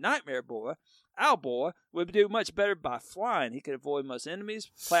 Now, in Nightmare Boy, Owlboy would do much better by flying. He could avoid most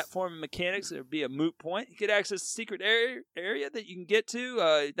enemies. Platforming mechanics, it would be a moot point. He could access a secret area that you can get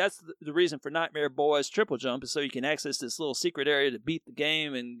to. That's the reason for Nightmare Boy's triple jump, is so you can access this little secret area to beat the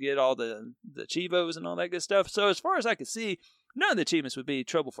game and get all the Chivos and all that good stuff. So as far as I can see, none of the achievements would be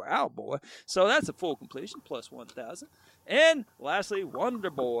trouble for Owlboy. So that's a full completion, plus 1,000. And lastly, Wonder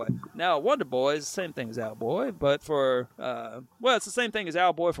Boy. Now, Wonder Boy is the same thing as Owlboy, but for, it's the same thing as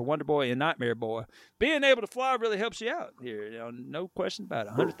Owlboy for Wonder Boy and Nightmare Boy. Being able to fly really helps you out here. No question about it.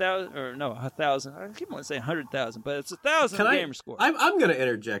 100,000, or no, 1,000. I keep on saying 100,000, but it's 1,000 gamer score. I'm going to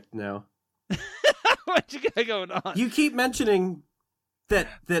interject now. What you got going on? You keep mentioning that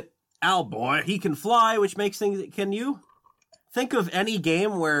Owlboy, he can fly, which makes things... Can you think of any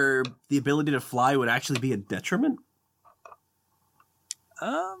game where the ability to fly would actually be a detriment?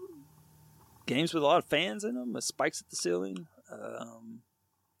 Games with a lot of fans in them, spikes at the ceiling,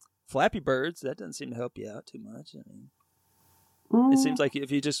 Flappy Birds. That doesn't seem to help you out too much. I mean, it seems like if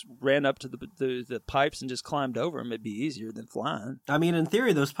you just ran up to the pipes and just climbed over them, it'd be easier than flying. I mean, in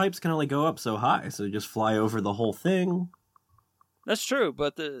theory, those pipes can only go up so high, so you just fly over the whole thing. That's true,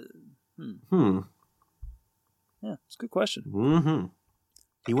 but yeah, it's a good question. Mm-hmm.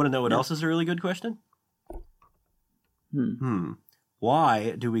 You want to know what else is a really good question?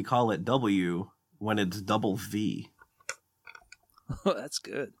 Why do we call it W when it's double V? Oh, that's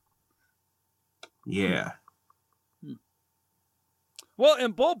good. Yeah. Well,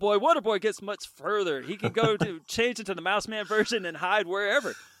 in Bull Boy, Wonder Boy gets much further. He can go to change into the Mouse Man version and hide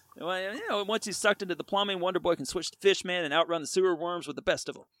wherever. Once he's sucked into the plumbing, Wonder Boy can switch to Fishman and outrun the sewer worms with the best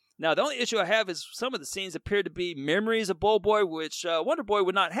of them. Now, the only issue I have is some of the scenes appear to be memories of Bull Boy, which Wonder Boy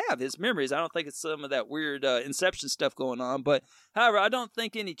would not have his memories. I don't think it's some of that weird Inception stuff going on. But, however, I don't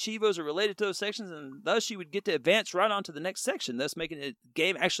think any Chivos are related to those sections, and thus you would get to advance right on to the next section, thus making the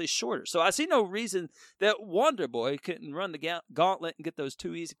game actually shorter. So I see no reason that Wonder Boy couldn't run the gauntlet and get those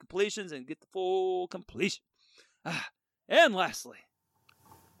 2 easy completions and get the full completion. And lastly,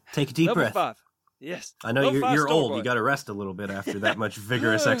 take a deep breath. 5. Yes. I know you're old. You got to rest a little bit after that much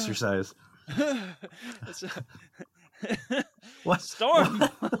vigorous exercise. What? Storm.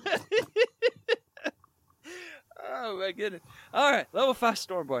 Oh, my goodness. All right. Level 5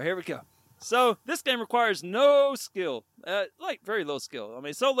 Storm Boy. Here we go. So this game requires no skill. Very low skill. I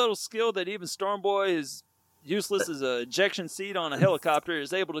mean, so little skill that even Storm Boy is useless as a ejection seat on a helicopter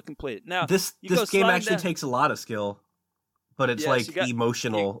is able to complete it. Now, this game actually takes a lot of skill, but it's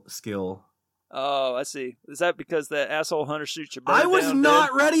emotional skill. Oh, I see. Is that because that asshole hunter shoots your brother I was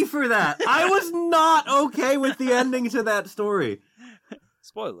not ready for that. I was not okay with the ending to that story.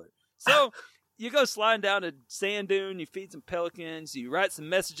 Spoiler. So you go sliding down a sand dune, you feed some pelicans, you write some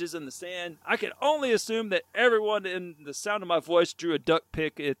messages in the sand. I can only assume that everyone in the sound of my voice drew a duck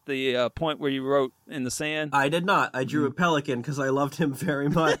pic at the point where you wrote in the sand. I did not. I drew a pelican because I loved him very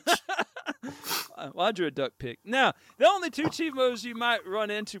much. Well, I drew a duck pic. Now, the only two Chivos you might run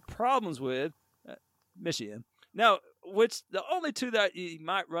into problems with, Michigan. Now, the only two that you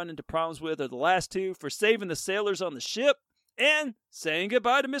might run into problems with are the last two for saving the sailors on the ship and saying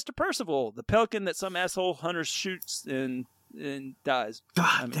goodbye to Mr. Percival, the pelican that some asshole hunter shoots and dies.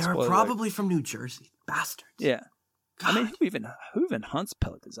 God, they're probably from New Jersey. Bastards. Yeah. God. I mean, who even hunts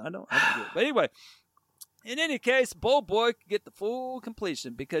pelicans? I don't get it. But anyway, in any case, Bold Boy could get the full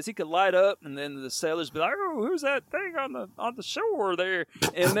completion because he could light up, and then the sailors be like, "Oh, who's that thing on the shore there?"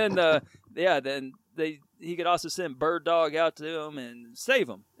 And then he could also send Bird Dog out to them and save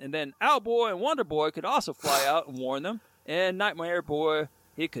them. And then Owlboy and Wonder Boy could also fly out and warn them. And Nightmare Boy,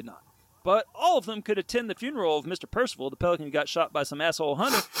 he could not. But all of them could attend the funeral of Mr. Percival, the pelican who got shot by some asshole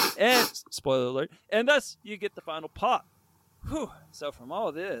hunter, and, spoiler alert, and thus you get the final pop. Whew. So from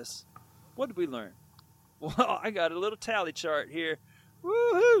all this, what did we learn? Well, I got a little tally chart here.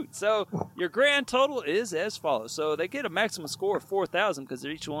 Woohoo! So your grand total is as follows. So they get a maximum score of 4,000 because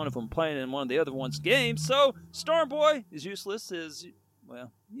they're each one of them playing in one of the other one's games. So Storm Boy is useless.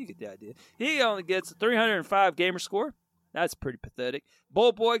 Well, you get the idea. He only gets a 305 gamer score. That's pretty pathetic.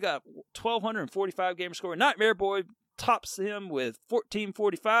 Bold Boy got 1,245 gamer score. Nightmare Boy tops him with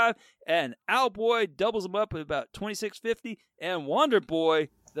 1,445. And Owlboy doubles him up with about 2,650. And Wonder Boy,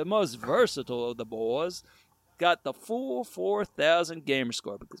 the most versatile of the boys, got the full 4,000 gamer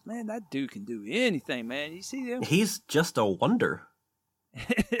score. Because, man, that dude can do anything, man. You see him? He's just a wonder.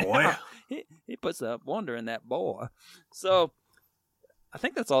 Boy. He puts a wonder in that boy. So, I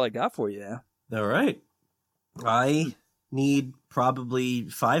think that's all I got for you now. All right. I need probably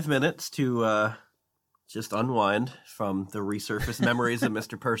 5 minutes to just unwind from the resurfaced memories of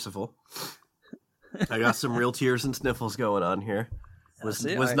Mr. Percival. I got some real tears and sniffles going on here. Was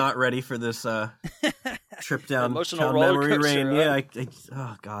not ready for this trip down memory lane. Right? Yeah,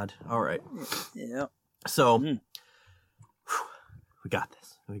 oh God. All right. Yeah. So we got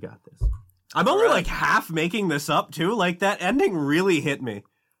this. I'm only like half making this up too. Like that ending really hit me.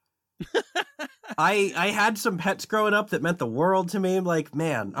 I had some pets growing up that meant the world to me. Like,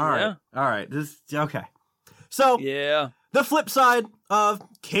 man, all right. This okay. So the flip side of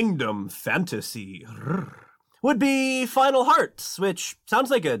Kingdom Fantasy would be Final Hearts, which sounds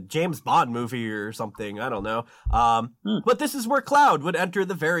like a James Bond movie or something. I don't know. But this is where Cloud would enter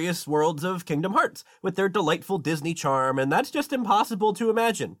the various worlds of Kingdom Hearts with their delightful Disney charm, and that's just impossible to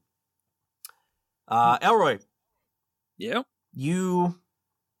imagine. Elroy. Yeah? You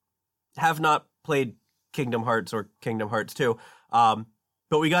have not played Kingdom Hearts or Kingdom Hearts 2,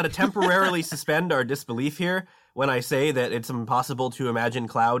 but we got to temporarily suspend our disbelief here when I say that it's impossible to imagine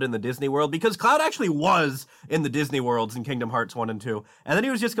Cloud in the Disney world, because Cloud actually was in the Disney worlds in Kingdom Hearts 1 and 2, and then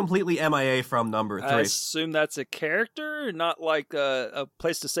he was just completely MIA from number 3. I assume that's a character, not like a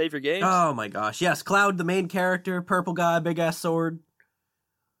place to save your games? Oh my gosh, yes, Cloud, the main character, purple guy, big-ass sword.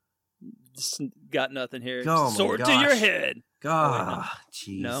 Just got nothing here. Oh sword to your head. God,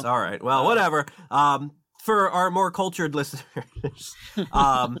 jeez. No? All right, well, whatever. For our more cultured listeners,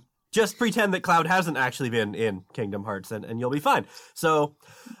 just pretend that Cloud hasn't actually been in Kingdom Hearts, and you'll be fine. So,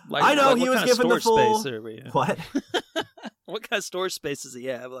 I know he was given the full... What? What kind of storage space does he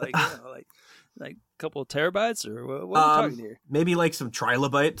have? Like, like a couple of terabytes, or what are we talking here? Maybe like some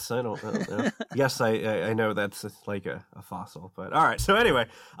trilobites. I don't know. Yes, I know that's like a fossil, but all right. So anyway,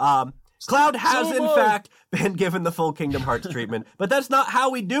 Cloud has in fact been given the full Kingdom Hearts treatment, but that's not how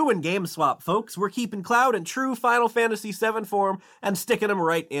we do in Game Swap, folks. We're keeping Cloud in true Final Fantasy VII form and sticking him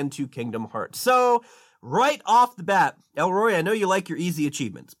right into Kingdom Hearts. So, right off the bat, Elroy, I know you like your easy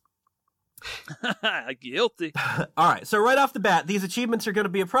achievements. Guilty. All right, so right off the bat, these achievements are going to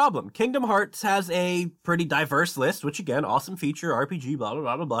be a problem. Kingdom Hearts has a pretty diverse list, which again, awesome feature, RPG, blah, blah,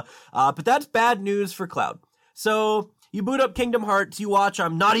 blah, blah, blah. But that's bad news for Cloud. So, you boot up Kingdom Hearts, you watch,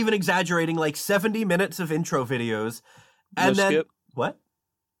 I'm not even exaggerating, like 70 minutes of intro videos. And no then, skip? What?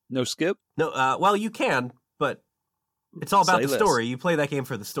 No skip? No, well, you can, but it's all about the story. You play that game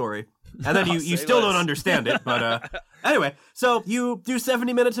for the story. And then you still don't understand it, but anyway, so you do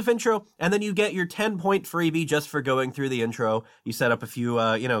 70 minutes of intro, and then you get your 10-point freebie just for going through the intro. You set up a few,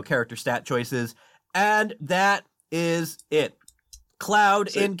 character stat choices, and that is it.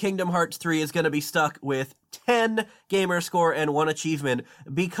 Cloud in Kingdom Hearts 3 is going to be stuck with 10 gamer score and 1 achievement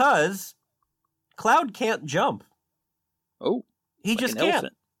because Cloud can't jump. Oh, he just can't.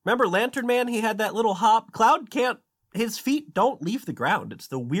 Elephant. Remember Lantern Man? He had that little hop. Cloud can't. His feet don't leave the ground. It's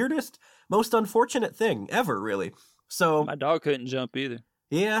the weirdest, most unfortunate thing ever, really. So My dog couldn't jump either.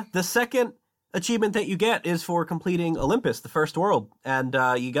 yeah, the second achievement that you get is for completing Olympus, the first world, and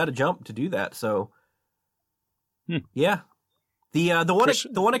you got to jump to do that. So yeah, the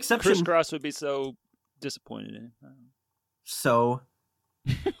one exception. Crisscross would be so disappointed in it. So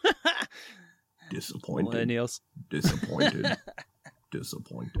disappointed. Millennials. Disappointed.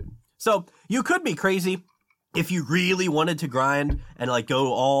 Disappointed. So you could be crazy if you really wanted to grind and like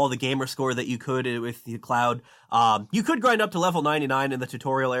go all the gamer score that you could with the Cloud. You could grind up to level 99 in the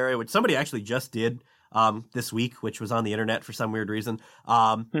tutorial area, which somebody actually just did this week, which was on the internet for some weird reason.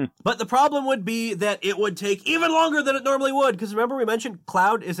 But the problem would be that it would take even longer than it normally would, because remember we mentioned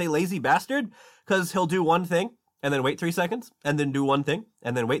Cloud is a lazy bastard, because he'll do one thing and then wait 3 seconds, and then do one thing,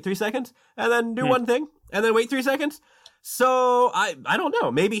 and then wait 3 seconds, and then do one thing, and then wait 3 seconds. So, I don't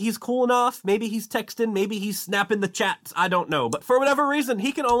know. Maybe he's cool enough. Maybe he's texting. Maybe he's snapping the chats. I don't know. But for whatever reason,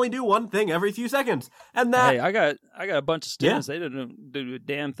 he can only do one thing every few seconds. And that... Hey, I got a bunch of students. They didn't do a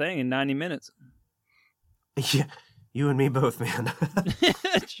damn thing in 90 minutes. Yeah, you and me both, man.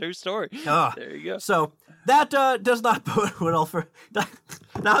 True story. There you go. So, that does not bode well for...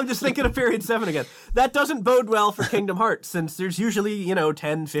 Now I'm just thinking of Period 7 again. That doesn't bode well for Kingdom Hearts, since there's usually,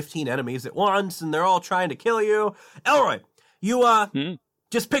 10, 15 enemies at once, and they're all trying to kill you. Elroy, you,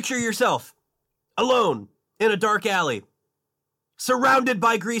 just picture yourself, alone, in a dark alley, surrounded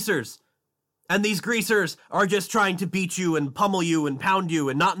by greasers. And these greasers are just trying to beat you and pummel you and pound you,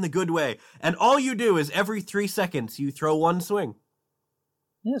 and not in the good way. And all you do is every 3 seconds, you throw one swing.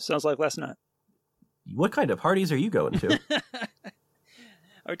 Yeah, sounds like last night. What kind of parties are you going to?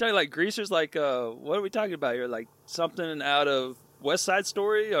 Are we talking like greasers? Like, what are we talking about here? Like something out of West Side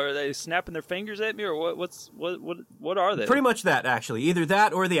Story? Or are they snapping their fingers at me? Or what are they? Pretty much that, actually. Either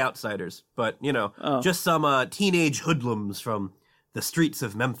that or The Outsiders. But, just some teenage hoodlums from the streets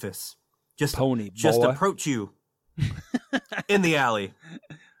of Memphis. Just approach you in the alley.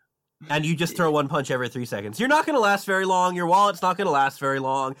 And you just throw one punch every 3 seconds. You're not going to last very long. Your wallet's not going to last very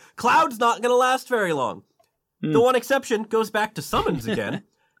long. Cloud's not going to last very long. The one exception goes back to summons again.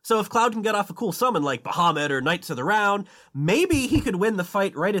 So if Cloud can get off a cool summon like Bahamut or Knights of the Round, maybe he could win the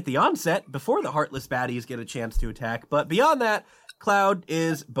fight right at the onset before the Heartless baddies get a chance to attack. But beyond that, Cloud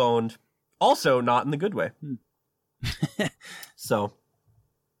is boned. Also not in the good way. So...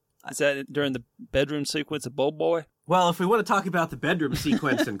 Is that during the bedroom sequence of Bold Boy? Well, if we want to talk about the bedroom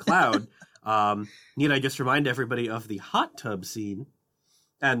sequence in Cloud, need I just remind everybody of the hot tub scene?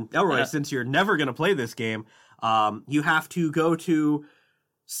 And Elroy, since you're never going to play this game, you have to go to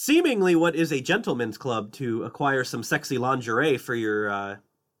seemingly what is a gentleman's club to acquire some sexy lingerie for your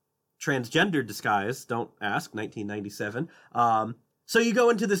transgender disguise. Don't ask, 1997. So you go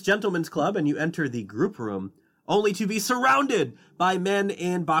into this gentleman's club and you enter the group room, only to be surrounded by men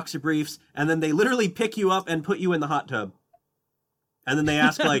in boxer briefs, and then they literally pick you up and put you in the hot tub. And then they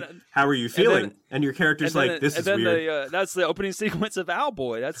ask, like, how are you feeling? And your character's like, this is weird. That's the opening sequence of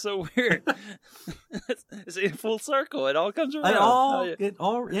Owlboy. That's so weird. It's in full circle. It all comes around.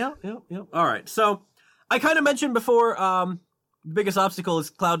 All right. So I kind of mentioned before, the biggest obstacle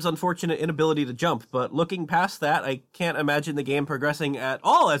is Cloud's unfortunate inability to jump. But looking past that, I can't imagine the game progressing at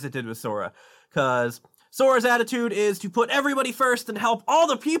all as it did with Sora. Because Sora's attitude is to put everybody first and help all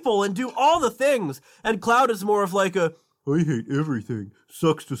the people and do all the things. And Cloud is more of like a, I hate everything.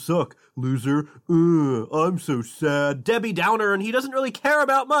 Sucks to suck, loser. I'm so sad. Debbie Downer, and he doesn't really care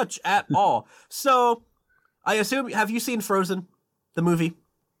about much at all. So, I assume, have you seen Frozen, the movie?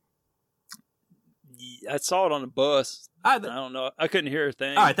 I saw it on a bus. I don't know. I couldn't hear a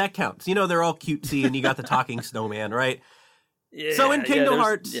thing. All right, that counts. They're all cutesy, and you got the talking snowman, right? Yeah. So in Kingdom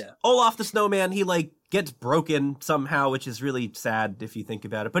Hearts, Olaf the snowman, he gets broken somehow, which is really sad if you think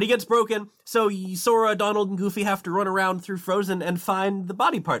about it. But he gets broken, so Sora, Donald, and Goofy have to run around through Frozen and find the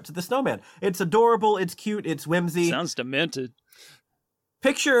body parts of the snowman. It's adorable, it's cute, it's whimsy. Sounds demented.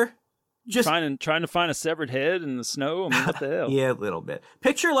 Picture just trying to find a severed head in the snow. I mean, what the hell? Yeah, a little bit.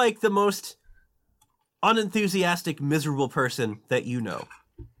 Picture the most unenthusiastic, miserable person that you know.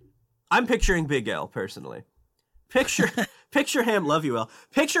 I'm picturing Big L personally. Picture him, love you, El.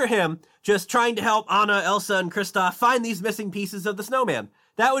 Picture him just trying to help Anna, Elsa, and Kristoff find these missing pieces of the snowman.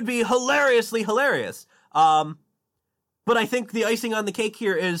 That would be hilariously hilarious. But I think the icing on the cake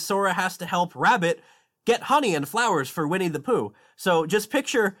here is Sora has to help Rabbit get honey and flowers for Winnie the Pooh. So just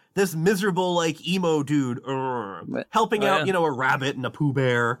picture this miserable, emo dude helping out, a rabbit and a Pooh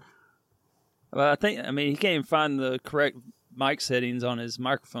Bear. Well, he can't even find the correct mic settings on his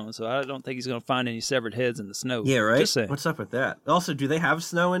microphone, so I don't think he's going to find any severed heads in the snow. Yeah, right? Just saying. What's up with that? Also, do they have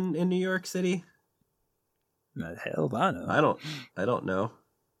snow in New York City? The hell if I know. I don't know.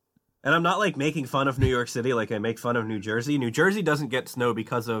 And I'm not like making fun of New York City like I make fun of New Jersey. New Jersey doesn't get snow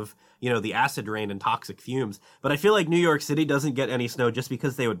because of, the acid rain and toxic fumes. But I feel like New York City doesn't get any snow just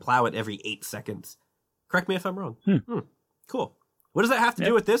because they would plow it every 8 seconds. Correct me if I'm wrong. Cool. What does that have to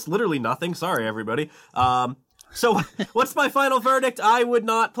do with this? Literally nothing. Sorry, everybody. So what's my final verdict? I would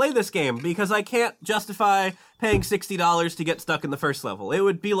not play this game because I can't justify paying $60 to get stuck in the first level. It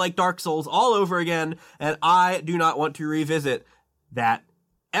would be like Dark Souls all over again, and I do not want to revisit that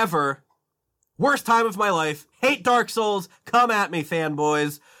ever. Worst time of my life. Hate Dark Souls. Come at me,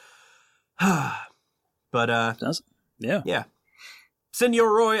 fanboys. But, yeah.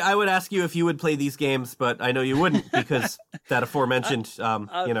 Senor Roy, I would ask you if you would play these games, but I know you wouldn't because that aforementioned,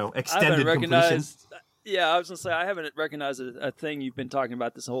 extended completion. Yeah, I was going to say, I haven't recognized a thing you've been talking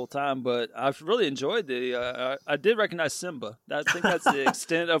about this whole time, but I've really enjoyed I did recognize Simba. I think that's the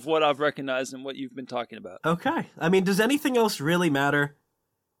extent of what I've recognized and what you've been talking about. Okay. I mean, does anything else really matter?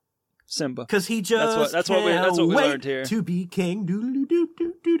 Simba. Because he just that's what we learned here. To be king.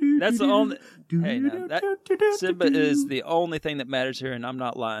 That's the only... Hey, now, Simba is the only thing that matters here, and I'm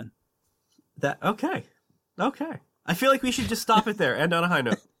not lying. Okay. I feel like we should just stop it there. End on a high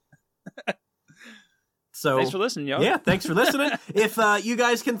note. So, thanks for listening, y'all. Yeah, thanks for listening. If you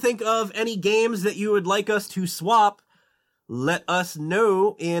guys can think of any games that you would like us to swap, let us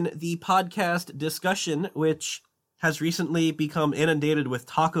know in the podcast discussion, which has recently become inundated with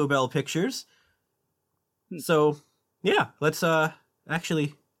Taco Bell pictures. So, yeah, let's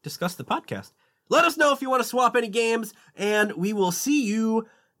actually discuss the podcast. Let us know if you want to swap any games, and we will see you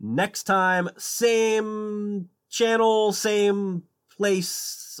next time. Same channel, same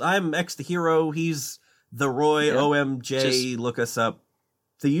place. I'm X the Hero. He's the Roy, OMJ. Look us up.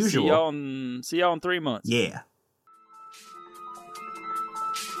 The usual. See y'all in 3 months. Yeah.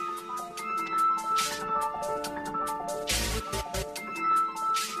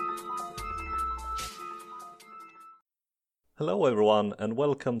 Hello everyone and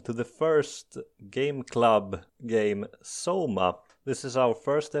welcome to the first Game Club game Soma. This is our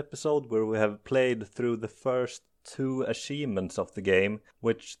first episode where we have played through the first 2 achievements of the game,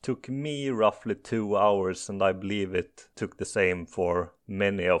 which took me roughly 2 hours, and I believe it took the same for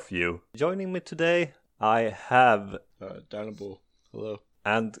many of you. Joining me today, I have Danable. Hello.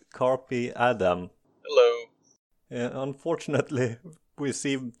 And Carpe Adam. Hello. Unfortunately, we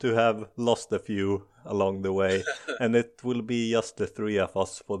seem to have lost a few along the way, and it will be just the 3 of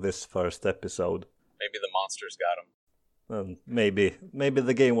us for this first episode. Maybe the monsters got them. Maybe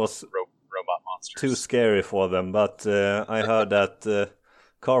the game was robot monsters. Too scary for them, but I heard that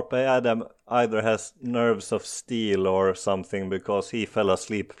Carpe Adam either has nerves of steel or something because he fell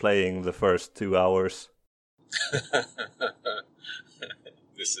asleep playing the first 2 hours.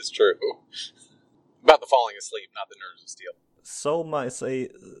 This is true. About the falling asleep, not the nerves of steel. Soma is a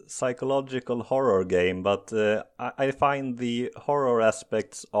psychological horror game, but I find the horror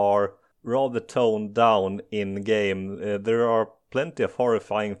aspects are rather toned down in game. There are plenty of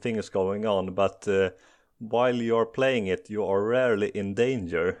horrifying things going on, but while you're playing it, you are rarely in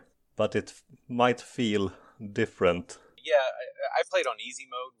danger, but it might feel different. Yeah, I played on easy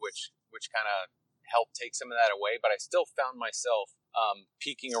mode, which kind of helped take some of that away, but I still found myself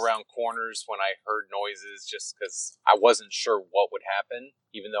peeking around corners when I heard noises just because I wasn't sure what would happen,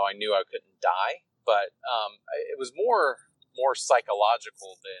 even though I knew I couldn't die. But it was more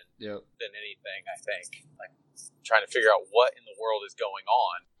psychological than anything, I think. Like trying to figure out what in the world is going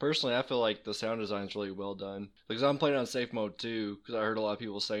on. Personally, I feel like the sound design is really well done. Because I'm playing on safe mode too, because I heard a lot of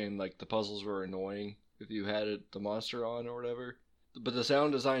people saying like the puzzles were annoying if you had the monster on or whatever. But the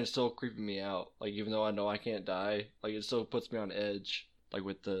sound design is still creeping me out. Like, even though I know I can't die, like, it still puts me on edge, like,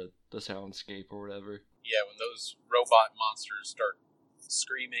 with the soundscape or whatever. Yeah, when those robot monsters start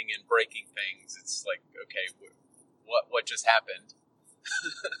screaming and breaking things, it's like, okay, what just happened?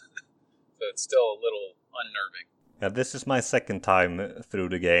 So it's still a little unnerving. Yeah, this is my second time through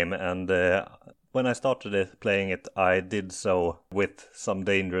the game, and when I started playing it, I did so with some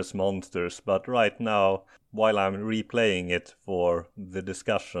dangerous monsters, but right now, while I'm replaying it for the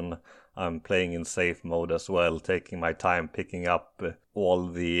discussion, I'm playing in safe mode as well, taking my time picking up all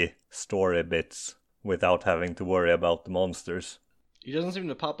the story bits without having to worry about the monsters. He doesn't seem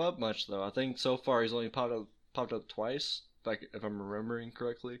to pop up much, though. I think so far he's only popped up twice, if I'm remembering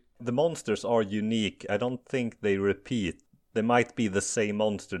correctly. The monsters are unique. I don't think they repeat. They might be the same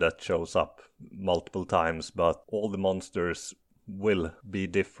monster that shows up multiple times, but all the monsters will be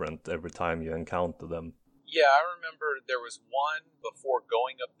different every time you encounter them. Yeah, I remember there was one before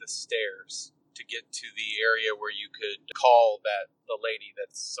going up the stairs to get to the area where you could call the lady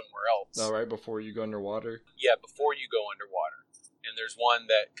that's somewhere else. Oh, right before you go underwater? Yeah, before you go underwater. and there's one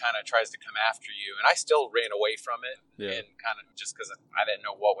that kind of tries to come after you, and I still ran away from it, Yeah. and kind of just because I didn't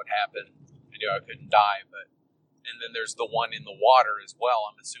know what would happen. I knew I couldn't die, and then there's the one in the water as well.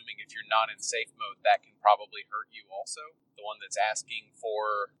 I'm assuming if you're not in safe mode, that can probably hurt you also. The one that's asking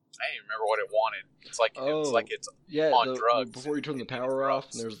for, I don't even remember what it wanted. It's like it's yeah, on drugs. Before you turn the power off,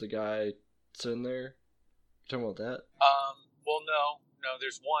 and there's the guy sitting there. You talking about that? Well, no.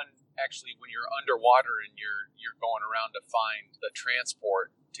 There's one actually when you're underwater and you're going around to find the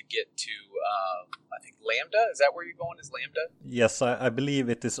transport to get to I think Lambda. Is that where you're going? Is Lambda? Yes, I believe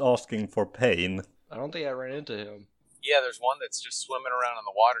it is asking for pain. I don't think I ran into him. Yeah, there's one that's just swimming around in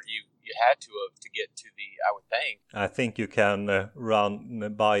the water. You had to have to get to the. I would think. I think you can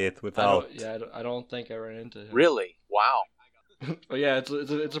run by it without. I don't think I ran into him. Really? Wow. Oh yeah,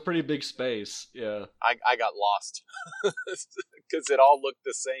 it's a pretty big space. Yeah. I got lost because it all looked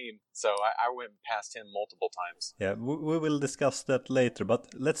the same. So I went past him multiple times. Yeah, we will discuss that later, but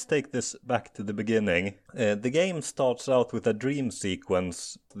let's take this back to the beginning. The game starts out with a dream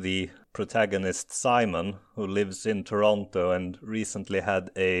sequence. The protagonist Simon, who lives in Toronto and recently had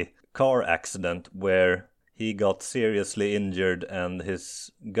a car accident where he got seriously injured and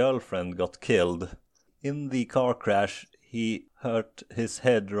his girlfriend got killed. In the car crash, he hurt his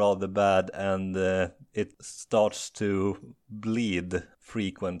head rather bad and it starts to bleed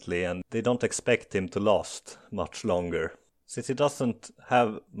frequently, and they don't expect him to last much longer. Since he doesn't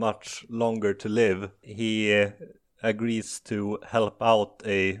have much longer to live, he agrees to help out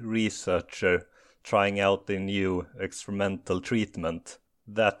a researcher trying out a new experimental treatment.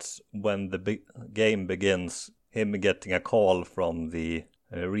 That's when the game begins, him getting a call from the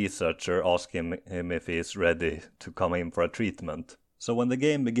researcher asking him if he is ready to come in for a treatment. So when the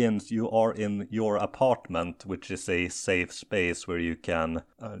game begins, you are in your apartment, which is a safe space where you can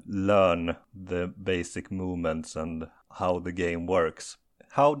learn the basic movements and how the game works.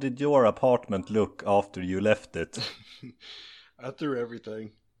 How did your apartment look after you left it? I threw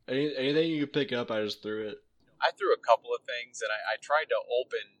everything. Anything you could pick up, I just threw it. I threw a couple of things, and I tried to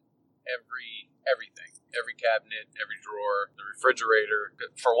open everything. Every cabinet, every drawer, the refrigerator.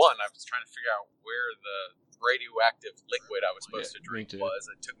 For one, I was trying to figure out where the radioactive liquid I was supposed to drink was.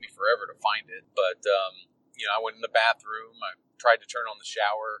 It took me forever to find it. But, I went in the bathroom. I tried to turn on the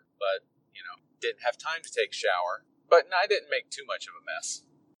shower, but, didn't have time to take a shower. But I didn't make too much of a mess.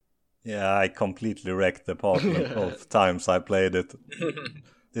 Yeah, I completely wrecked the apartment both times I played it.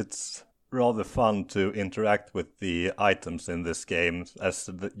 It's rather fun to interact with the items in this game, as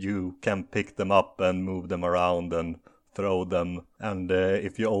you can pick them up and move them around and throw them. And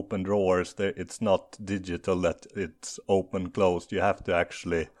if you open drawers, it's not digital that it's open closed. You have to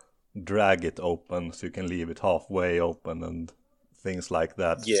actually drag it open, so you can leave it halfway open and things like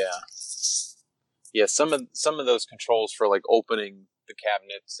that. Yeah. Some of those controls for like opening the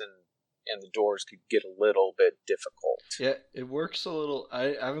cabinets and the doors could get a little bit difficult. Yeah, it works a little.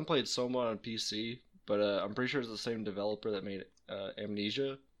 I haven't played Soma on PC, but I'm pretty sure it's the same developer that made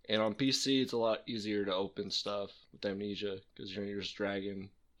Amnesia. And on PC, it's a lot easier to open stuff with Amnesia because you're just dragging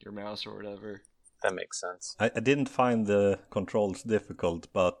your mouse or whatever. That makes sense. I didn't find the controls difficult,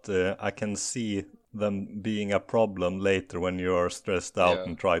 but I can see them being a problem later when you are stressed out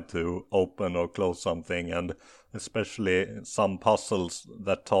and try to open or close something, and especially some puzzles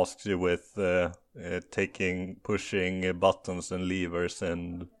that tasks you with pushing buttons and levers,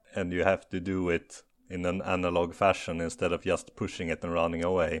 and you have to do it in an analog fashion instead of just pushing it and running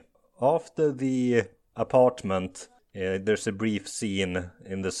away. After the apartment, there's a brief scene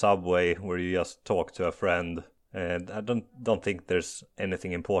in the subway where you just talk to a friend. And I don't think there's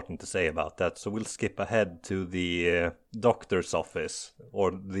anything important to say about that, so we'll skip ahead to the doctor's office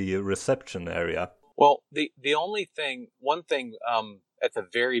or the reception area. Well, the one thing at the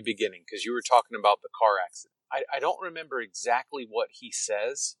very beginning, because you were talking about the car accident, I don't remember exactly what he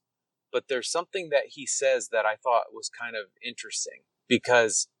says, but there's something that he says that I thought was kind of interesting,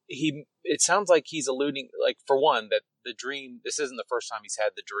 because it sounds like he's alluding, like, for one, that the dream, this isn't the first time he's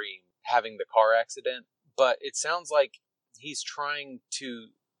had the dream having the car accident. But it sounds like he's trying to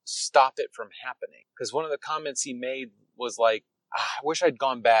stop it from happening. Because one of the comments he made was like, I wish I'd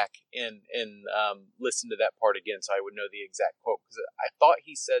gone back and listened to that part again so I would know the exact quote. Because I thought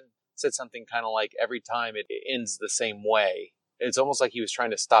he said something kind of like, every time it ends the same way. It's almost like he was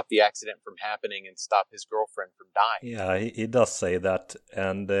trying to stop the accident from happening and stop his girlfriend from dying. Yeah, he does say that.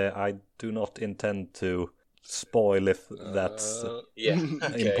 And I do not intend to spoil if that's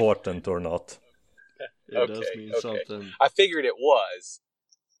important or not. It does mean something. I figured it was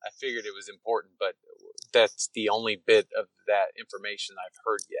important, but that's the only bit of that information I've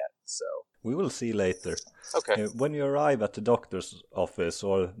heard yet. So We will see later. okay, When you arrive at the doctor's office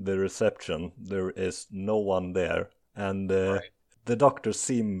or the reception, there is no one there. And the doctors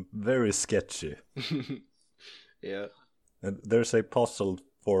seem very sketchy. Yeah. And there's a puzzle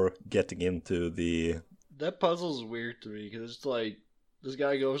for getting into the... That puzzle's weird to me because it's like this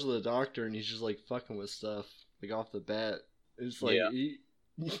guy goes to the doctor and he's just like fucking with stuff like off the bat. It's like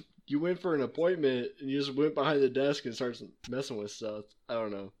you went for an appointment and you just went behind the desk and starts messing with stuff. I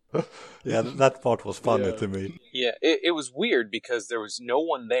don't know. Yeah, that part was funny Yeah. to me. yeah, it was weird because there was no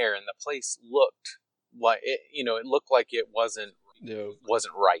one there, and the place looked like it. You know, it looked like it wasn't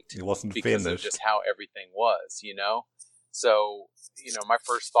right. It wasn't because finished. of just how everything was. You know, so my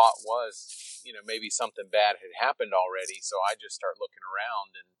first thought was, maybe something bad had happened already. So I just start looking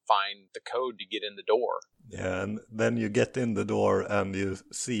around and find the code to get in the door. Yeah, and then you get in the door and you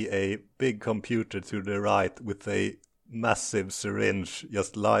see a big computer to the right with a massive syringe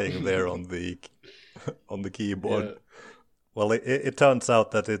just lying there on the keyboard. Yeah. Well, it turns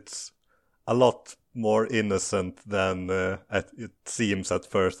out that it's a lot more innocent than it seems at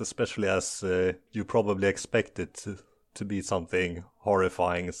first, especially as you probably expect it to be something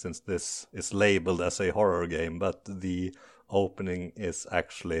horrifying since this is labeled as a horror game, but the opening is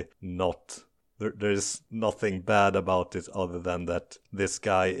actually not. There is nothing bad about it other than that this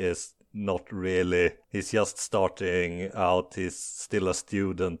guy is not really. He's just starting out. He's still a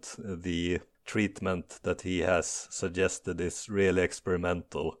student. The treatment that he has suggested is really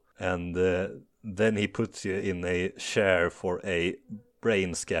experimental. And then he puts you in a chair for a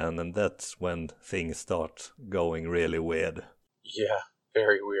brain scan, and that's when things start going really weird. Yeah,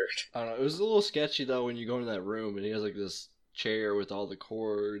 very weird. I don't know. It was a little sketchy though when you go into that room and he has like this chair with all the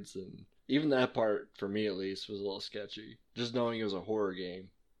cords, and even that part for me at least was a little sketchy. Just knowing it was a horror game,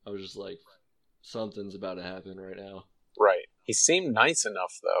 I was just like, something's about to happen right now. Right. He seemed nice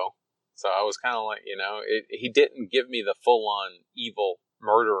enough though, so I was kind of like, he didn't give me the full-on evil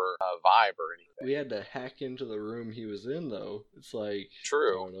murderer vibe or anything. We had to hack into the room he was in though. It's like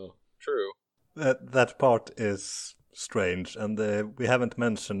True. I don't know. True. That part is strange, and we haven't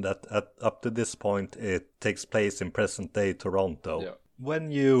mentioned that up to this point it takes place in present-day Toronto. Yeah.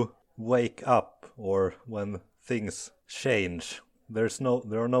 When you wake up or when things change, there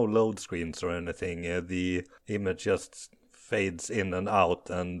are no load screens or anything. The image just fades in and out,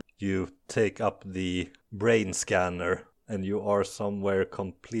 and you take up the brain scanner and you are somewhere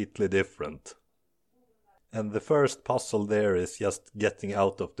completely different. And the first puzzle there is just getting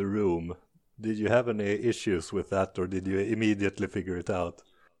out of the room. Did you have any issues with that, or did you immediately figure it out?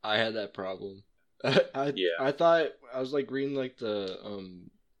 I had that problem. I thought I was like reading like the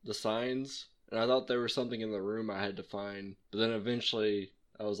signs, and I thought there was something in the room I had to find. But then eventually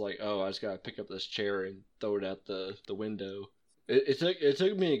I was like, oh, I just gotta pick up this chair and throw it out the window. It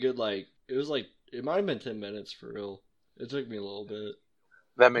took me a good it might have been 10 minutes for real. It took me a little bit.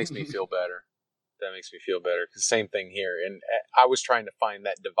 That makes me feel better. Because same thing here. And I was trying to find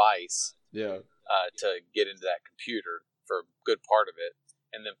that device to get into that computer for a good part of it.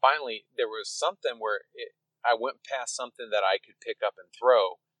 And then finally, there was something where I went past something that I could pick up and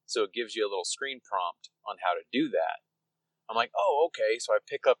throw. So it gives you a little screen prompt on how to do that. I'm like, oh, okay. So I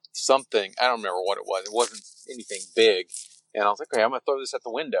pick up something. I don't remember what it was. It wasn't anything big. And I was like, okay, I'm going to throw this at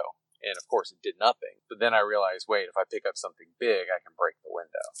the window. And of course, it did nothing. But then I realized, wait, if I pick up something big, I can break the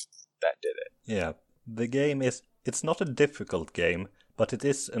window. That did it. Yeah. The game it's not a difficult game, but it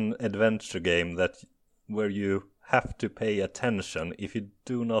is an adventure game where you have to pay attention. If you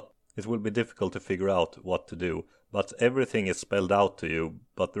do not, it will be difficult to figure out what to do. But everything is spelled out to you,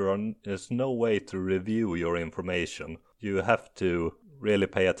 but there's no way to review your information. You have to really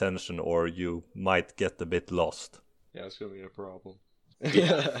pay attention or you might get a bit lost. Yeah, it's going to be a problem.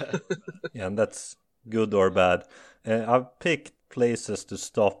 Yeah, and that's good or bad. I've picked places to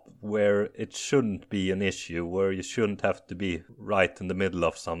stop where it shouldn't be an issue, where you shouldn't have to be right in the middle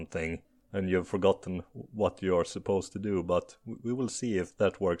of something and you've forgotten what you're supposed to do, but we will see if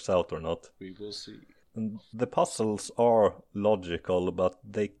that works out or not. We will see. And the puzzles are logical, but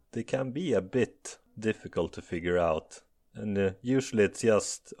they can be a bit difficult to figure out. And usually it's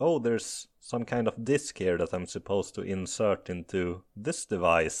just, oh, there's some kind of disk here that I'm supposed to insert into this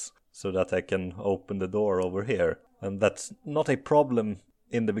device so that I can open the door over here. And that's not a problem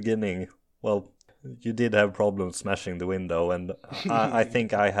in the beginning. Well, you did have problems smashing the window, and I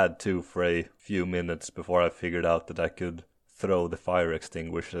think I had to for a few minutes before I figured out that I could throw the fire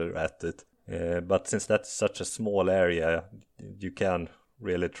extinguisher at it. But since that's such a small area, you can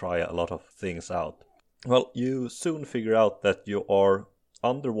really try a lot of things out. Well, you soon figure out that you are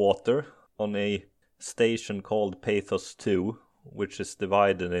underwater on a station called Pathos 2, which is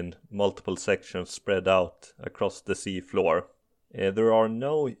divided in multiple sections spread out across the sea floor. There are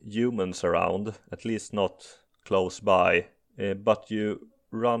no humans around, at least not close by, but you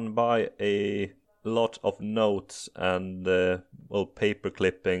run by a lot of notes and paper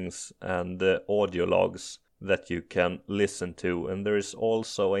clippings and audio logs that you can listen to, and there is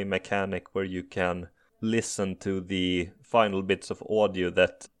also a mechanic where you can listen to the final bits of audio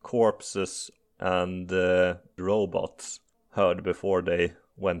that corpses and robots heard before they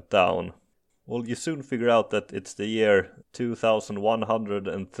went down. Well, you soon figure out that it's the year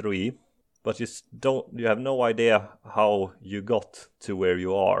 2103, but you have no idea how you got to where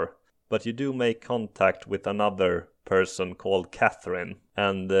you are. But you do make contact with another person called Catherine,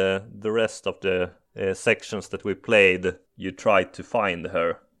 and the rest of the sections that we played, you try to find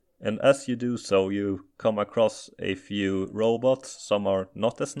her. And as you do so, you come across a few robots. Some are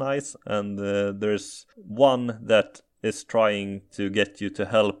not as nice, and there's one that is trying to get you to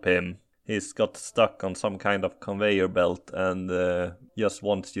help him. He's got stuck on some kind of conveyor belt and just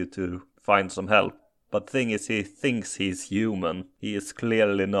wants you to find some help. But thing is, he thinks he's human. He is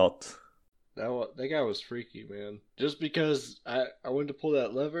clearly not. That guy was freaky, man. Just because I went to pull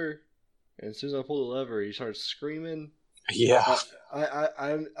that lever, and as soon as I pulled the lever, he started screaming. Yeah.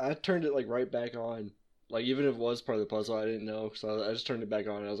 I turned it like right back on. Like, even if it was part of the puzzle, I didn't know, so I just turned it back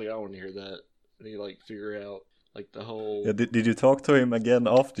on. And I was like, I don't want to hear that. And he like figure out like the whole. Yeah, did you talk to him again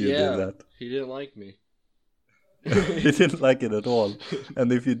after you did that? He didn't like me. He didn't like it at all.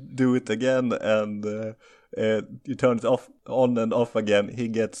 And if you do it again and you turn it on and off again, he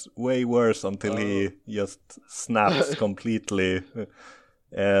gets way worse until he just snaps completely.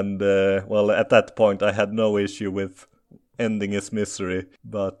 And at that point I had no issue with ending his misery.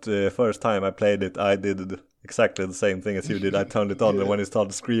 But first time I played it, I did exactly the same thing as you did. I turned it on, and when he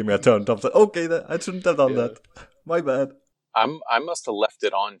started screaming, I turned it off. So, okay, I shouldn't have done that. My bad. I must have left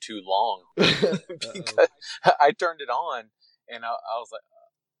it on too long because I turned it on and I was like,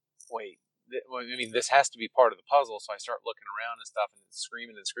 wait, this has to be part of the puzzle. So I start looking around and stuff and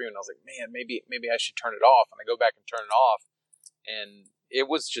screaming and screaming. I was like, man, maybe I should turn it off. And I go back and turn it off, and it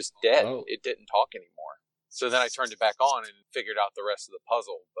was just dead. Oh. It didn't talk anymore. So then I turned it back on and figured out the rest of the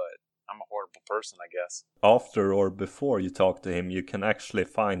puzzle, but I'm a horrible person, I guess. After or before you talk to him, you can actually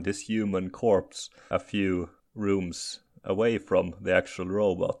find his human corpse a few rooms away from the actual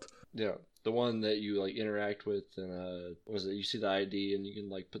robot. Yeah, the one that you like interact with, and you see the ID and you can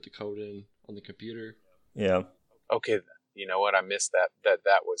like put the code in on the computer. Yeah. Okay, you know what? I missed that.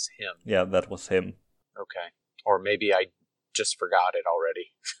 That was him. Yeah, that was him. Okay, or maybe I just forgot it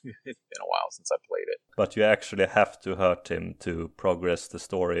already. It's been a while since I played it. But you actually have to hurt him to progress the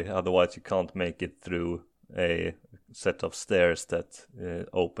story, otherwise you can't make it through a set of stairs that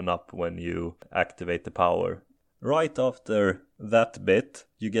open up when you activate the power. Right after that bit,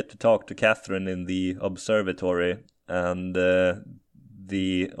 you get to talk to Catherine in the observatory, and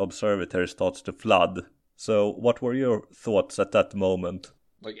the observatory starts to flood. So what were your thoughts at that moment?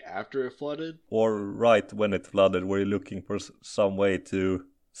 Like after it flooded? Or right when it flooded, were you looking for some way to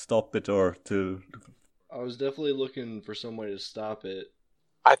stop it or to... I was definitely looking for some way to stop it.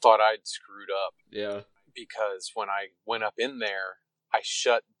 I thought I'd screwed up. Yeah. Because when I went up in there, I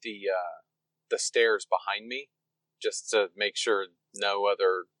shut the stairs behind me just to make sure no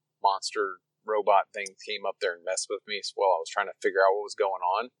other monster robot thing came up there and messed with me while I was trying to figure out what was going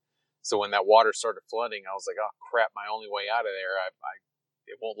on. So when that water started flooding, I was like, oh crap, my only way out of there,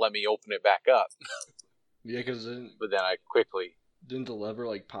 it won't let me open it back up. Yeah, because but then I quickly... Didn't the lever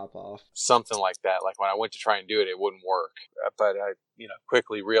like pop off? Something like that. Like when I went to try and do it, it wouldn't work. But I,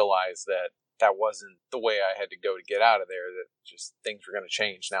 quickly realized that wasn't the way I had to go to get out of there, that just things were going to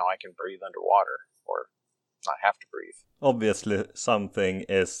change. Now I can breathe underwater, or not have to breathe. Obviously, something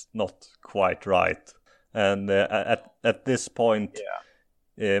is not quite right. And at this point,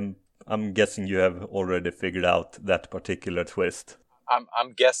 I'm guessing you have already figured out that particular twist.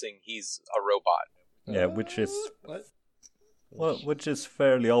 I'm guessing he's a robot. Yeah, which is... What? Well, which is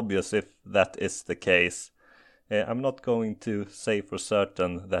fairly obvious if that is the case. I'm not going to say for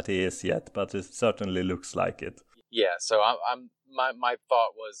certain that he is yet, but it certainly looks like it. Yeah, so my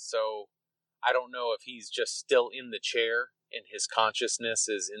thought was, so I don't know if he's just still in the chair and his consciousness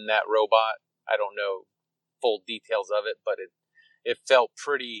is in that robot. I don't know full details of it, but it felt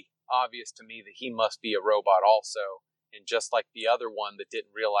pretty obvious to me that he must be a robot also. And just like the other one that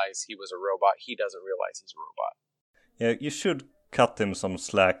didn't realize he was a robot, he doesn't realize he's a robot. Yeah, you should cut him some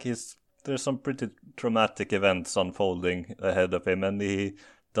slack. There's some pretty traumatic events unfolding ahead of him, and he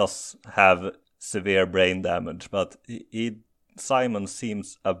does have severe brain damage. But Simon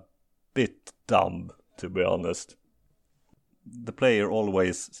seems a bit dumb, to be honest. The player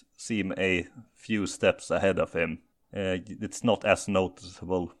always seem a few steps ahead of him. It's not as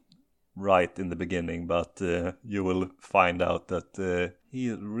noticeable right in the beginning, but you will find out that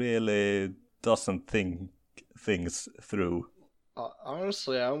he really doesn't think things through.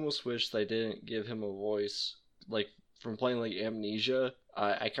 Honestly, I almost wish they didn't give him a voice. Like, from playing like Amnesia,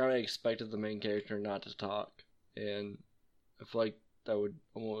 I kind of expected the main character not to talk, and I feel like that would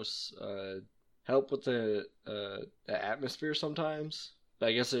almost help with the atmosphere sometimes. But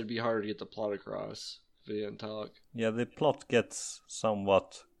I guess it'd be harder to get the plot across if he didn't talk. Yeah, the plot gets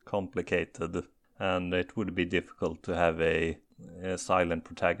somewhat complicated, and it would be difficult to have a silent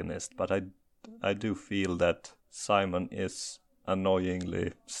protagonist, but I do feel that Simon is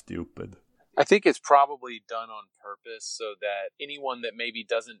annoyingly stupid. I think it's probably done on purpose so that anyone that maybe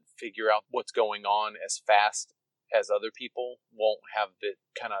doesn't figure out what's going on as fast as other people won't have it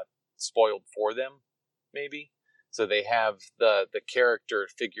kind of spoiled for them, maybe. So they have the character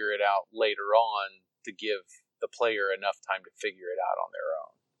figure it out later on to give the player enough time to figure it out on their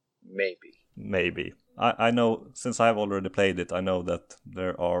own. Maybe. I know, since I've already played it, I know that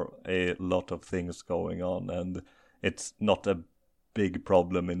there are a lot of things going on, and it's not a big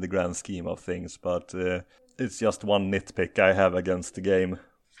problem in the grand scheme of things, but it's just one nitpick I have against the game.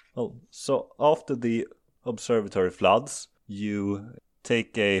 Well, so after the observatory floods, you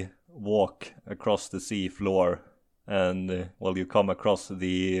take a walk across the sea floor, and you come across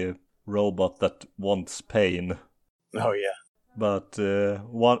the robot that wants pain. Oh yeah. But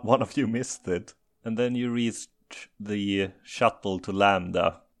one of you missed it, and then you reach the shuttle to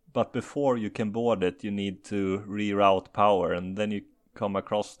Lambda. But before you can board it, you need to reroute power, and then you come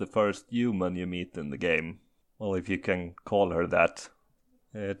across the first human you meet in the game. Well, if you can call her that.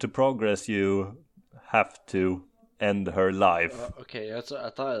 To progress, you have to end her life. Okay, I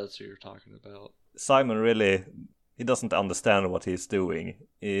thought that's what you were talking about. Simon really, he doesn't understand what he's doing.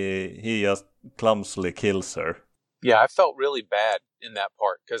 He just clumsily kills her. Yeah, I felt really bad in that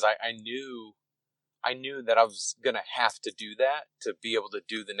part because I knew that I was going to have to do that to be able to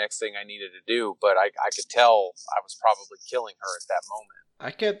do the next thing I needed to do, but I could tell I was probably killing her at that moment.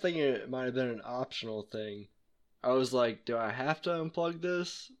 I kept thinking it might have been an optional thing. I was like, do I have to unplug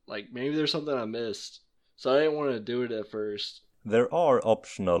this? Like, maybe there's something I missed. So I didn't want to do it at first. There are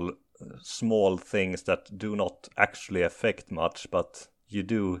optional small things that do not actually affect much, but you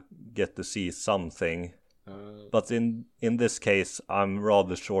do get to see something. But in this case, I'm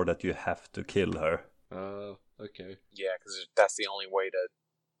rather sure that you have to kill her. Okay. Yeah, because that's the only way to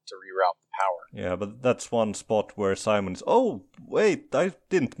reroute the power. Yeah, but that's one spot where Simon's, oh, wait, I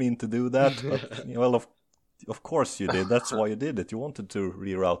didn't mean to do that. But, well, of course you did. That's why you did it. You wanted to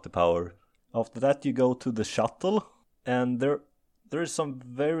reroute the power. After that, you go to the shuttle, and there is some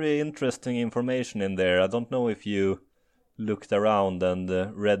very interesting information in there. I don't know if you looked around and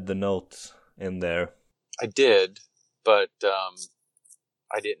read the notes in there. I did, but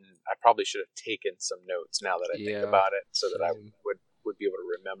I didn't. I probably should have taken some notes now that I think about it, so that I would be able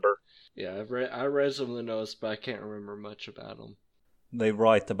to remember. Yeah, I read some of the notes, but I can't remember much about them. They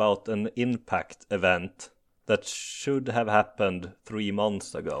write about an impact event that should have happened 3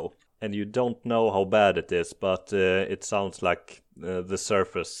 months ago, and you don't know how bad it is, but it sounds like the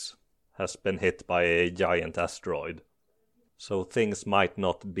surface has been hit by a giant asteroid. So things might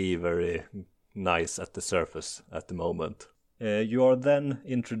not be very nice at the surface at the moment. You are then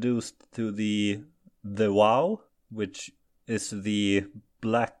introduced to the WoW, which is the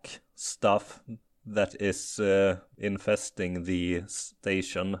black stuff that is infesting the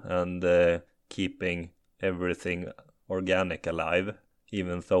station and keeping everything organic alive,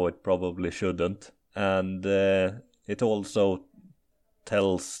 even though it probably shouldn't. And it also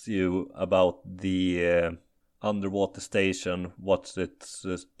tells you about the underwater station, what its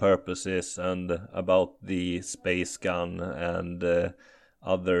purpose is, and about the space gun and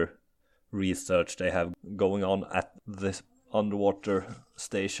other research they have going on at this underwater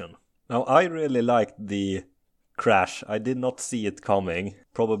station. Now, I really liked the crash. I did not see it coming.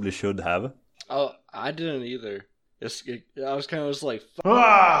 Probably should have. Oh, I didn't either. I was kind of just like,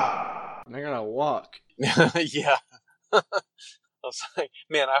 I'm not gonna walk. Yeah. I was like,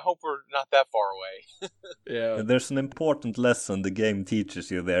 man, I hope we're not that far away. Yeah. There's an important lesson the game teaches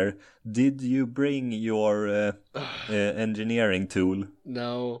you there. Did you bring your engineering tool?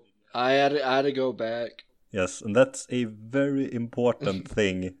 No, I had to go back. Yes, and that's a very important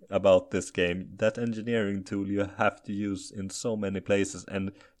thing about this game. That engineering tool you have to use in so many places,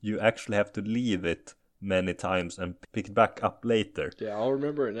 and you actually have to leave it many times and pick it back up later. Yeah, I'll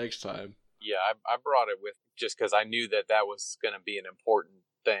remember it next time. Yeah, I brought it with just because I knew that was going to be an important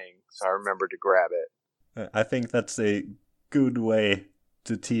thing. so I remembered to grab it. I think that's a good way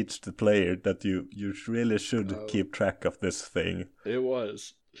to teach the player that you really should keep track of this thing. It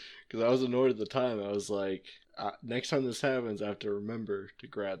was. Because I was annoyed at the time. I was like, next time this happens, I have to remember to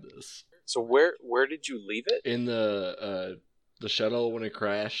grab this. So where did you leave it? In the shuttle when it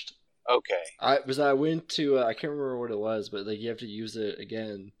crashed. Okay. I went to, I can't remember what it was, but like you have to use it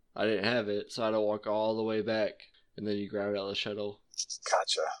again. I didn't have it, so I had to walk all the way back, and then you grab it out of the shuttle.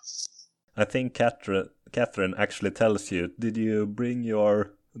 Gotcha. I think Catherine actually tells you, did you bring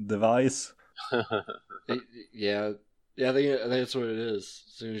your device? Yeah, I think that's what it is.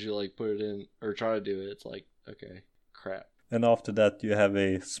 As soon as you like put it in, or try to do it, it's like, okay, crap. And after that you have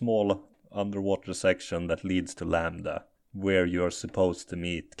a small underwater section that leads to Lambda, where you're supposed to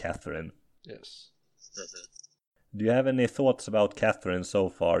meet Catherine. Yes. Do you have any thoughts about Catherine so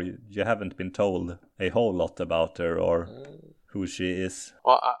far? You haven't been told a whole lot about her or who she is.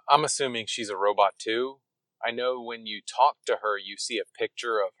 Well, I'm assuming she's a robot too. I know when you talk to her, you see a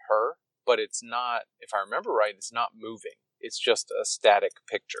picture of her, but it's not, if I remember right, it's not moving. It's just a static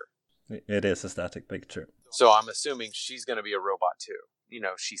picture. It is a static picture. So I'm assuming she's going to be a robot too. You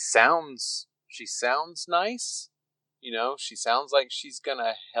know, she sounds nice. You know, she sounds like she's going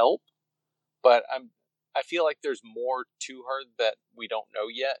to help, but I feel like there's more to her that we don't know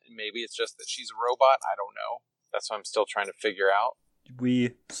yet. And maybe it's just that she's a robot. I don't know. That's what I'm still trying to figure out.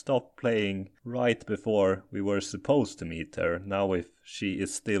 We stopped playing right before we were supposed to meet her. Now if she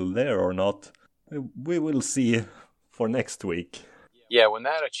is still there or not, we will see for next week. Yeah, when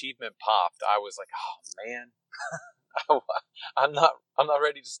that achievement popped, I was like, oh man, I'm not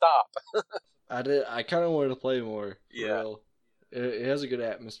ready to stop. I kind of wanted to play more. Yeah. It has a good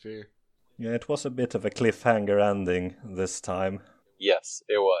atmosphere. Yeah, it was a bit of a cliffhanger ending this time. Yes,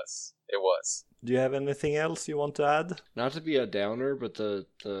 it was. It was. Do you have anything else you want to add? Not to be a downer, but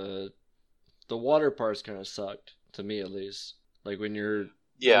the water parts kind of sucked, to me at least. Like when you're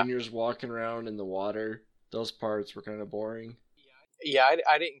just walking around in the water, those parts were kind of boring. Yeah,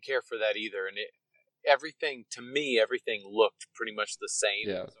 I didn't care for that either, and everything looked pretty much the same.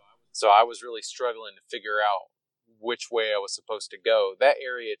 Yeah. So I was really struggling to figure out which way I was supposed to go. That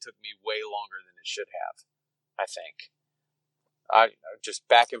area took me way longer than it should have, I think. I just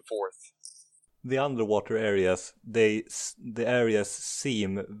back and forth. The underwater areas, the areas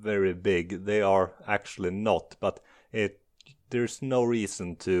seem very big. They are actually not, but there's no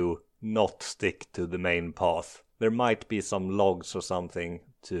reason to not stick to the main path. There might be some logs or something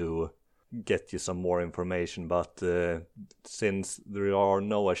to get you some more information, but since there are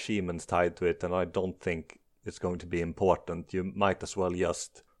no achievements tied to it, and I don't think it's going to be important, you might as well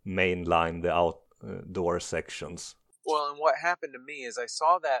just mainline the outdoor sections. Well, and what happened to me is I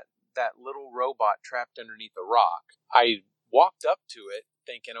saw that little robot trapped underneath a rock. I walked up to it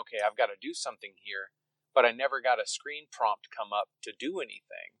thinking, okay, I've got to do something here, but I never got a screen prompt come up to do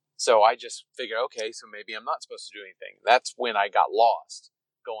anything. So I just figured, okay, so maybe I'm not supposed to do anything. That's when I got lost,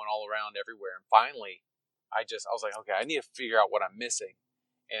 going all around everywhere. And finally, I was like, okay, I need to figure out what I'm missing.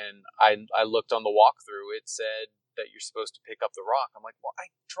 And I looked on the walkthrough. It said that you're supposed to pick up the rock. I'm like, well,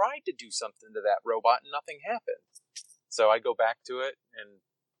 I tried to do something to that robot and nothing happened. So I go back to it, and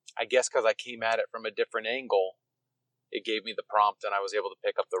I guess because I came at it from a different angle, it gave me the prompt, and I was able to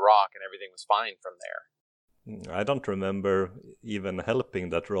pick up the rock, and everything was fine from there. I don't remember even helping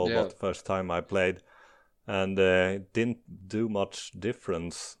that robot the first time I played, and it didn't do much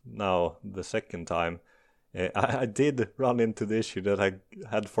difference now the second time. I did run into the issue that I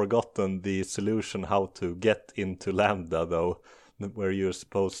had forgotten the solution how to get into Lambda, though, where you're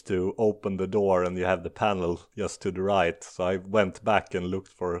supposed to open the door and you have the panel just to the right. So I went back and looked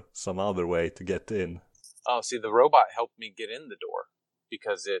for some other way to get in. Oh, see, the robot helped me get in the door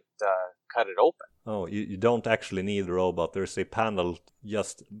because it cut it open. Oh, you don't actually need a robot. There's a panel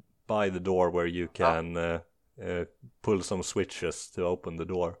just by the door where you can pull some switches to open the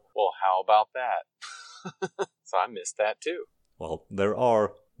door. Well, how about that? So I missed that too. Well, there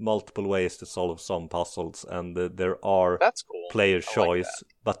are multiple ways to solve some puzzles, and there are That's cool. player choice,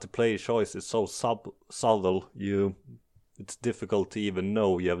 like but the player choice is so subtle, it's difficult to even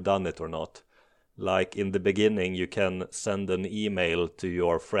know you have done it or not. Like in the beginning, you can send an email to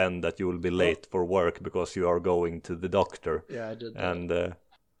your friend that you will be late for work because you are going to the doctor. Yeah, I did that. And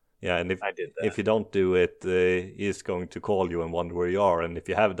and I did that. if you don't do it, he's going to call you and wonder where you are. And if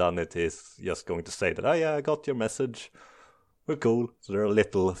you have done it, he's just going to say that, oh yeah, I got your message. We're cool. So there are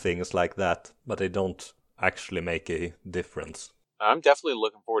little things like that, but they don't actually make a difference. I'm definitely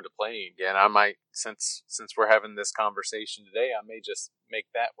looking forward to playing again. I might, since we're having this conversation today, I may just make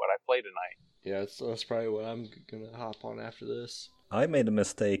that what I play tonight. Yeah, that's probably what I'm gonna hop on after this. I made a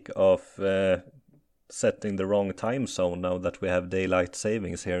mistake of setting the wrong time zone now that we have daylight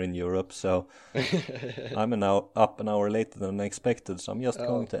savings here in Europe, so I'm now up an hour later than expected, so I'm just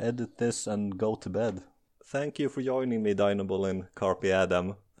going to edit this and go to bed. Thank you for joining me, Dynable and Carpe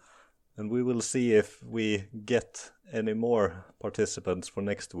Adam, and we will see if we get any more participants for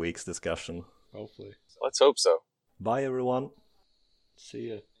next week's discussion. Hopefully. Let's hope so. Bye, everyone. See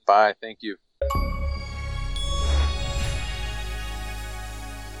ya. Bye. Thank you.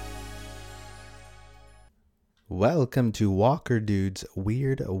 Welcome to Walker Dude's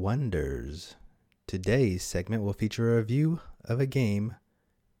Weird Wonders. Today's segment will feature a review of a game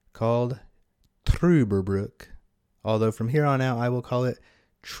called Trüberbrook, although from here on out I will call it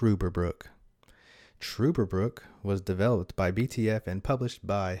Trüberbrook. Trüberbrook was developed by BTF and published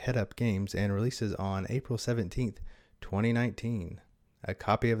by Head Up Games and releases on April 17th, 2019. A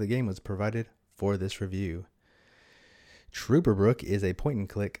copy of the game was provided for this review. Trüberbrook is a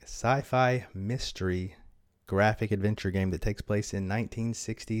point-and-click sci-fi mystery graphic adventure game that takes place in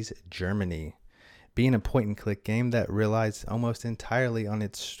 1960s Germany. Being a point-and-click game that relies almost entirely on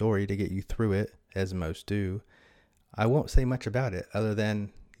its story to get you through it, as most do, I won't say much about it other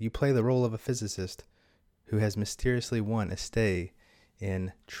than you play the role of a physicist who has mysteriously won a stay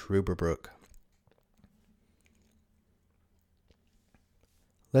in Trüberbrook.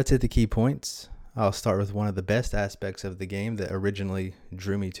 Let's hit the key points. I'll start with one of the best aspects of the game that originally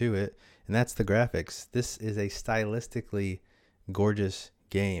drew me to it, and that's the graphics. This is a stylistically gorgeous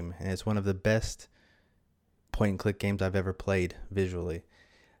game, and it's one of the best point-and-click games I've ever played visually.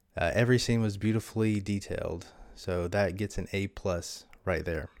 Every scene was beautifully detailed, so that gets an A+ right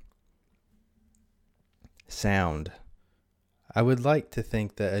there. Sound. I would like to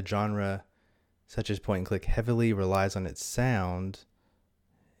think that a genre such as point-and-click heavily relies on its sound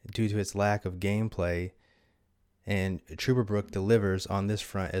due to its lack of gameplay, and Trüberbrook delivers on this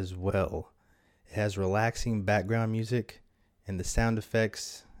front as well. It has relaxing background music, and the sound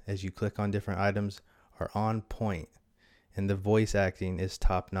effects as you click on different items are on point, and the voice acting is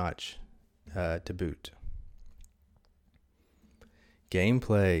top-notch to boot.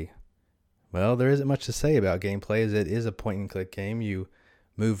 Gameplay. Well, there isn't much to say about gameplay as it is a point-and-click game. You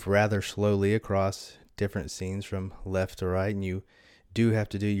move rather slowly across different scenes from left to right, and you do have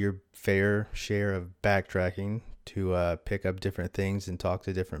to do your fair share of backtracking to pick up different things and talk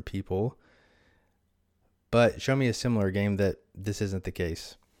to different people. But show me a similar game that this isn't the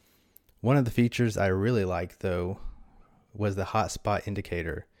case. One of the features I really liked, though, was the hotspot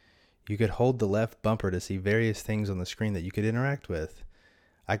indicator. You could hold the left bumper to see various things on the screen that you could interact with.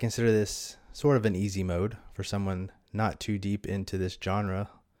 I consider this sort of an easy mode for someone not too deep into this genre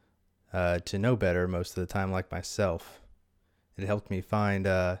to know better most of the time, like myself. It helped me find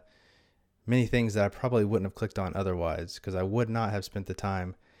many things that I probably wouldn't have clicked on otherwise, because I would not have spent the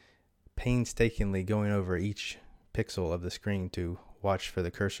time painstakingly going over each pixel of the screen to watch for the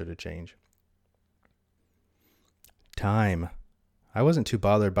cursor to change. Time. I wasn't too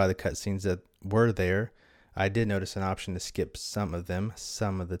bothered by the cutscenes that were there. I did notice an option to skip some of them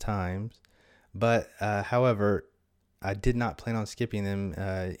some of the times, but however, I did not plan on skipping them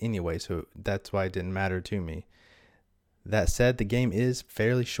anyway, so that's why it didn't matter to me. That said, the game is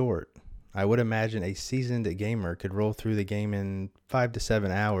fairly short. I would imagine a seasoned gamer could roll through the game in 5 to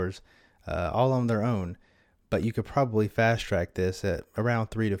 7 hours, all on their own, but you could probably fast track this at around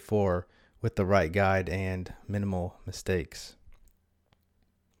 3 to 4 with the right guide and minimal mistakes.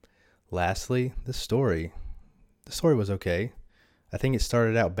 Lastly, the story. The story was okay. I think it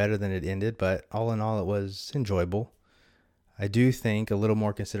started out better than it ended, but all in all it was enjoyable. I do think a little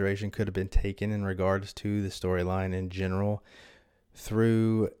more consideration could have been taken in regards to the storyline in general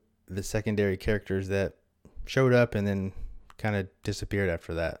through the secondary characters that showed up and then kind of disappeared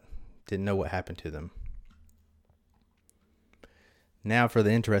after that. Didn't know what happened to them. Now for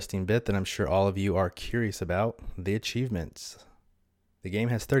the interesting bit that I'm sure all of you are curious about, the achievements. The game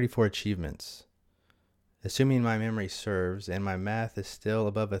has 34 achievements. Assuming my memory serves and my math is still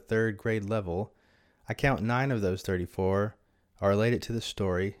above a 3rd grade level, I count 9 of those 34 are related to the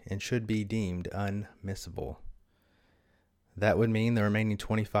story and should be deemed unmissable. That would mean the remaining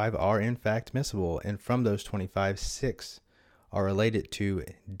 25 are in fact missable, and from those 25, 6 are related to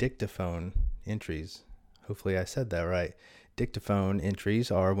dictaphone entries. Hopefully I said that right. Dictaphone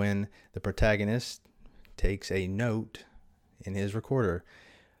entries are when the protagonist takes a note in his recorder.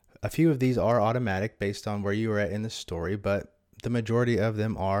 A few of these are automatic based on where you are at in the story, but the majority of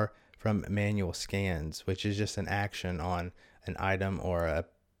them are from manual scans, which is just an action on an item or a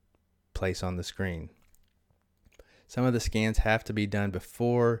place on the screen. Some of the scans have to be done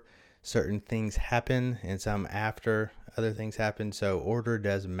before certain things happen and some after other things happen. So order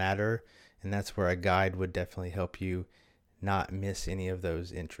does matter, and that's where a guide would definitely help you not miss any of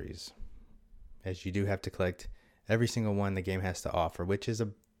those entries, as you do have to collect every single one the game has to offer, which is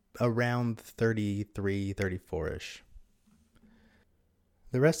around 33, 34-ish.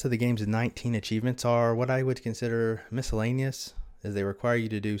 The rest of the game's 19 achievements are what I would consider miscellaneous, as they require you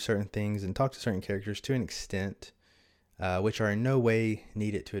to do certain things and talk to certain characters to an extent, which are in no way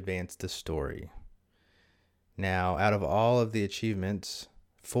needed to advance the story. Now, out of all of the achievements,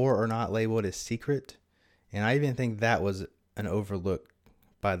 4 are not labeled as secret, and I even think that was an overlook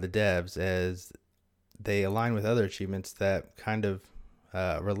by the devs, as they align with other achievements that kind of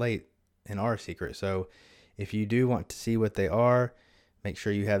relate and are secret. So if you do want to see what they are, make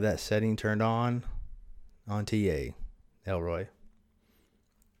sure you have that setting turned on TA, Elroy.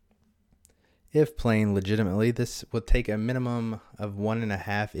 If playing legitimately, this will take a minimum of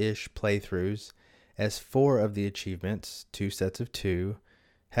 1.5-ish playthroughs, as 4 of the achievements, 2 sets of 2,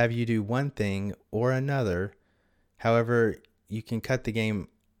 have you do one thing or another. However, you can cut the game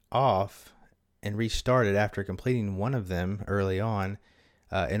off and restart it after completing one of them early on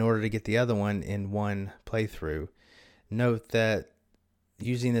in order to get the other one in one playthrough. Note that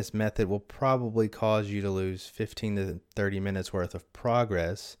using this method will probably cause you to lose 15 to 30 minutes worth of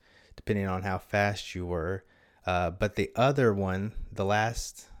progress, depending on how fast you were. But the other one, the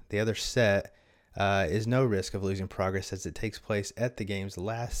other set, is no risk of losing progress, as it takes place at the game's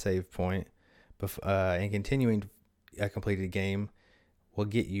last save point, and continuing a completed game will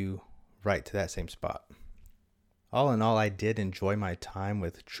get you right to that same spot. All in all, I did enjoy my time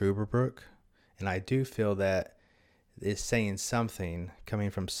with Truberbrook, and I do feel that it's saying something coming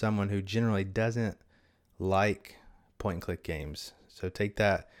from someone who generally doesn't like point-and-click games. So take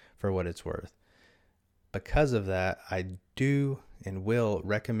that for what it's worth. Because of that, I do and will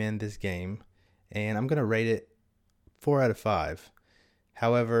recommend this game, and I'm going to rate it 4 out of 5.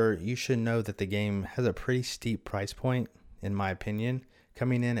 However, you should know that the game has a pretty steep price point, in my opinion,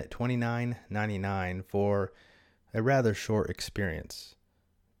 coming in at $29.99 for a rather short experience.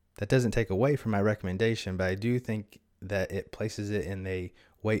 That doesn't take away from my recommendation, but I do think that it places it in the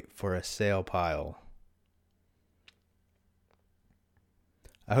wait for a sale pile.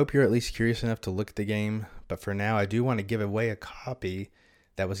 I hope you're at least curious enough to look at the game, but for now I do want to give away a copy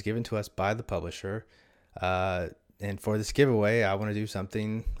that was given to us by the publisher. And for this giveaway, I want to do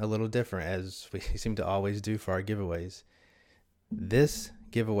something a little different, as we seem to always do for our giveaways. This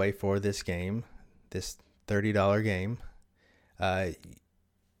giveaway for this game, this $30 game,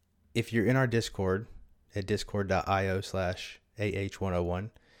 if you're in our Discord at discord.io/AH101,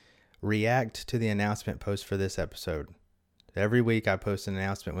 react to the announcement post for this episode. Every week I post an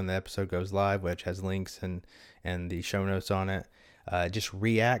announcement when the episode goes live, which has links and the show notes on it. Just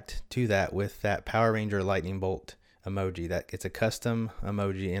react to that with that Power Ranger lightning bolt emoji. That it's a custom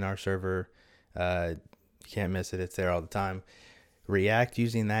emoji in our server. You can't miss it. It's there all the time. React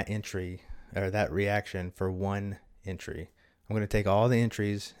using that entry or that reaction for one entry. I'm going to take all the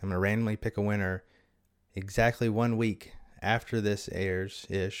entries. I'm going to randomly pick a winner exactly 1 week after this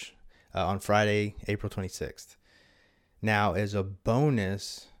airs-ish on Friday, April 26th. Now, as a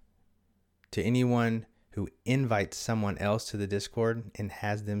bonus to anyone who invites someone else to the Discord and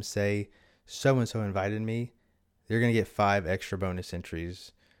has them say, so-and-so invited me, they're going to get 5 extra bonus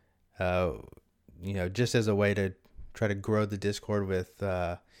entries, just as a way to try to grow the Discord with,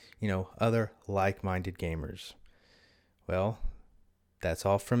 other like-minded gamers. Well, that's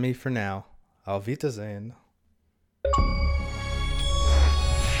all from me for now. Auf Wiedersehen.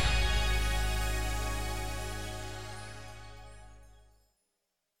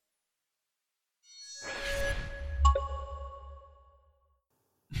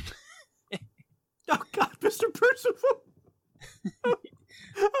 Oh God, Mr. Percival! Oh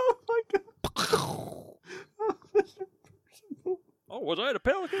my God! Oh, Mr. Percival! Oh, was I a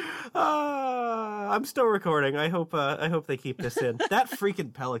pelican? I'm still recording. I hope they keep this in. That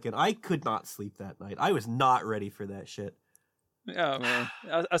freaking pelican! I could not sleep that night. I was not ready for that shit. Yeah, man.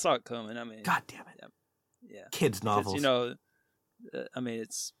 I saw it coming. I mean, God damn it! Yeah, Kids novels.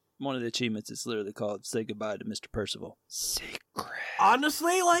 It's one of the achievements. It's literally called "Say Goodbye to Mr. Percival." Secret.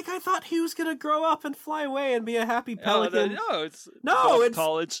 Honestly, I thought he was gonna grow up and fly away and be a happy pelican. It's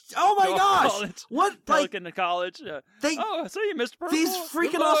college. Oh my gosh! College. What pelican to college? I see you, Mr. Percival. These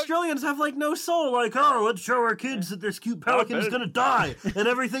freaking Australians have no soul. Let's show our kids that this cute pelican is gonna die, and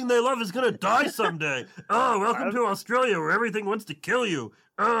everything they love is gonna die someday. Oh, welcome to Australia, where everything wants to kill you.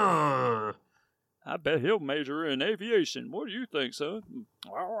 I bet he'll major in aviation. What do you think, son?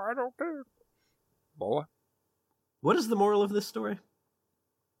 Oh, I don't care, boy. What is the moral of this story?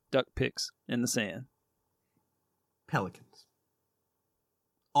 Duck picks in the sand. pelicans.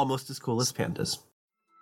 Almost as cool as pandas.